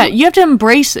 Hello. Yeah, you have to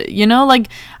embrace it, you know? Like,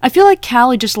 I feel like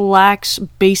Callie just lacks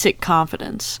basic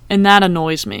confidence, and that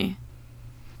annoys me.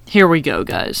 Here we go,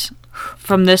 guys.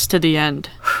 From this to the end.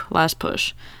 Last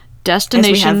push.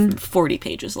 Destination... we have 40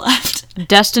 pages left.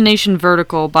 Destination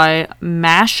Vertical by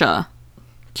Masha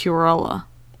Curella.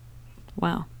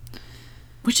 Wow.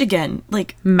 Which, again,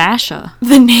 like... Masha.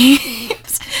 The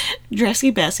names.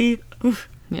 Dressy Bessie. Oof.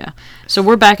 Yeah. So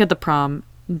we're back at the prom.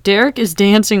 Derek is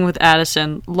dancing with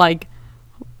Addison, like,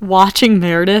 watching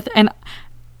Meredith, and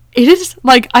it is,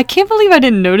 like, I can't believe I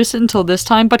didn't notice it until this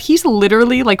time, but he's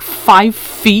literally, like, 5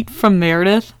 feet from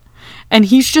Meredith, and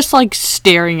he's just, like,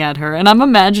 staring at her, and I'm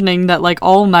imagining that, like,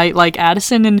 all night, like,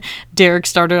 Addison and Derek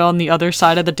started on the other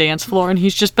side of the dance floor, and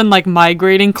he's just been, like,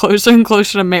 migrating closer and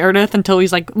closer to Meredith until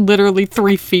he's, like, literally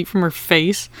 3 feet from her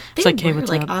face. It's like, hey,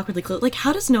 what's up? Awkwardly close. Like,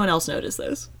 how does no one else notice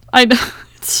this? I know.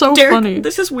 It's so Derek, funny.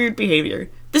 This is weird behavior.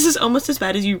 This is almost as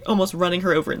bad as you almost running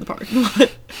her over in the parking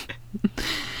lot.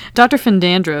 Dr.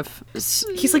 Findandriff.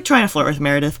 He's, like, trying to flirt with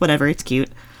Meredith. Whatever, it's cute.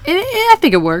 I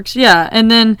think it works, yeah. And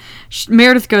then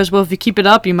Meredith goes, well, if you keep it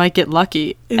up, you might get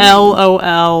lucky.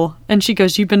 LOL. And she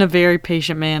goes, you've been a very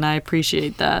patient man. I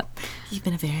appreciate that. You've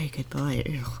been a very good boy.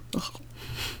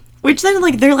 Which then,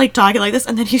 like, they're, like, talking like this,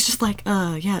 and then he's just like,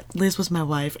 yeah, Liz was my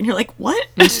wife. And you're like, what?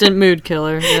 Instant mood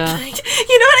killer, yeah.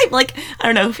 You know what I'm, like, I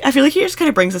don't know. I feel like he just kind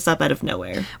of brings this up out of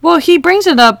nowhere. Well, he brings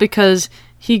it up because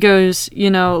he goes, you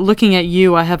know, looking at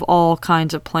you, I have all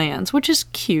kinds of plans, which is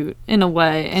cute in a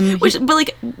way. And but,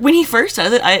 like, when he first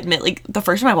says it, I admit, like, the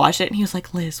first time I watched it, and he was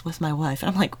like, Liz was my wife.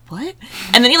 And I'm like, what?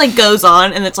 And then he, like, goes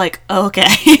on, and it's like, oh, okay.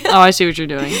 Oh, I see what you're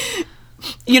doing.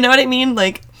 You know what I mean?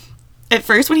 Like, at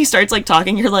first when he starts, like,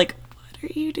 talking, you're like,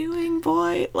 what are you doing,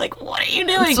 boy? Like, what are you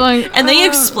doing? Like, and then he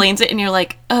explains it, and you're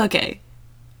like, oh, okay.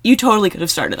 You totally could have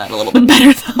started that a little bit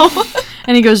better, though.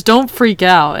 And he goes, don't freak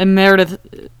out. And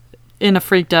Meredith, in a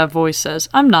freaked out voice, says,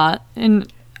 I'm not.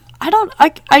 And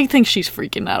I think she's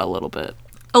freaking out a little bit.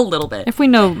 A little bit. If we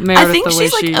know Meredith, I think the way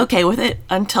she's, like, okay with it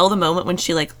until the moment when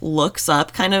she, like, looks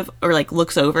up, kind of, or, like,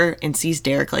 looks over and sees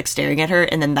Derek, like, staring at her,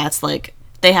 and then that's, like,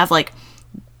 they have, like,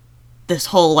 this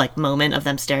whole, like, moment of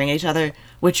them staring at each other,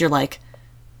 which you're like,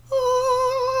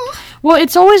 well,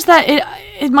 it's always that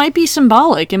it might be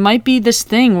symbolic. It might be this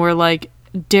thing where, like,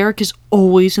 Derek is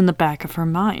always in the back of her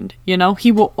mind, you know?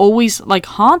 He will always, like,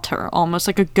 haunt her, almost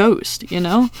like a ghost, you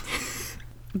know?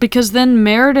 Because then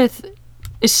Meredith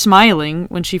is smiling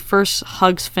when she first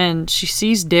hugs Finn. She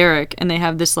sees Derek, and they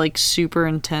have this, like, super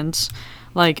intense,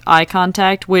 like, eye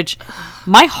contact, which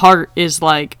my heart is,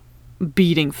 like,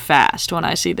 beating fast when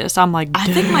I see this. I'm like,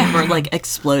 I think my heart, like,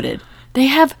 exploded. They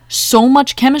have so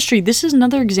much chemistry. This is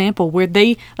another example where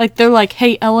they're like,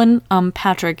 hey, Ellen,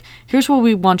 Patrick, here's what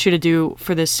we want you to do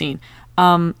for this scene.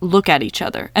 Look at each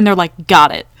other. And they're like,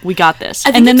 got it. We got this.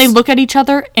 And then they look at each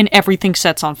other and everything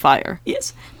sets on fire.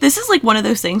 Yes. This is, like, one of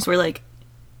those things where, like,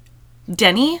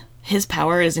 Denny, his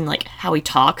power is in, like, how he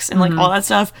talks and, like, all that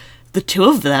stuff. The two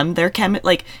of them, they're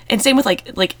and same with,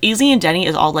 like Izzy and Denny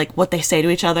is all, like, what they say to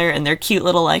each other and their cute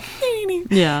little, like,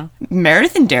 yeah.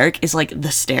 Meredith and Derek is, like,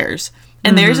 the stares.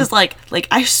 And theirs is, like,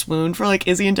 I swoon for, like,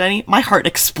 Izzy and Denny. My heart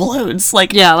explodes.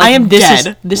 Like, yeah, like, I am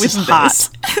dead. This is hot.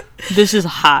 This is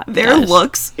hot. Their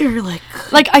looks, you're like,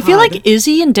 I feel like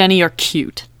Izzy and Denny are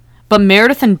cute, but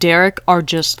Meredith and Derek are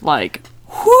just, like,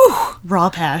 whew, raw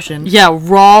passion. Yeah,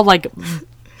 raw, like,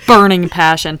 burning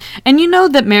passion. And you know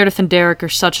that Meredith and Derek are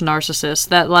such narcissists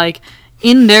that, like,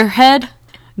 in their head,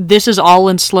 this is all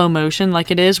in slow motion, like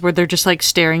it is, where they're just, like,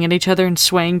 staring at each other and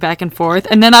swaying back and forth.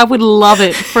 And then I would love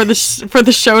it for the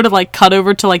show to, like, cut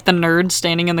over to, like, the nerd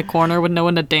standing in the corner with no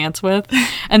one to dance with,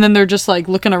 and then they're just, like,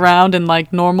 looking around in,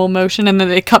 like, normal motion, and then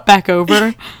they cut back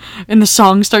over and the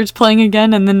song starts playing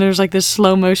again, and then there's, like, this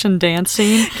slow motion dance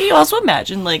scene. Can you also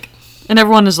imagine, like, and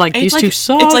everyone is like, these two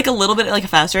suck. It's, like, a little bit, like,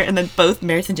 faster, and then both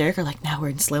Meredith and Derek are like, now we're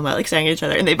in slow-mo, like, staring at each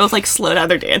other, and they both, like, slow down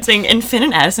their dancing, and Finn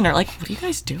and Addison are like, what are you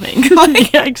guys doing?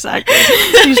 Like, yeah, exactly.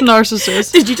 These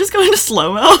narcissists. Did you just go into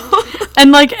slow-mo?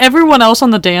 And, like, everyone else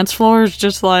on the dance floor is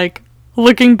just, like,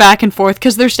 looking back and forth,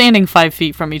 because they're standing 5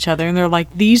 feet from each other, and they're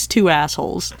like, these two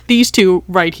assholes. These two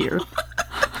right here.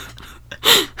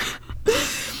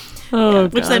 Oh,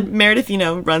 which then Meredith, you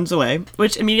know, runs away.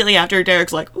 Which immediately after,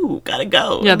 Derek's like, ooh, gotta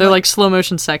go. Yeah, they're like slow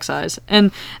motion sex eyes.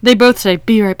 And they both say,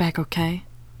 be right back, okay?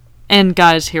 And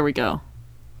guys, here we go.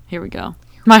 Here we go.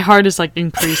 My heart is, like,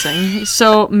 increasing.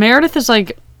 So Meredith is,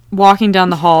 like, walking down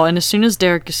the hall, and as soon as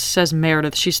Derek says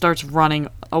Meredith, she starts running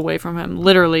away from him.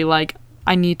 Literally, like,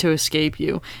 I need to escape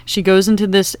you. She goes into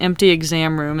this empty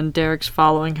exam room, and Derek's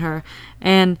following her.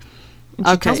 And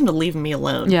she tells him to leave me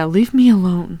alone. Yeah, leave me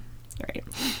alone. All right.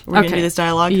 We're going to do this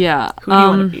dialogue? Yeah. Who do you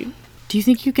want to be? Do you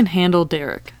think you can handle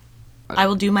Derek? I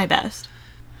will do my best.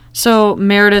 So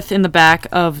Meredith in the back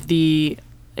of the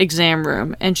exam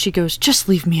room, and she goes, just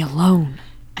leave me alone.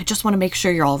 I just want to make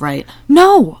sure you're all right.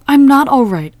 No, I'm not all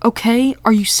right, okay?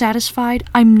 Are you satisfied?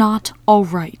 I'm not all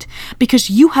right. Because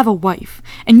you have a wife,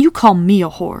 and you call me a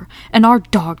whore, and our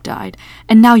dog died,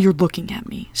 and now you're looking at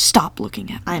me. Stop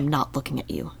looking at me. I am not looking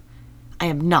at you. I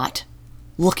am not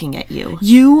looking at you.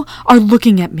 You are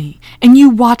looking at me, and you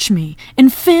watch me,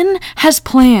 and Finn has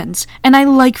plans, and I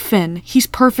like Finn. He's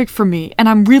perfect for me, and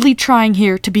I'm really trying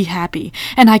here to be happy,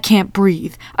 and I can't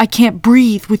breathe. I can't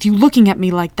breathe with you looking at me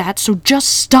like that, so just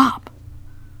stop.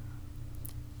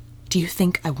 Do you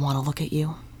think I want to look at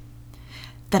you?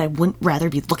 That I wouldn't rather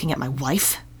be looking at my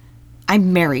wife?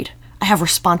 I'm married. I have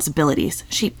responsibilities.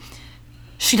 She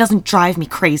doesn't drive me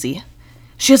crazy.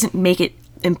 She doesn't make it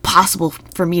impossible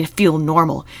for me to feel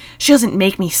normal. She doesn't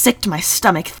make me sick to my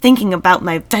stomach thinking about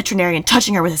my veterinarian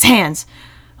touching her with his hands.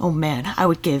 Oh man, I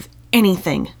would give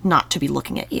anything not to be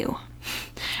looking at you.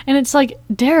 And it's like,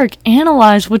 Derek,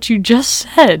 analyze what you just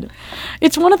said.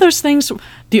 It's one of those things,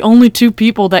 the only two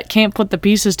people that can't put the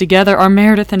pieces together are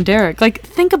Meredith and Derek. Like,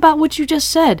 think about what you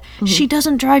just said. Mm-hmm. She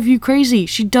doesn't drive you crazy.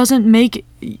 She doesn't make,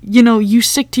 you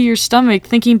sick to your stomach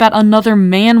thinking about another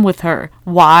man with her.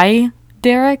 Why,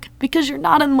 Derek? Because you're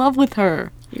not in love with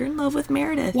her. You're in love with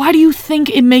Meredith. Why do you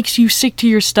think it makes you sick to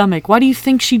your stomach? Why do you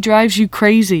think she drives you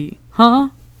crazy? Huh?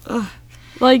 Ugh.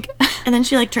 Like... And then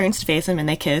she, turns to face him and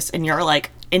they kiss, and your,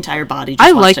 entire body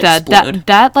just wants to that. explode.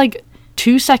 That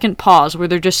 2-second pause where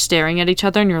they're just staring at each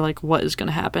other and you're like, what is going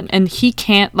to happen? And he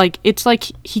can't, it's like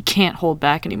he can't hold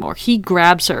back anymore. He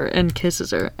grabs her and kisses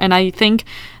her. And I think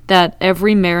that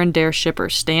every Mare and Dare shipper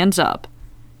stands up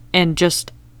and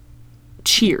just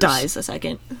cheers. Dies a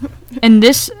second. And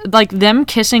this, them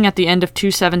kissing at the end of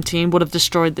 217 would have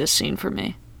destroyed this scene for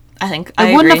me. I think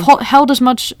I wouldn't have held as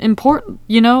much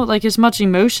as much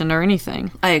emotion or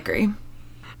anything. I agree.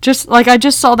 Just, I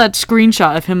just saw that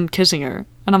screenshot of him kissing her,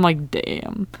 and I'm like,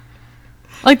 damn.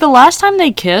 The last time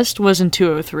they kissed was in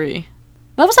 203.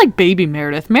 That was baby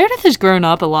Meredith. Meredith has grown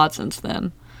up a lot since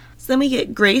then. So then we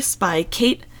get Grace by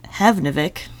Kate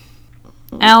Havnevik.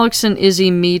 Alex and Izzy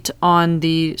meet on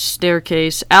the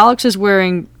staircase. Alex is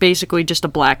wearing basically just a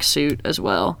black suit as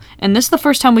well. And this is the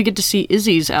first time we get to see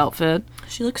Izzy's outfit.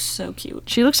 She looks so cute.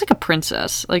 She looks like a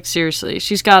princess. Seriously.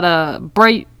 She's got a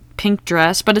bright pink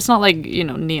dress, but it's not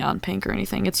neon pink or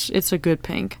anything. It's a good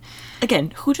pink.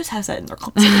 Again, who just has that in their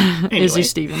closet? Anyway. Izzy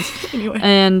Stevens. Anyway.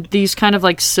 And these kind of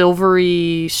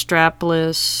silvery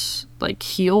strapless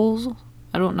heels.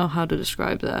 I don't know how to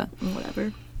describe that.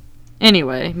 Whatever.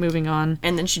 Anyway, moving on.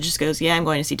 And then she just goes, yeah, I'm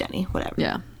going to see Denny. Whatever.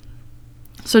 Yeah.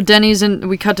 So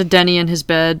we cut to Denny in his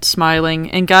bed, smiling.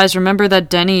 And guys, remember that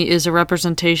Denny is a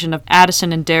representation of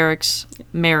Addison and Derek's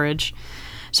marriage.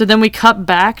 So then we cut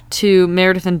back to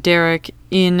Meredith and Derek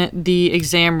in the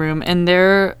exam room, and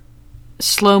they're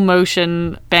slow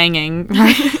motion banging.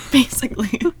 Right?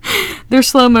 Basically. They're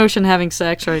slow motion having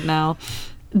sex right now.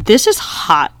 This is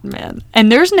hot, man.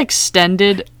 And there's an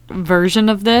extended version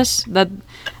of this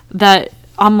that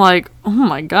I'm like, oh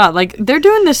my god. They're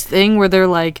doing this thing where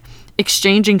they're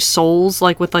exchanging souls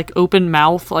with open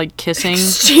mouth kissing.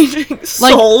 Exchanging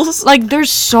souls?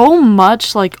 There's so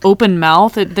much open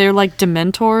mouth. They're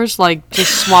Dementors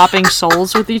just swapping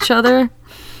souls with each other.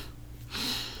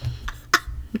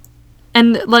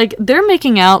 And they're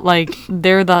making out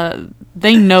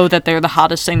they know that they're the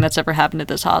hottest thing that's ever happened at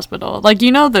this hospital.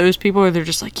 Those people where they're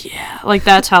just yeah.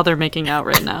 That's how they're making out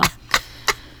right now.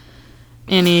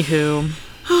 Anywho.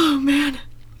 Oh, man.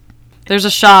 There's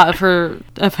a shot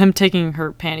of him taking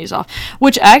her panties off.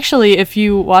 Which actually, if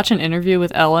you watch an interview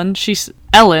with Ellen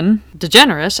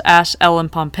DeGeneres asked Ellen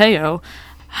Pompeo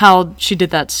how she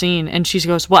did that scene, and she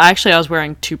goes, well, actually, I was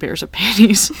wearing 2 pairs of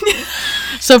panties.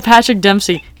 So Patrick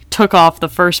Dempsey took off the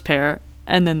first pair,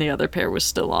 and then the other pair was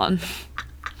still on.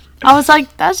 I was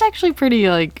like, that's actually pretty,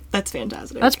 That's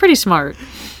fantastic. That's pretty smart.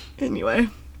 Anyway.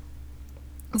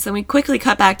 So we quickly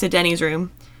cut back to Denny's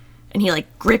room, and he,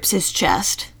 grips his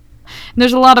chest. And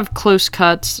there's a lot of close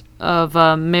cuts of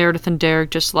Meredith and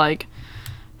Derek just,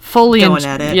 fully... Going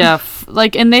at it. Yeah,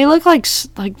 and they look like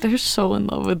they're so in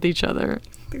love with each other.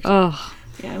 Ugh.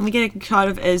 Yeah, and we get a shot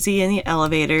of Izzy in the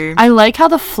elevator. I like how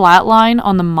the flat line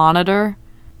on the monitor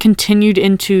continued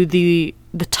into the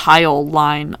tile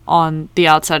line on the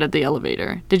outside of the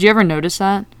elevator. Did you ever notice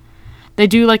that? They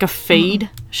do, a fade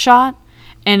shot,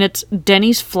 and it's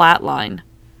Denny's flat line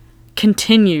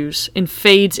continues and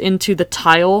fades into the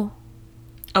tile.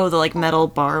 Oh, the metal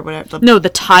bar, whatever. No, the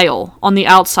tile on the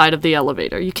outside of the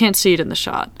elevator. You can't see it in the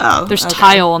shot. Oh, there's okay.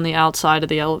 Tile on the outside of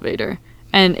the elevator,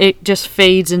 and it just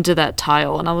fades into that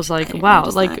tile. And I was like, wow,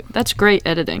 that's great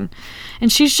editing.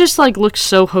 And she's just looks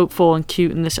so hopeful and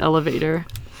cute in this elevator.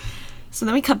 So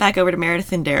then we cut back over to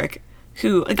Meredith and Derek,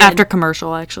 who again, after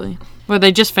commercial actually, where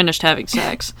they just finished having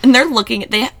sex, and they're looking.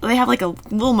 They have a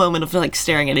little moment of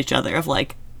staring at each other of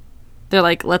they're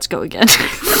like, let's go again.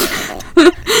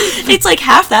 It's like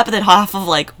half that, but then half of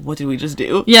like, what did we just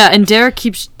do? Yeah, and Derek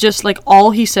keeps just like,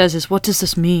 all he says is, what does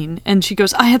this mean? And she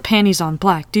goes, I have panties on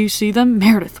black. Do you see them?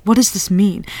 Meredith, what does this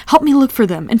mean? Help me look for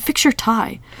them and fix your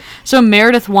tie. So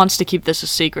Meredith wants to keep this a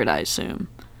secret, I assume.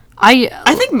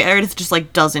 I think Meredith just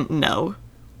like doesn't know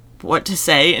what to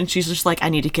say, and she's just like, I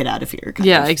need to get out of here.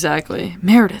 Yeah, exactly.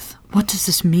 Meredith, what does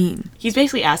this mean? He's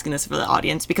basically asking this for the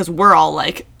audience because we're all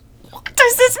like, what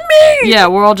does this mean? Yeah,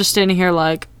 we're all just standing here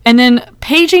like... And then,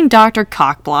 paging Dr.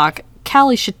 Cockblock,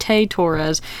 Callie Chate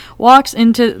Torres walks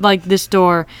into, like, this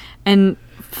door and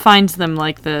finds them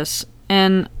like this.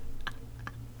 And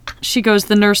she goes,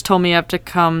 the nurse told me I have to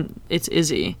come. It's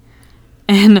Izzy.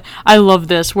 And I love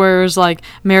this, whereas, like,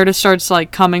 Meredith starts,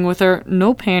 like, coming with her.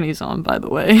 No panties on, by the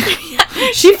way.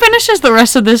 She finishes the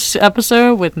rest of this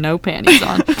episode with no panties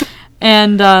on.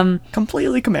 And,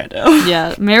 completely commando.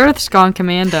 Yeah, Meredith's gone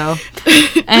commando.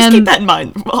 Just keep that in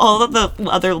mind. All of the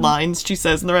other lines she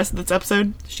says in the rest of this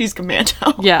episode, she's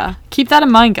commando. Yeah, keep that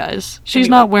in mind, guys. She's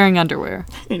not wearing underwear.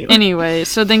 Anyway,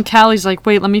 so then Callie's like,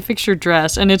 wait, let me fix your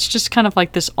dress. And it's just kind of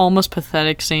like this almost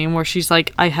pathetic scene where she's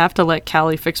like, I have to let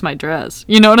Callie fix my dress.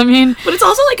 You know what I mean? But it's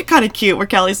also like kind of cute where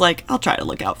Callie's like, I'll try to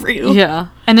look out for you. Yeah.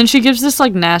 And then she gives this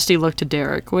like nasty look to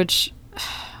Derek, which...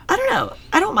 I don't know.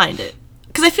 I don't mind it.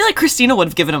 Because I feel like Christina would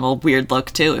have given him a weird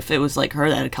look, too, if it was, like, her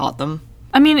that had caught them.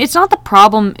 I mean, it's not the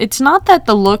problem. It's not that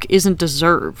the look isn't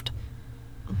deserved.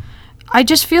 I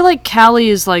just feel like Callie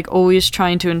is, like, always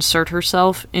trying to insert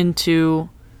herself into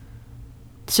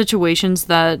situations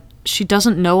that she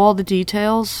doesn't know all the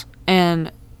details,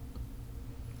 and...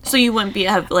 So you wouldn't be,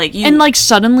 like, you... And, like,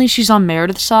 suddenly she's on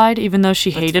Meredith's side, even though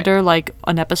she hated her, like,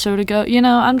 an episode ago. You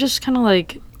know, I'm just kind of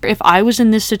like, if I was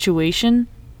in this situation...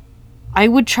 I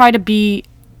would try to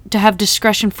have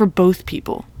discretion for both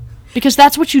people. Because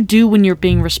that's what you do when you're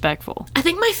being respectful. I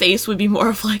think my face would be more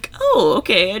of like, oh,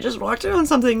 okay, I just walked in on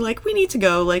something, like, we need to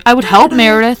go, like... I would help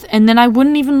Meredith, and then I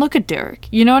wouldn't even look at Derek.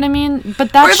 You know what I mean?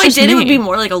 But that's just me. Or if I did, it would be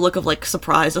more like a look of, like,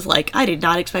 surprise of, like, I did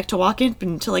not expect to walk in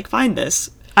and to, like, find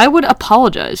this. I would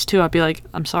apologize, too. I'd be like,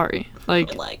 I'm sorry.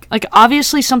 Like,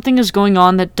 obviously something is going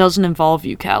on that doesn't involve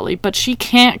you, Callie, but she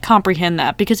can't comprehend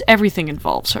that because everything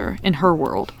involves her in her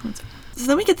world. So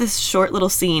then we get this short little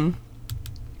scene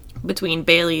between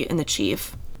Bailey and the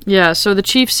chief. Yeah, so the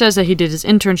chief says that he did his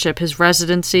internship, his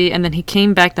residency, and then he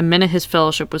came back the minute his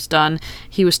fellowship was done.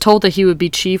 He was told that he would be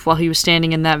chief while he was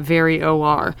standing in that very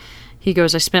OR. He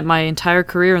goes, I spent my entire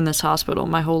career in this hospital,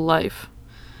 my whole life.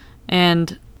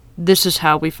 And this is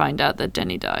how we find out that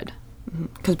Denny died.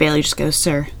 Because Bailey just goes,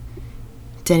 sir,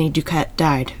 Denny Duquette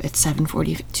died at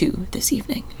 7:42 this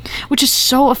evening. Which is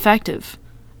so effective.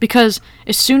 Because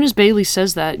as soon as Bailey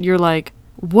says that, you're like,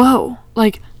 whoa,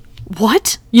 like,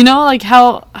 what? You know, like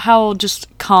how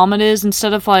just calm it is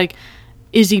instead of like,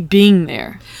 Izzy being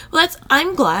there. Well,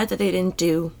 I'm glad that they didn't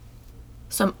do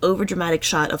some overdramatic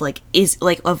shot of like,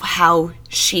 of how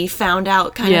she found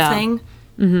out kind of thing.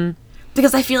 Mm-hmm.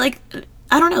 Because I feel like,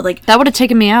 I don't know, like. That would have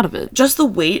taken me out of it. Just the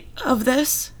weight of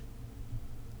this.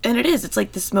 And it's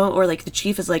like this moment where like the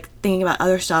chief is like thinking about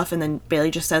other stuff and then Bailey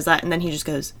just says that and then he just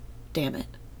goes, damn it.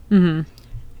 Mm-hmm.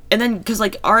 And then, because,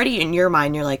 like, already in your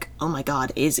mind, you're like, oh my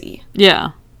god, Izzy.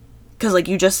 Yeah. Because, like,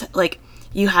 you just, like,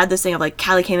 you had this thing of, like,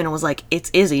 Callie came in and was like, it's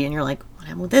Izzy. And you're like, what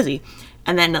happened with Izzy?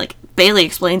 And then, like, Bailey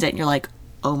explains it and you're like,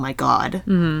 oh my god.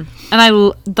 Mm-hmm. And I,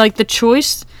 like, the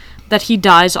choice that he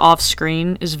dies off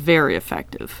screen is very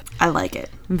effective. I like it.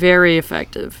 Very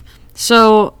effective.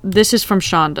 So, this is from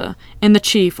Shonda. And the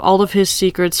chief, all of his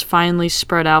secrets finally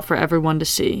spread out for everyone to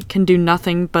see, can do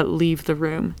nothing but leave the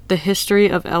room. The history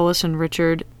of Ellis and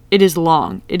Richard, it is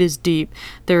long, it is deep,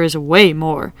 there is way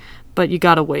more, but you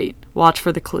gotta wait. Watch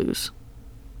for the clues.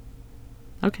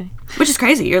 Okay. Which is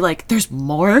crazy. You're like, there's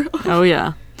more? Oh,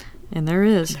 yeah. And there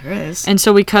is. There is. And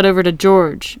so we cut over to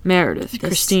George, Meredith,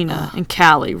 Christina, and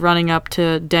Callie running up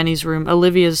to Denny's room.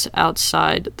 Olivia's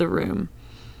outside the room.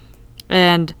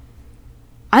 And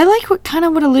I like what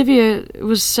Olivia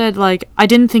was said, like, I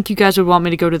didn't think you guys would want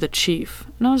me to go to the chief.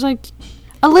 And I was like,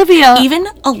 Olivia. Even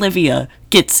Olivia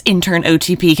gets intern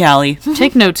OTP, Callie.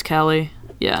 Take notes, Callie.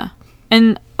 Yeah.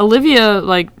 And Olivia,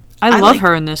 like, I love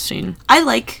her in this scene. I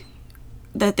like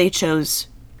that they chose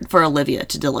for Olivia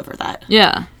to deliver that.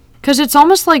 Yeah. Because it's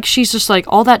almost like she's just like,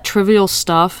 all that trivial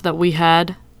stuff that we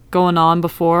had going on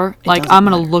before, like, I'm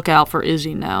going to look out for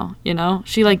Izzy now, you know?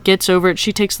 She, like, gets over it.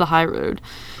 She takes the high road.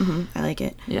 Mm-hmm. I like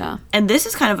it. Yeah. And this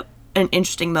is kind of an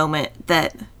interesting moment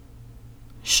that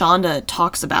Shonda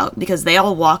talks about, because they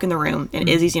all walk in the room, and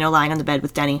Izzy's, lying on the bed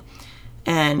with Denny.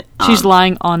 And she's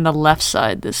lying on the left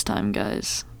side this time,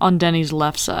 guys. On Denny's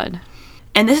left side.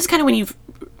 And this is kind of when you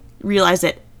realize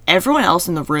that everyone else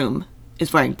in the room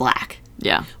is wearing black.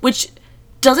 Yeah. Which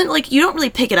doesn't, like, you don't really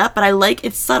pick it up, but I like,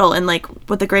 it's subtle. And, like,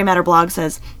 what the Gray Matter blog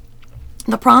says,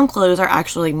 the prom clothes are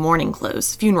actually mourning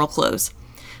clothes, funeral clothes.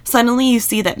 Suddenly you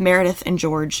see that Meredith and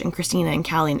George and Christina and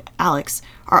Callie and Alex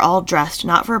are all dressed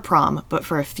not for a prom, but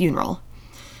for a funeral.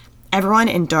 Everyone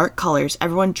in dark colors,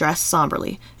 everyone dressed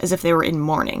somberly, as if they were in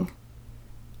mourning.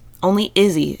 Only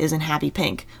Izzy is in happy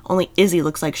pink. Only Izzy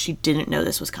looks like she didn't know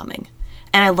this was coming.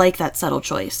 And I like that subtle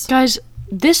choice. Guys,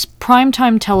 this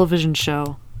primetime television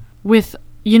show with,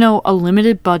 you know, a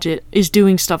limited budget is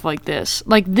doing stuff like this.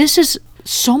 Like, this is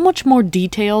so much more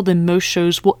detailed than most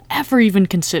shows will ever even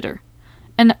consider.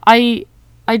 And I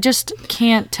just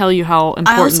can't tell you how important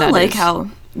that is. I also like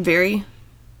how, very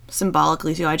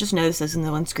symbolically too, I just noticed this in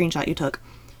the one screenshot you took.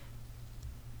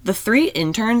 The 3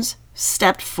 interns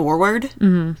stepped forward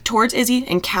towards Izzy,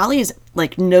 and Callie is,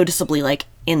 like, noticeably, like,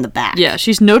 in the back. Yeah,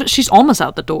 she's almost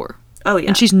out the door. Oh, yeah.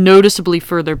 And she's noticeably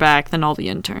further back than all the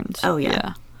interns. Oh,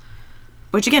 yeah.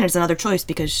 Which, again, is another choice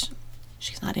because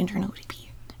she's not intern ODP.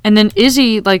 And then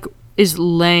Izzy, like, is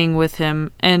laying with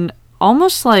him and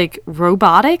almost, like,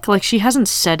 robotic. Like, she hasn't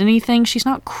said anything. She's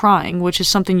not crying, which is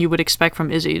something you would expect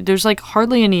from Izzy. There's, like,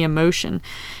 hardly any emotion.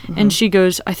 And she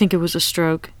goes, I think it was a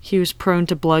stroke. He was prone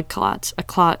to blood clots. A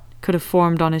clot could have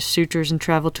formed on his sutures and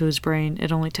traveled to his brain.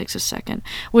 It only takes a second.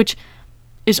 Which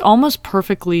is almost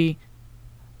perfectly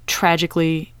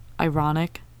tragically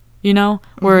ironic, you know?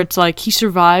 Where it's like, he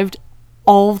survived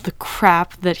all the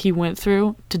crap that he went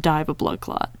through to die of a blood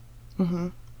clot.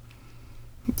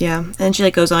 Yeah, and then she,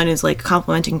 like, goes on and is, like,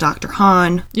 complimenting Dr.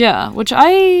 Hahn. Yeah, which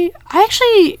I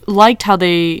actually liked how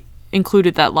they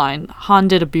included that line. Han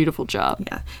did a beautiful job.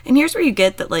 Yeah, and here's where you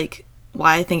get that, like,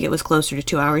 why I think it was closer to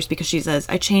 2 hours, because she says,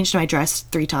 I changed my dress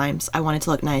 3 times. I wanted to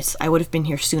look nice. I would have been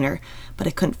here sooner, but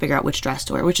I couldn't figure out which dress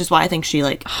to wear, which is why I think she,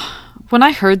 like... When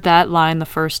I heard that line the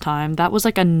first time, that was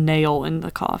like a nail in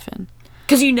the coffin.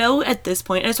 Because you know at this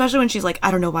point, especially when she's like,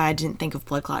 I don't know why I didn't think of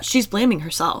blood clots, she's blaming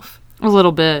herself. A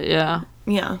little bit, yeah.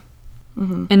 Yeah.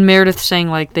 And Meredith saying,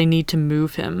 like, they need to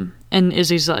move him. And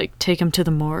Izzy's like, take him to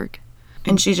the morgue.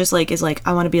 And she just, like, is like,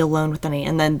 I want to be alone with Denny.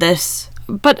 And then this...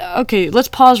 But, okay, let's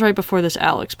pause right before this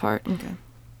Alex part. Okay.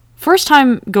 First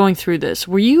time going through this,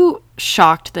 were you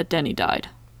shocked that Denny died?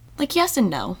 Like, yes and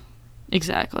no.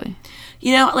 Exactly.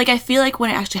 You know, like, I feel like when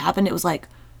it actually happened, it was like,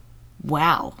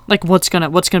 wow. Like, what's gonna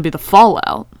be the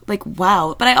fallout? Like,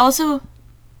 wow. But I also...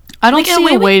 I don't like,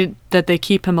 see a way that they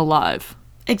keep him alive.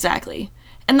 Exactly.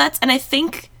 And I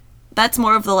think that's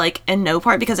more of the, like, and no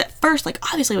part, because at first, like,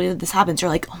 obviously when this happens, you're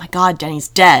like, oh my god, Denny's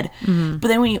dead. But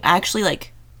then when you actually,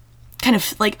 like, kind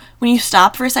of, like, when you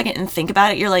stop for a second and think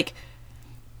about it, you're like,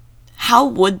 how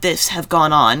would this have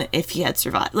gone on if he had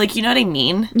survived? Like, you know what I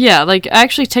mean? Yeah, like,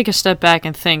 actually take a step back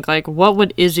and think, like, what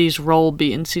would Izzy's role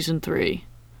be in season 3?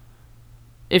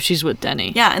 If she's with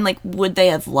Denny. Yeah, and, like, would they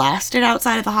have lasted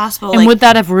outside of the hospital? And like, would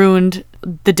that have ruined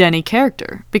the Denny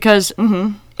character? Because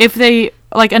if they,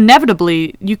 like,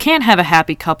 inevitably, you can't have a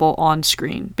happy couple on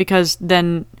screen, because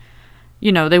then,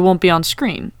 you know, they won't be on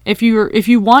screen. If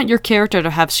you want your character to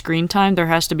have screen time, there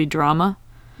has to be drama.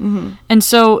 And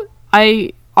so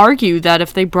I argue that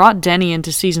if they brought Denny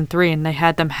into season 3 and they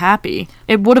had them happy,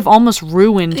 it would have almost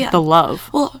ruined the love.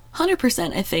 Well,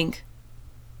 100%, I think,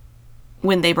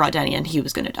 when they brought Denny in, he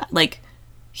was going to die. Like,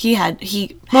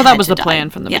 that was the plan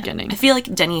from the beginning. I feel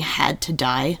like Denny had to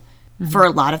die for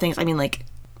a lot of things. I mean, like,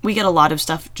 we get a lot of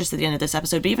stuff just at the end of this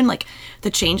episode, but even, like,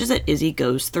 the changes that Izzy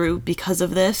goes through because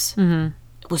of this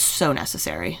was so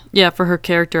necessary. Yeah, for her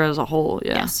character as a whole,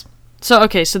 yeah. Yes. So,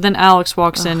 okay, so then Alex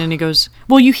walks in and he goes,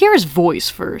 well, you hear his voice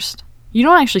first. You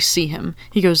don't actually see him.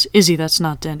 He goes, Izzy, that's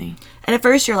not Denny. And at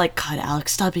first you're like, God,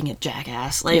 Alex, stop being a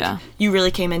jackass. Like, you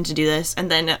really came in to do this.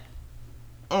 And then...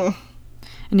 And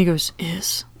he goes,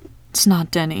 it's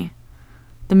not Denny.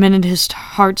 The minute his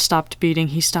heart stopped beating,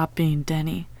 he stopped being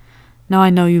Denny. Now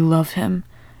I know you love him,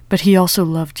 but he also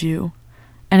loved you.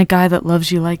 And a guy that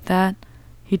loves you like that,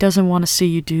 he doesn't want to see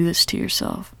you do this to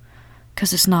yourself.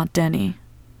 'Cause it's not Denny.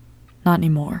 Not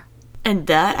anymore. And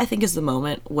that, I think, is the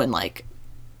moment when, like,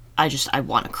 I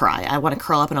want to cry. I want to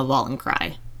curl up in a ball and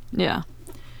cry. Yeah.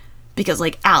 Because,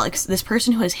 like, Alex, this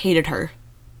person who has hated her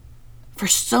for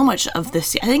so much of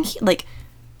this, I think, like,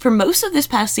 for most of this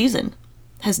past season,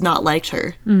 has not liked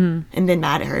her and been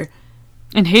mad at her.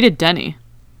 And hated Denny.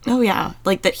 Oh, yeah.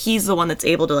 Like, that he's the one that's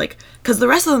able to, like... Because the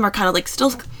rest of them are kind of, like,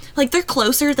 still... Like, they're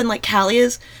closer than, like, Callie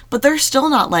is, but they're still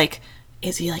not, like,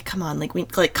 Izzy, like, come on,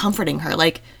 like, comforting her.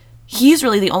 Like, he's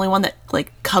really the only one that,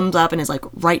 like, comes up and is, like,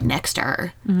 right next to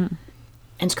her.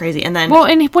 And And it's crazy. And then... Well,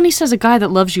 and when he says a guy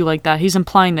that loves you like that, he's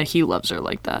implying that he loves her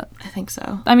like that. I think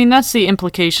so. I mean, that's the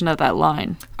implication of that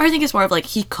line. Or I think it's more of, like,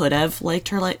 he could have loved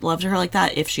her like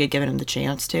that if she had given him the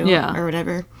chance to. Yeah. Or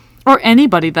whatever. Or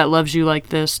anybody that loves you like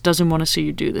this doesn't want to see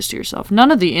you do this to yourself.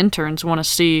 None of the interns want to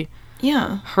see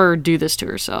her do this to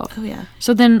herself. Oh, yeah.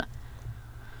 So then,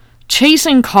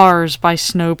 Chasing Cars by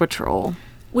Snow Patrol.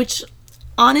 Which,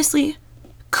 honestly,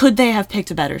 could they have picked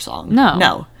a better song? No.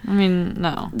 No. I mean,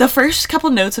 no. The first couple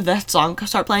notes of that song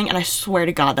start playing, and I swear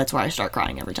to God, that's where I start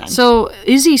crying every time. So,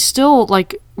 Izzy's still,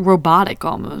 like, robotic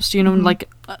almost, you know, like,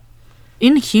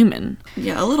 inhuman.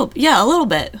 Yeah, a little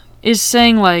bit. Is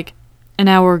saying, like, an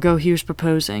hour ago he was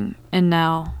proposing, and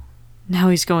now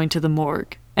he's going to the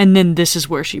morgue. And then this is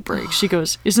where she breaks. She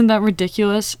goes, isn't that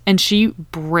ridiculous? And she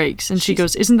breaks. And she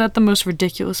goes, isn't that the most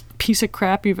ridiculous piece of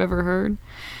crap you've ever heard?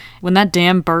 When that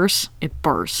dam bursts, it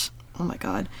bursts. Oh my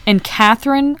God. And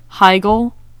Katherine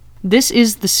Heigl, this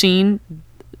is the scene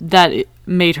that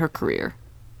made her career.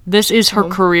 This is her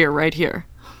career right here.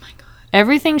 Oh my God.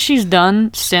 Everything she's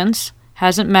done since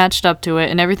hasn't matched up to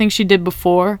it, and everything she did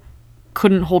before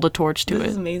couldn't hold a torch to it.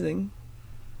 This is amazing.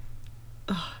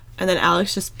 Ugh. And then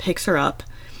Alex just picks her up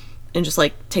and just,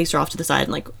 like, takes her off to the side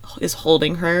and, like, is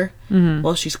holding her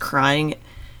while she's crying.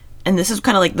 And this is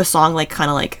kind of, like, the song, like, kind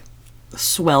of, like,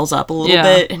 swells up a little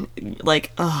bit. And,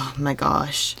 like, oh, my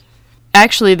gosh.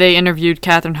 Actually, they interviewed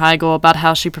Katherine Heigl about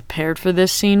how she prepared for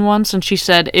this scene once, and she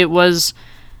said it was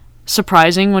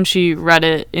surprising when she read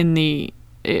it in the...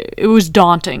 It was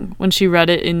daunting when she read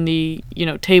it in the, you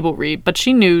know, table read, but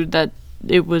she knew that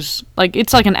it was, like,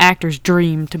 it's like an actor's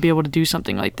dream to be able to do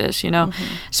something like this, you know?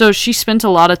 So she spent a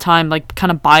lot of time, like, kind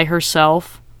of by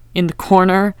herself in the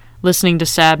corner listening to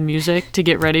sad music to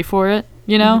get ready for it,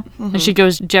 you know? And she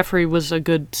goes, Jeffrey was a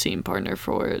good scene partner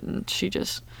for it, and she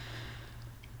just...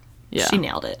 Yeah. She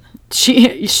nailed it.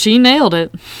 She nailed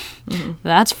it.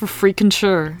 That's for freaking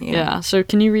sure. Yeah. So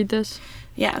can you read this?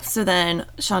 Yeah, so then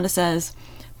Shonda says,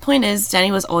 point is,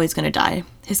 Denny was always going to die.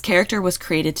 His character was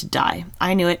created to die.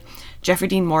 I knew it. Jeffrey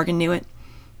Dean Morgan knew it.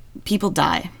 People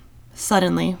die.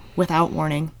 Suddenly, without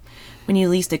warning. When you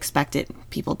least expect it,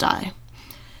 people die.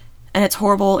 And it's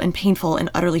horrible and painful and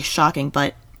utterly shocking,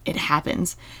 but it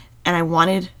happens. And I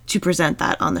wanted to present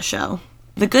that on the show.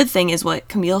 The good thing is what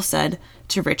Camille said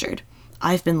to Richard.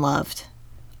 I've been loved.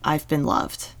 I've been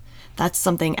loved. That's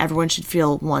something everyone should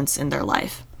feel once in their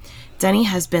life. Denny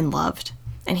has been loved,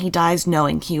 and he dies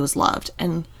knowing he was loved,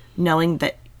 and knowing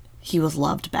that he was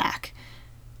loved back.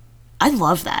 I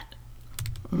love that.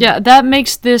 Yeah, that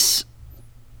makes this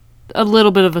a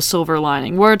little bit of a silver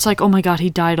lining, where it's like, oh my God, he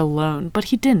died alone. But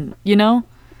he didn't, you know?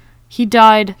 He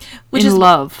died in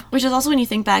love. Which is also when you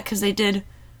think back, because they did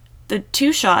the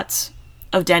 2 shots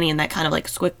of Denny in that kind of, like,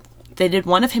 they did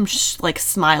one of him, like,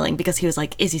 smiling because he was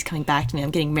like, Izzy's coming back to me, I'm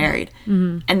getting married.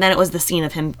 And then it was the scene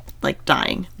of him, like,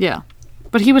 dying. Yeah.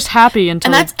 But he was happy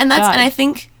until and I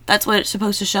think that's what it's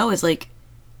supposed to show is, like,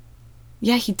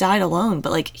 yeah, he died alone,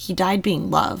 but, like, he died being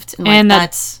loved. And, like, and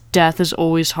that's... death is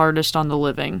always hardest on the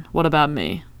living. What about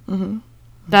me?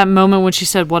 That moment when she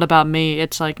said, what about me?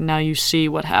 It's like, now you see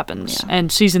what happens. Yeah.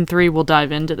 And season 3 will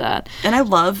dive into that. And I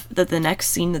love that the next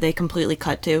scene that they completely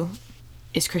cut to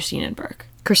is Christina and Burke.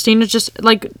 Christina just,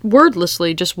 like,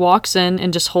 wordlessly just walks in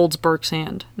and just holds Burke's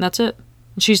hand. And that's it.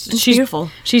 She's beautiful.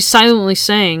 She's silently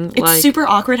saying, it's super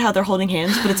awkward how they're holding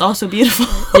hands, but it's also beautiful.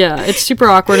 Yeah, it's super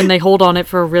awkward, and they hold on it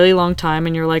for a really long time,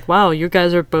 and you're like, wow, you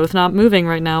guys are both not moving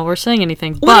right now or saying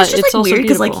anything. Well, but it's just, it's like, also weird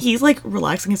because, beautiful. like, he's, like,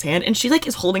 relaxing his hand, and she, like,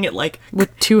 is holding it, like,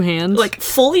 with 2 hands, like,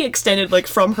 fully extended, like,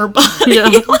 from her body. Yeah,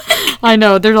 I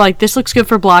know. They're like, this looks good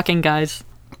for blocking, guys.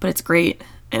 But it's great,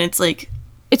 and it's like,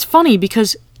 it's funny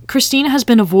because Christina has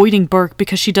been avoiding Burke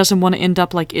because she doesn't want to end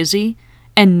up like Izzy,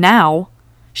 and now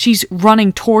she's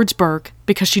running towards Burke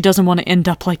because she doesn't want to end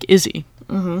up like Izzy.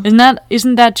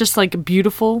 Isn't that just, like,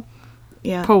 beautiful?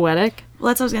 Yeah. Poetic? Well,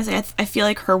 that's what I was gonna say. I feel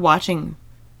like her watching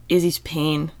Izzy's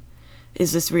pain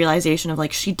is this realization of,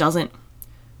 like, she doesn't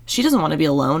want to be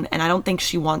alone, and I don't think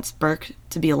she wants Burke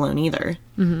to be alone either.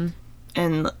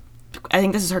 And I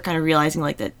think this is her kind of realizing,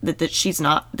 like, that she's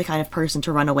not the kind of person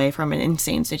to run away from an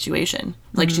insane situation,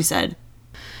 like she said.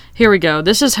 Here we go.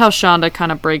 This is how Shonda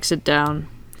kind of breaks it down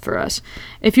for us.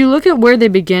 If you look at where they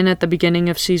begin at the beginning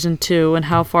of season 2 and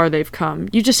how far they've come,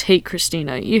 you just hate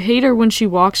Christina. You hate her when she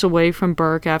walks away from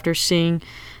Burke after seeing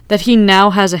that he now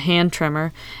has a hand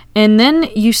tremor, and then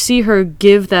you see her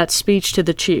give that speech to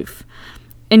the chief.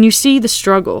 And you see the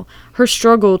struggle, her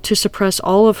struggle to suppress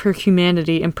all of her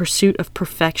humanity in pursuit of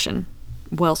perfection.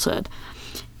 Well said.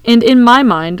 And in my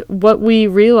mind, what we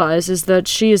realize is that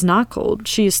she is not cold.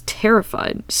 She is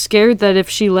terrified, scared that if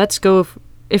she lets go of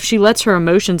If she lets her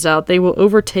emotions out, they will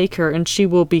overtake her and she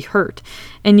will be hurt.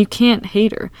 And you can't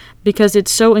hate her, because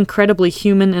it's so incredibly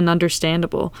human and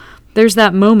understandable. There's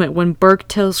that moment when Burke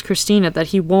tells Christina that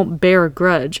he won't bear a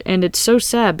grudge, and it's so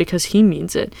sad because he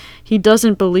means it. He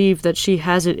doesn't believe that she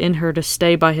has it in her to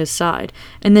stay by his side.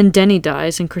 And then Denny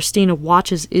dies, and Christina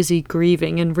watches Izzy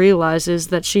grieving and realizes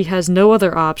that she has no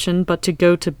other option but to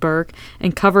go to Burke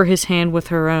and cover his hand with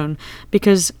her own,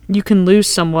 because you can lose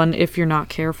someone if you're not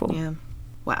careful. Yeah.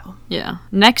 Wow. Yeah.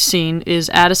 Next scene is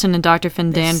Addison and Dr.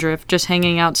 Findandriff just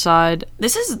hanging outside.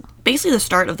 This is basically the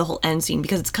start of the whole end scene,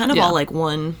 because it's kind of all like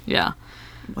one. Yeah.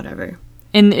 Whatever.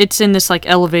 And it's in this like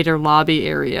elevator lobby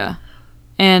area.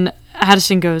 And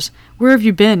Addison goes, "Where have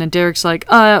you been?" And Derek's like,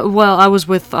 well, I was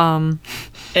with, And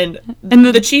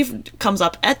the chief comes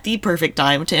up at the perfect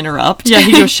time to interrupt. Yeah,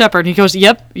 he goes, "Shepard." He goes,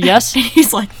 "Yep, yes." And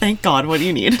he's like, "Thank God, what do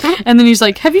you need?" And then he's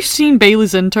like, "Have you seen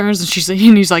Bailey's interns?" And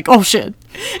he's like, "Oh shit."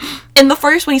 And the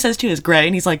first one he says too is Gray,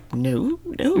 and he's like, no.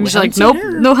 He's like, "Nope,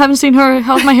 no, haven't seen her.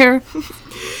 How's my hair?"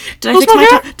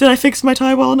 Did I fix my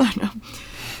tie well? No.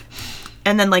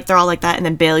 And then like they're all like that, and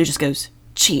then Bailey just goes,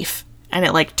 "Chief," and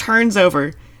it like turns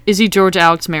over. Izzy, George,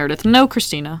 Alex, Meredith. No,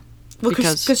 Christina. Well,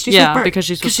 because she's with Burke. Because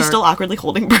she's still awkwardly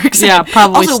holding Burke's hand. Yeah,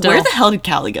 probably also, still. Where the hell did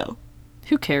Callie go?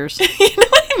 Who cares? You know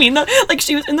what I mean? Though? Like,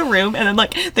 she was in the room, and then,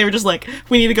 like, they were just like,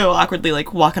 we need to go awkwardly,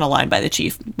 like, walk in a line by the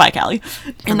chief. By Callie.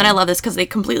 And then I love this, because they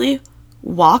completely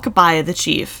walk by the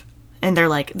chief, and they're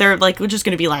like, we're just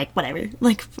gonna be like, whatever.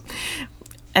 Like,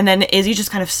 and then Izzy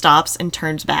just kind of stops and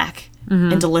turns back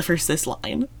and delivers this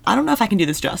line. I don't know if I can do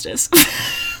this justice.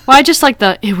 Well, I just like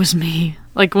 "it was me."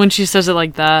 Like, when she says it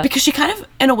like that. Because she kind of,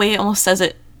 in a way, almost says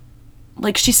it,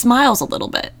 like, she smiles a little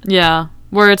bit. Yeah.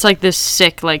 Where it's like this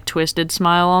sick, like, twisted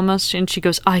smile almost. And she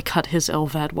goes, "I cut his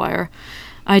LVAD wire.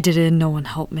 I did it and no one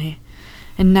helped me.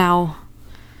 And now,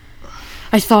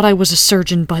 I thought I was a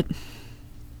surgeon, but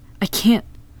I can't.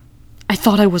 I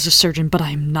thought I was a surgeon, but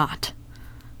I'm not.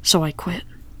 So I quit."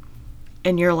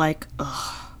 And you're like,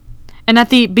 ugh. And at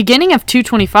the beginning of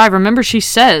 225, remember she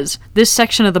says, "This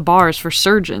section of the bar is for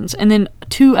surgeons." And then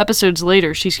 2 episodes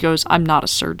later, she goes, "I'm not a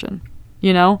surgeon."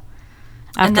 You know?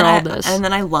 After all this. And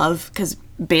then I love, because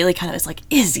Bailey kind of is like,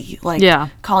 "Izzy," like,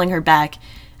 calling her back.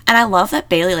 And I love that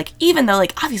Bailey, like, even though,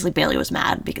 like, obviously Bailey was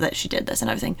mad because that she did this and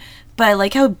everything, but I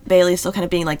like how Bailey's still kind of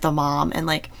being, like, the mom. And,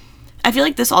 like, I feel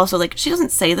like this also, like, she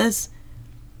doesn't say this,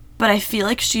 but I feel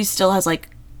like she still has, like,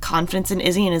 confidence in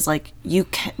Izzy and is like, you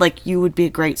would be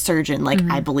a great surgeon, like,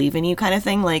 I believe in you kind of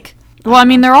thing. Like, well, I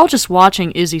mean, they're all just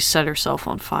watching Izzy set herself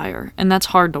on fire, and that's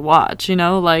hard to watch, you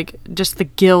know, like, just the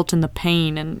guilt and the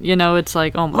pain, and, you know, it's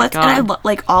like, oh my God. And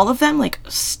like, all of them, like,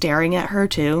 staring at her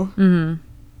too.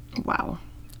 Wow.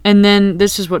 And then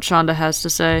this is what Shonda has to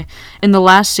say. In the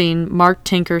last scene, Mark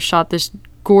Tinker shot this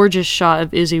gorgeous shot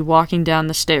of Izzy walking down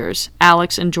the stairs,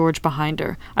 Alex and George behind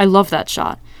her. I love that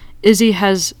shot. Izzy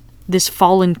has this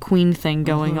fallen queen thing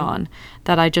going on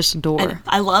that I just adore. And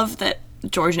I love that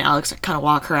George and Alex kind of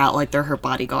walk her out like they're her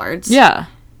bodyguards. Yeah,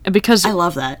 because I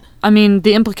love that. I mean,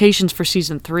 the implications for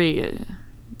season 3.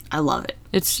 I love it.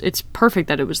 It's perfect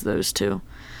that it was those two.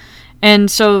 And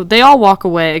so they all walk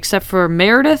away except for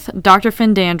Meredith, Dr.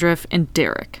 Findandriff, and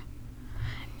Derek.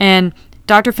 And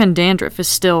Dr. Findandriff is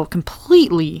still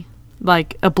completely,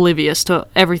 like, oblivious to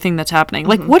everything that's happening.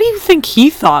 Like, what do you think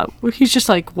he thought? He's just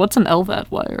like, what's an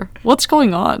LVAD wire? What's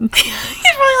going on?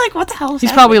 He's probably like, what the hell is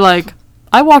He's probably like,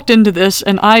 I walked into this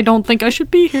and I don't think I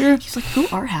should be here. He's like, who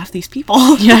are half these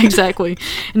people? Yeah, exactly.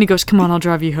 And he goes, "Come on, I'll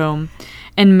drive you home."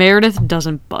 And Meredith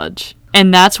doesn't budge.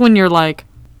 And that's when you're like,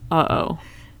 uh-oh.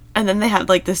 And then they have,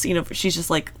 like, this scene of, she's just,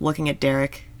 like, looking at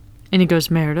Derek. And he goes,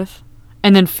 "Meredith?"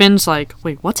 And then Finn's like,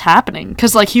 wait, what's happening?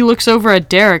 Because, like, he looks over at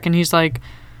Derek and he's like,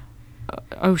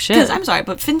 oh shit. Because, I'm sorry,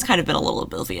 but Finn's kind of been a little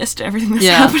oblivious to everything that's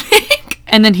happening.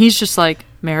 And then he's just like,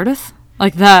 "Meredith?"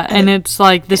 Like that. And it's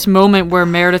like this moment where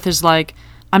Meredith is like,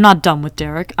 "I'm not done with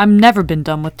Derek. I've never been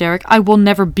done with Derek. I will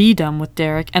never be done with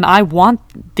Derek. And I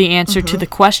want the answer to the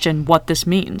question what this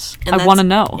means. I want to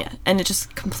know." Yeah. And it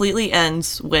just completely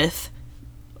ends with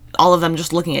all of them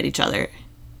just looking at each other.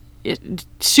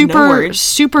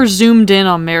 Super zoomed in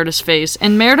on Meredith's face.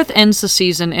 And Meredith ends the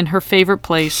season in her favorite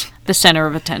place, the center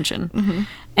of attention.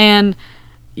 And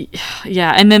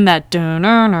yeah, and then that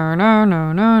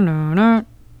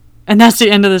and that's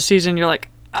the end of the season. You're like,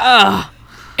 ugh.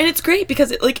 And it's great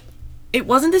because it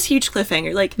wasn't this huge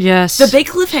cliffhanger. Like, yes, the big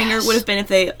cliffhanger would have been if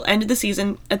they ended the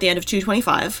season at the end of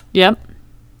 225. Yep.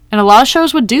 And a lot of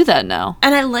shows would do that now.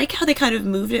 And I like how they kind of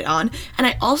moved it on. And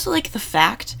I also like the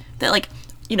fact that, like,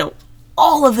 you know,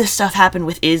 all of this stuff happened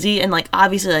with Izzy. And, like,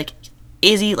 obviously, like,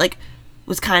 Izzy, like,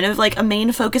 was kind of, like, a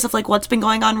main focus of, like, what's been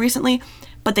going on recently.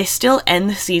 but they still end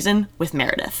the season with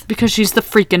Meredith. Because she's the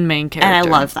freaking main character. And I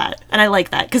love that. And I like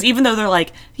that. Because even though they're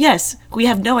like, yes, we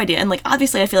have no idea. And, like,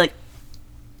 obviously I feel like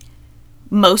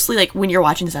mostly, like, when you're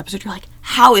watching this episode, you're like,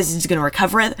 how is this going to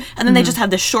recover it? And then they just have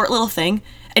this short little thing,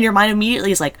 and your mind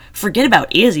immediately is like, forget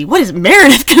about Izzy. What is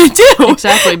Meredith going to do?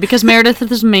 Exactly, because Meredith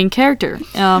is the main character.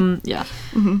 Yeah.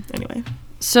 Anyway.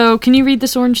 So, can you read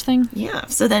this orange thing? Yeah.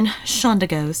 So then Shonda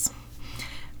goes,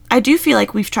 I do feel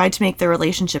like we've tried to make their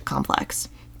relationship complex.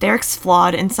 Derek's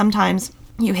flawed, and sometimes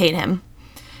you hate him.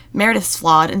 Meredith's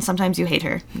flawed, and sometimes you hate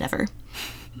her. Never.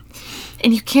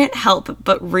 And you can't help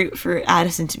but root for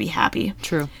Addison to be happy.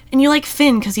 True. And you like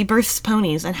Finn because he births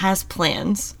ponies and has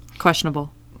plans.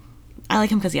 Questionable. I like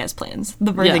him because he has plans.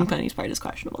 The birthing ponies part is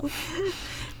questionable.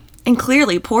 And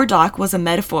clearly, poor Doc was a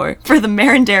metaphor for the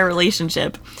Mare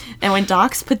relationship. And when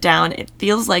Doc's put down, it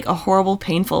feels like a horrible,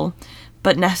 painful,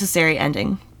 but necessary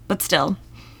ending. But still,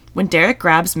 when Derek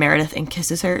grabs Meredith and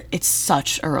kisses her, it's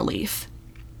such a relief.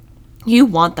 You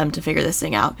want them to figure this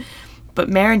thing out. But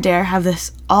Mare and Dare have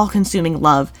this all-consuming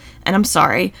love, and I'm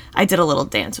sorry, I did a little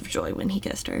dance of joy when he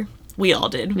kissed her. We all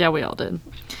did. Yeah, we all did.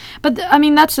 But, I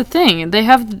mean, that's the thing. They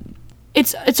have...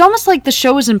 It's almost like the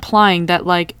show is implying that,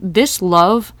 like, this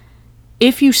love,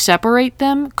 if you separate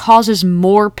them, causes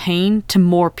more pain to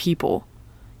more people.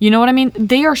 You know what I mean?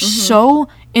 They are so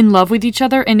in love with each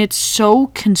other, and it's so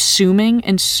consuming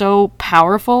and so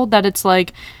powerful that it's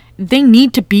like... They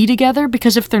need to be together,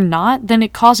 because if they're not, then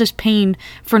it causes pain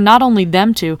for not only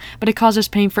them two, but it causes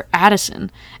pain for Addison.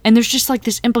 And there's just like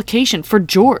this implication for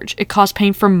George. It caused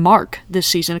pain for Mark this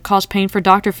season. It caused pain for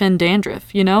Dr. Finn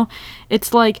Dandruff, you know?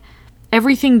 It's like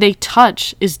everything they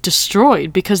touch is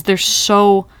destroyed because they're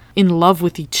so in love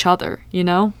with each other, you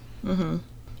know?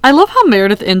 I love how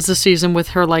Meredith ends the season with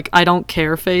her, like, I don't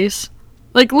care face.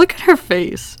 Like, look at her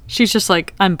face. She's just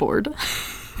like, I'm bored.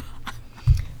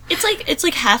 It's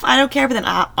like half I don't care, but then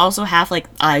also half like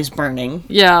eyes burning.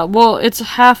 Yeah, well, it's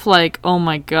half like, oh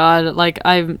my god, like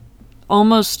I'm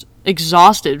almost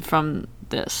exhausted from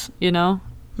this, you know?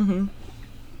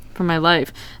 From my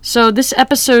life. So this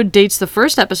episode dates the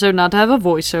first episode not to have a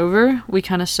voiceover. We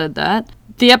kind of said that.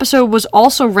 The episode was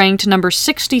also ranked number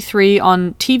 63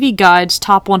 on TV Guide's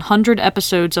top 100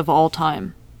 episodes of all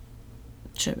time.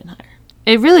 Should have been higher.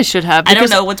 It really should have. I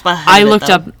don't know what's behind I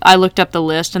looked up the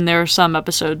list, and there are some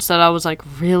episodes that I was like,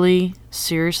 really?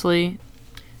 Seriously?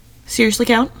 Seriously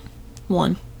count?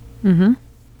 1.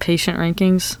 Patient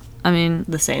rankings? I mean...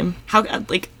 The same. How,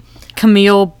 like...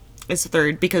 Camille... is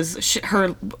third, because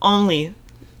her only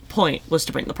point was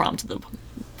to bring the prom to the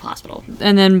hospital.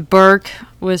 And then Burke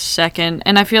was second.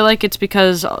 And I feel like it's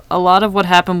because a lot of what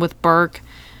happened with Burke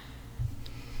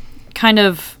kind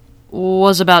of...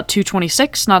 was about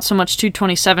 226, not so much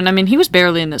 227. I mean, he was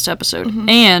barely in this episode.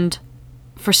 And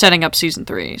for setting up season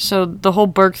 3. So the whole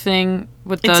Burke thing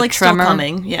with the like tremor. Still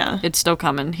coming, yeah. It's still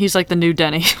coming. He's like the new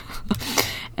Denny.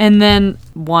 And then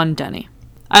one Denny.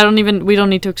 We don't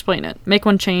need to explain it. Make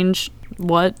one change.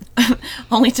 What?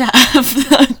 Only to have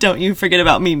the Don't You Forget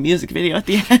About Me music video at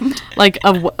the end.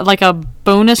 like a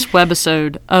bonus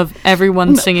webisode of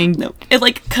everyone singing. No. It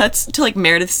like cuts to like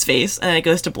Meredith's face and then it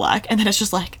goes to black and then it's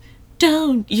just like,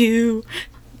 don't you?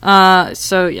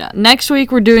 So yeah, next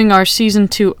week we're doing our season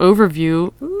 2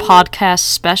 overview podcast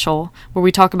special where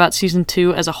we talk about season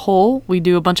 2 as a whole. We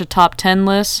do a bunch of top 10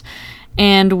 lists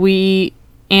and we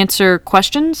answer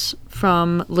questions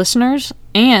from listeners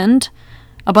and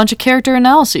a bunch of character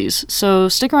analyses. So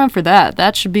stick around for that.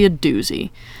 That should be a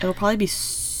doozy. It'll probably be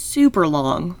super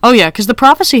long. Oh yeah, because the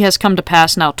prophecy has come to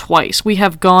pass now twice. We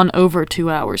have gone over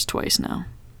 2 hours twice now,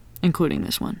 including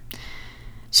this one.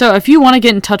 So if you want to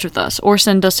get in touch with us or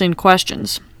send us in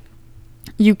questions,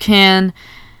 you can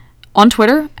on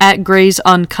Twitter at Grey's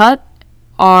Uncut.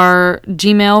 Our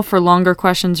Gmail for longer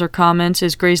questions or comments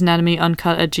is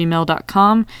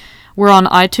greysanatomy.uncut@gmail.com. We're on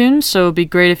iTunes, so it'd be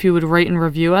great if you would rate and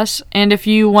review us. And if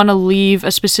you want to leave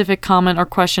a specific comment or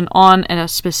question on a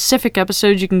specific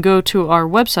episode, you can go to our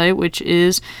website, which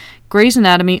is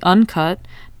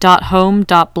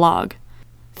greysanatomy.uncut.home.blog.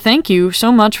 Thank you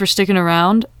so much for sticking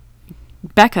around.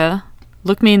 Becca,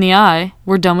 look me in the eye.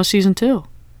 We're done with season 2.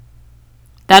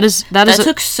 That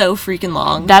took so freaking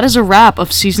long. That is a wrap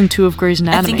of season 2 of Grey's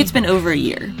Anatomy. I think it's been over a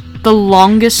year. The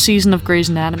longest season of Grey's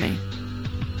Anatomy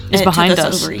is behind us. It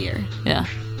took us over a year. Yeah.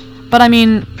 But I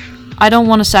mean, I don't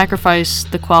want to sacrifice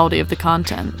the quality of the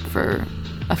content for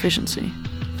efficiency.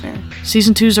 Fair.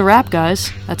 Season 2's a wrap,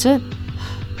 guys. That's it.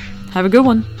 Have a good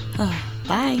one.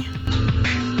 Bye.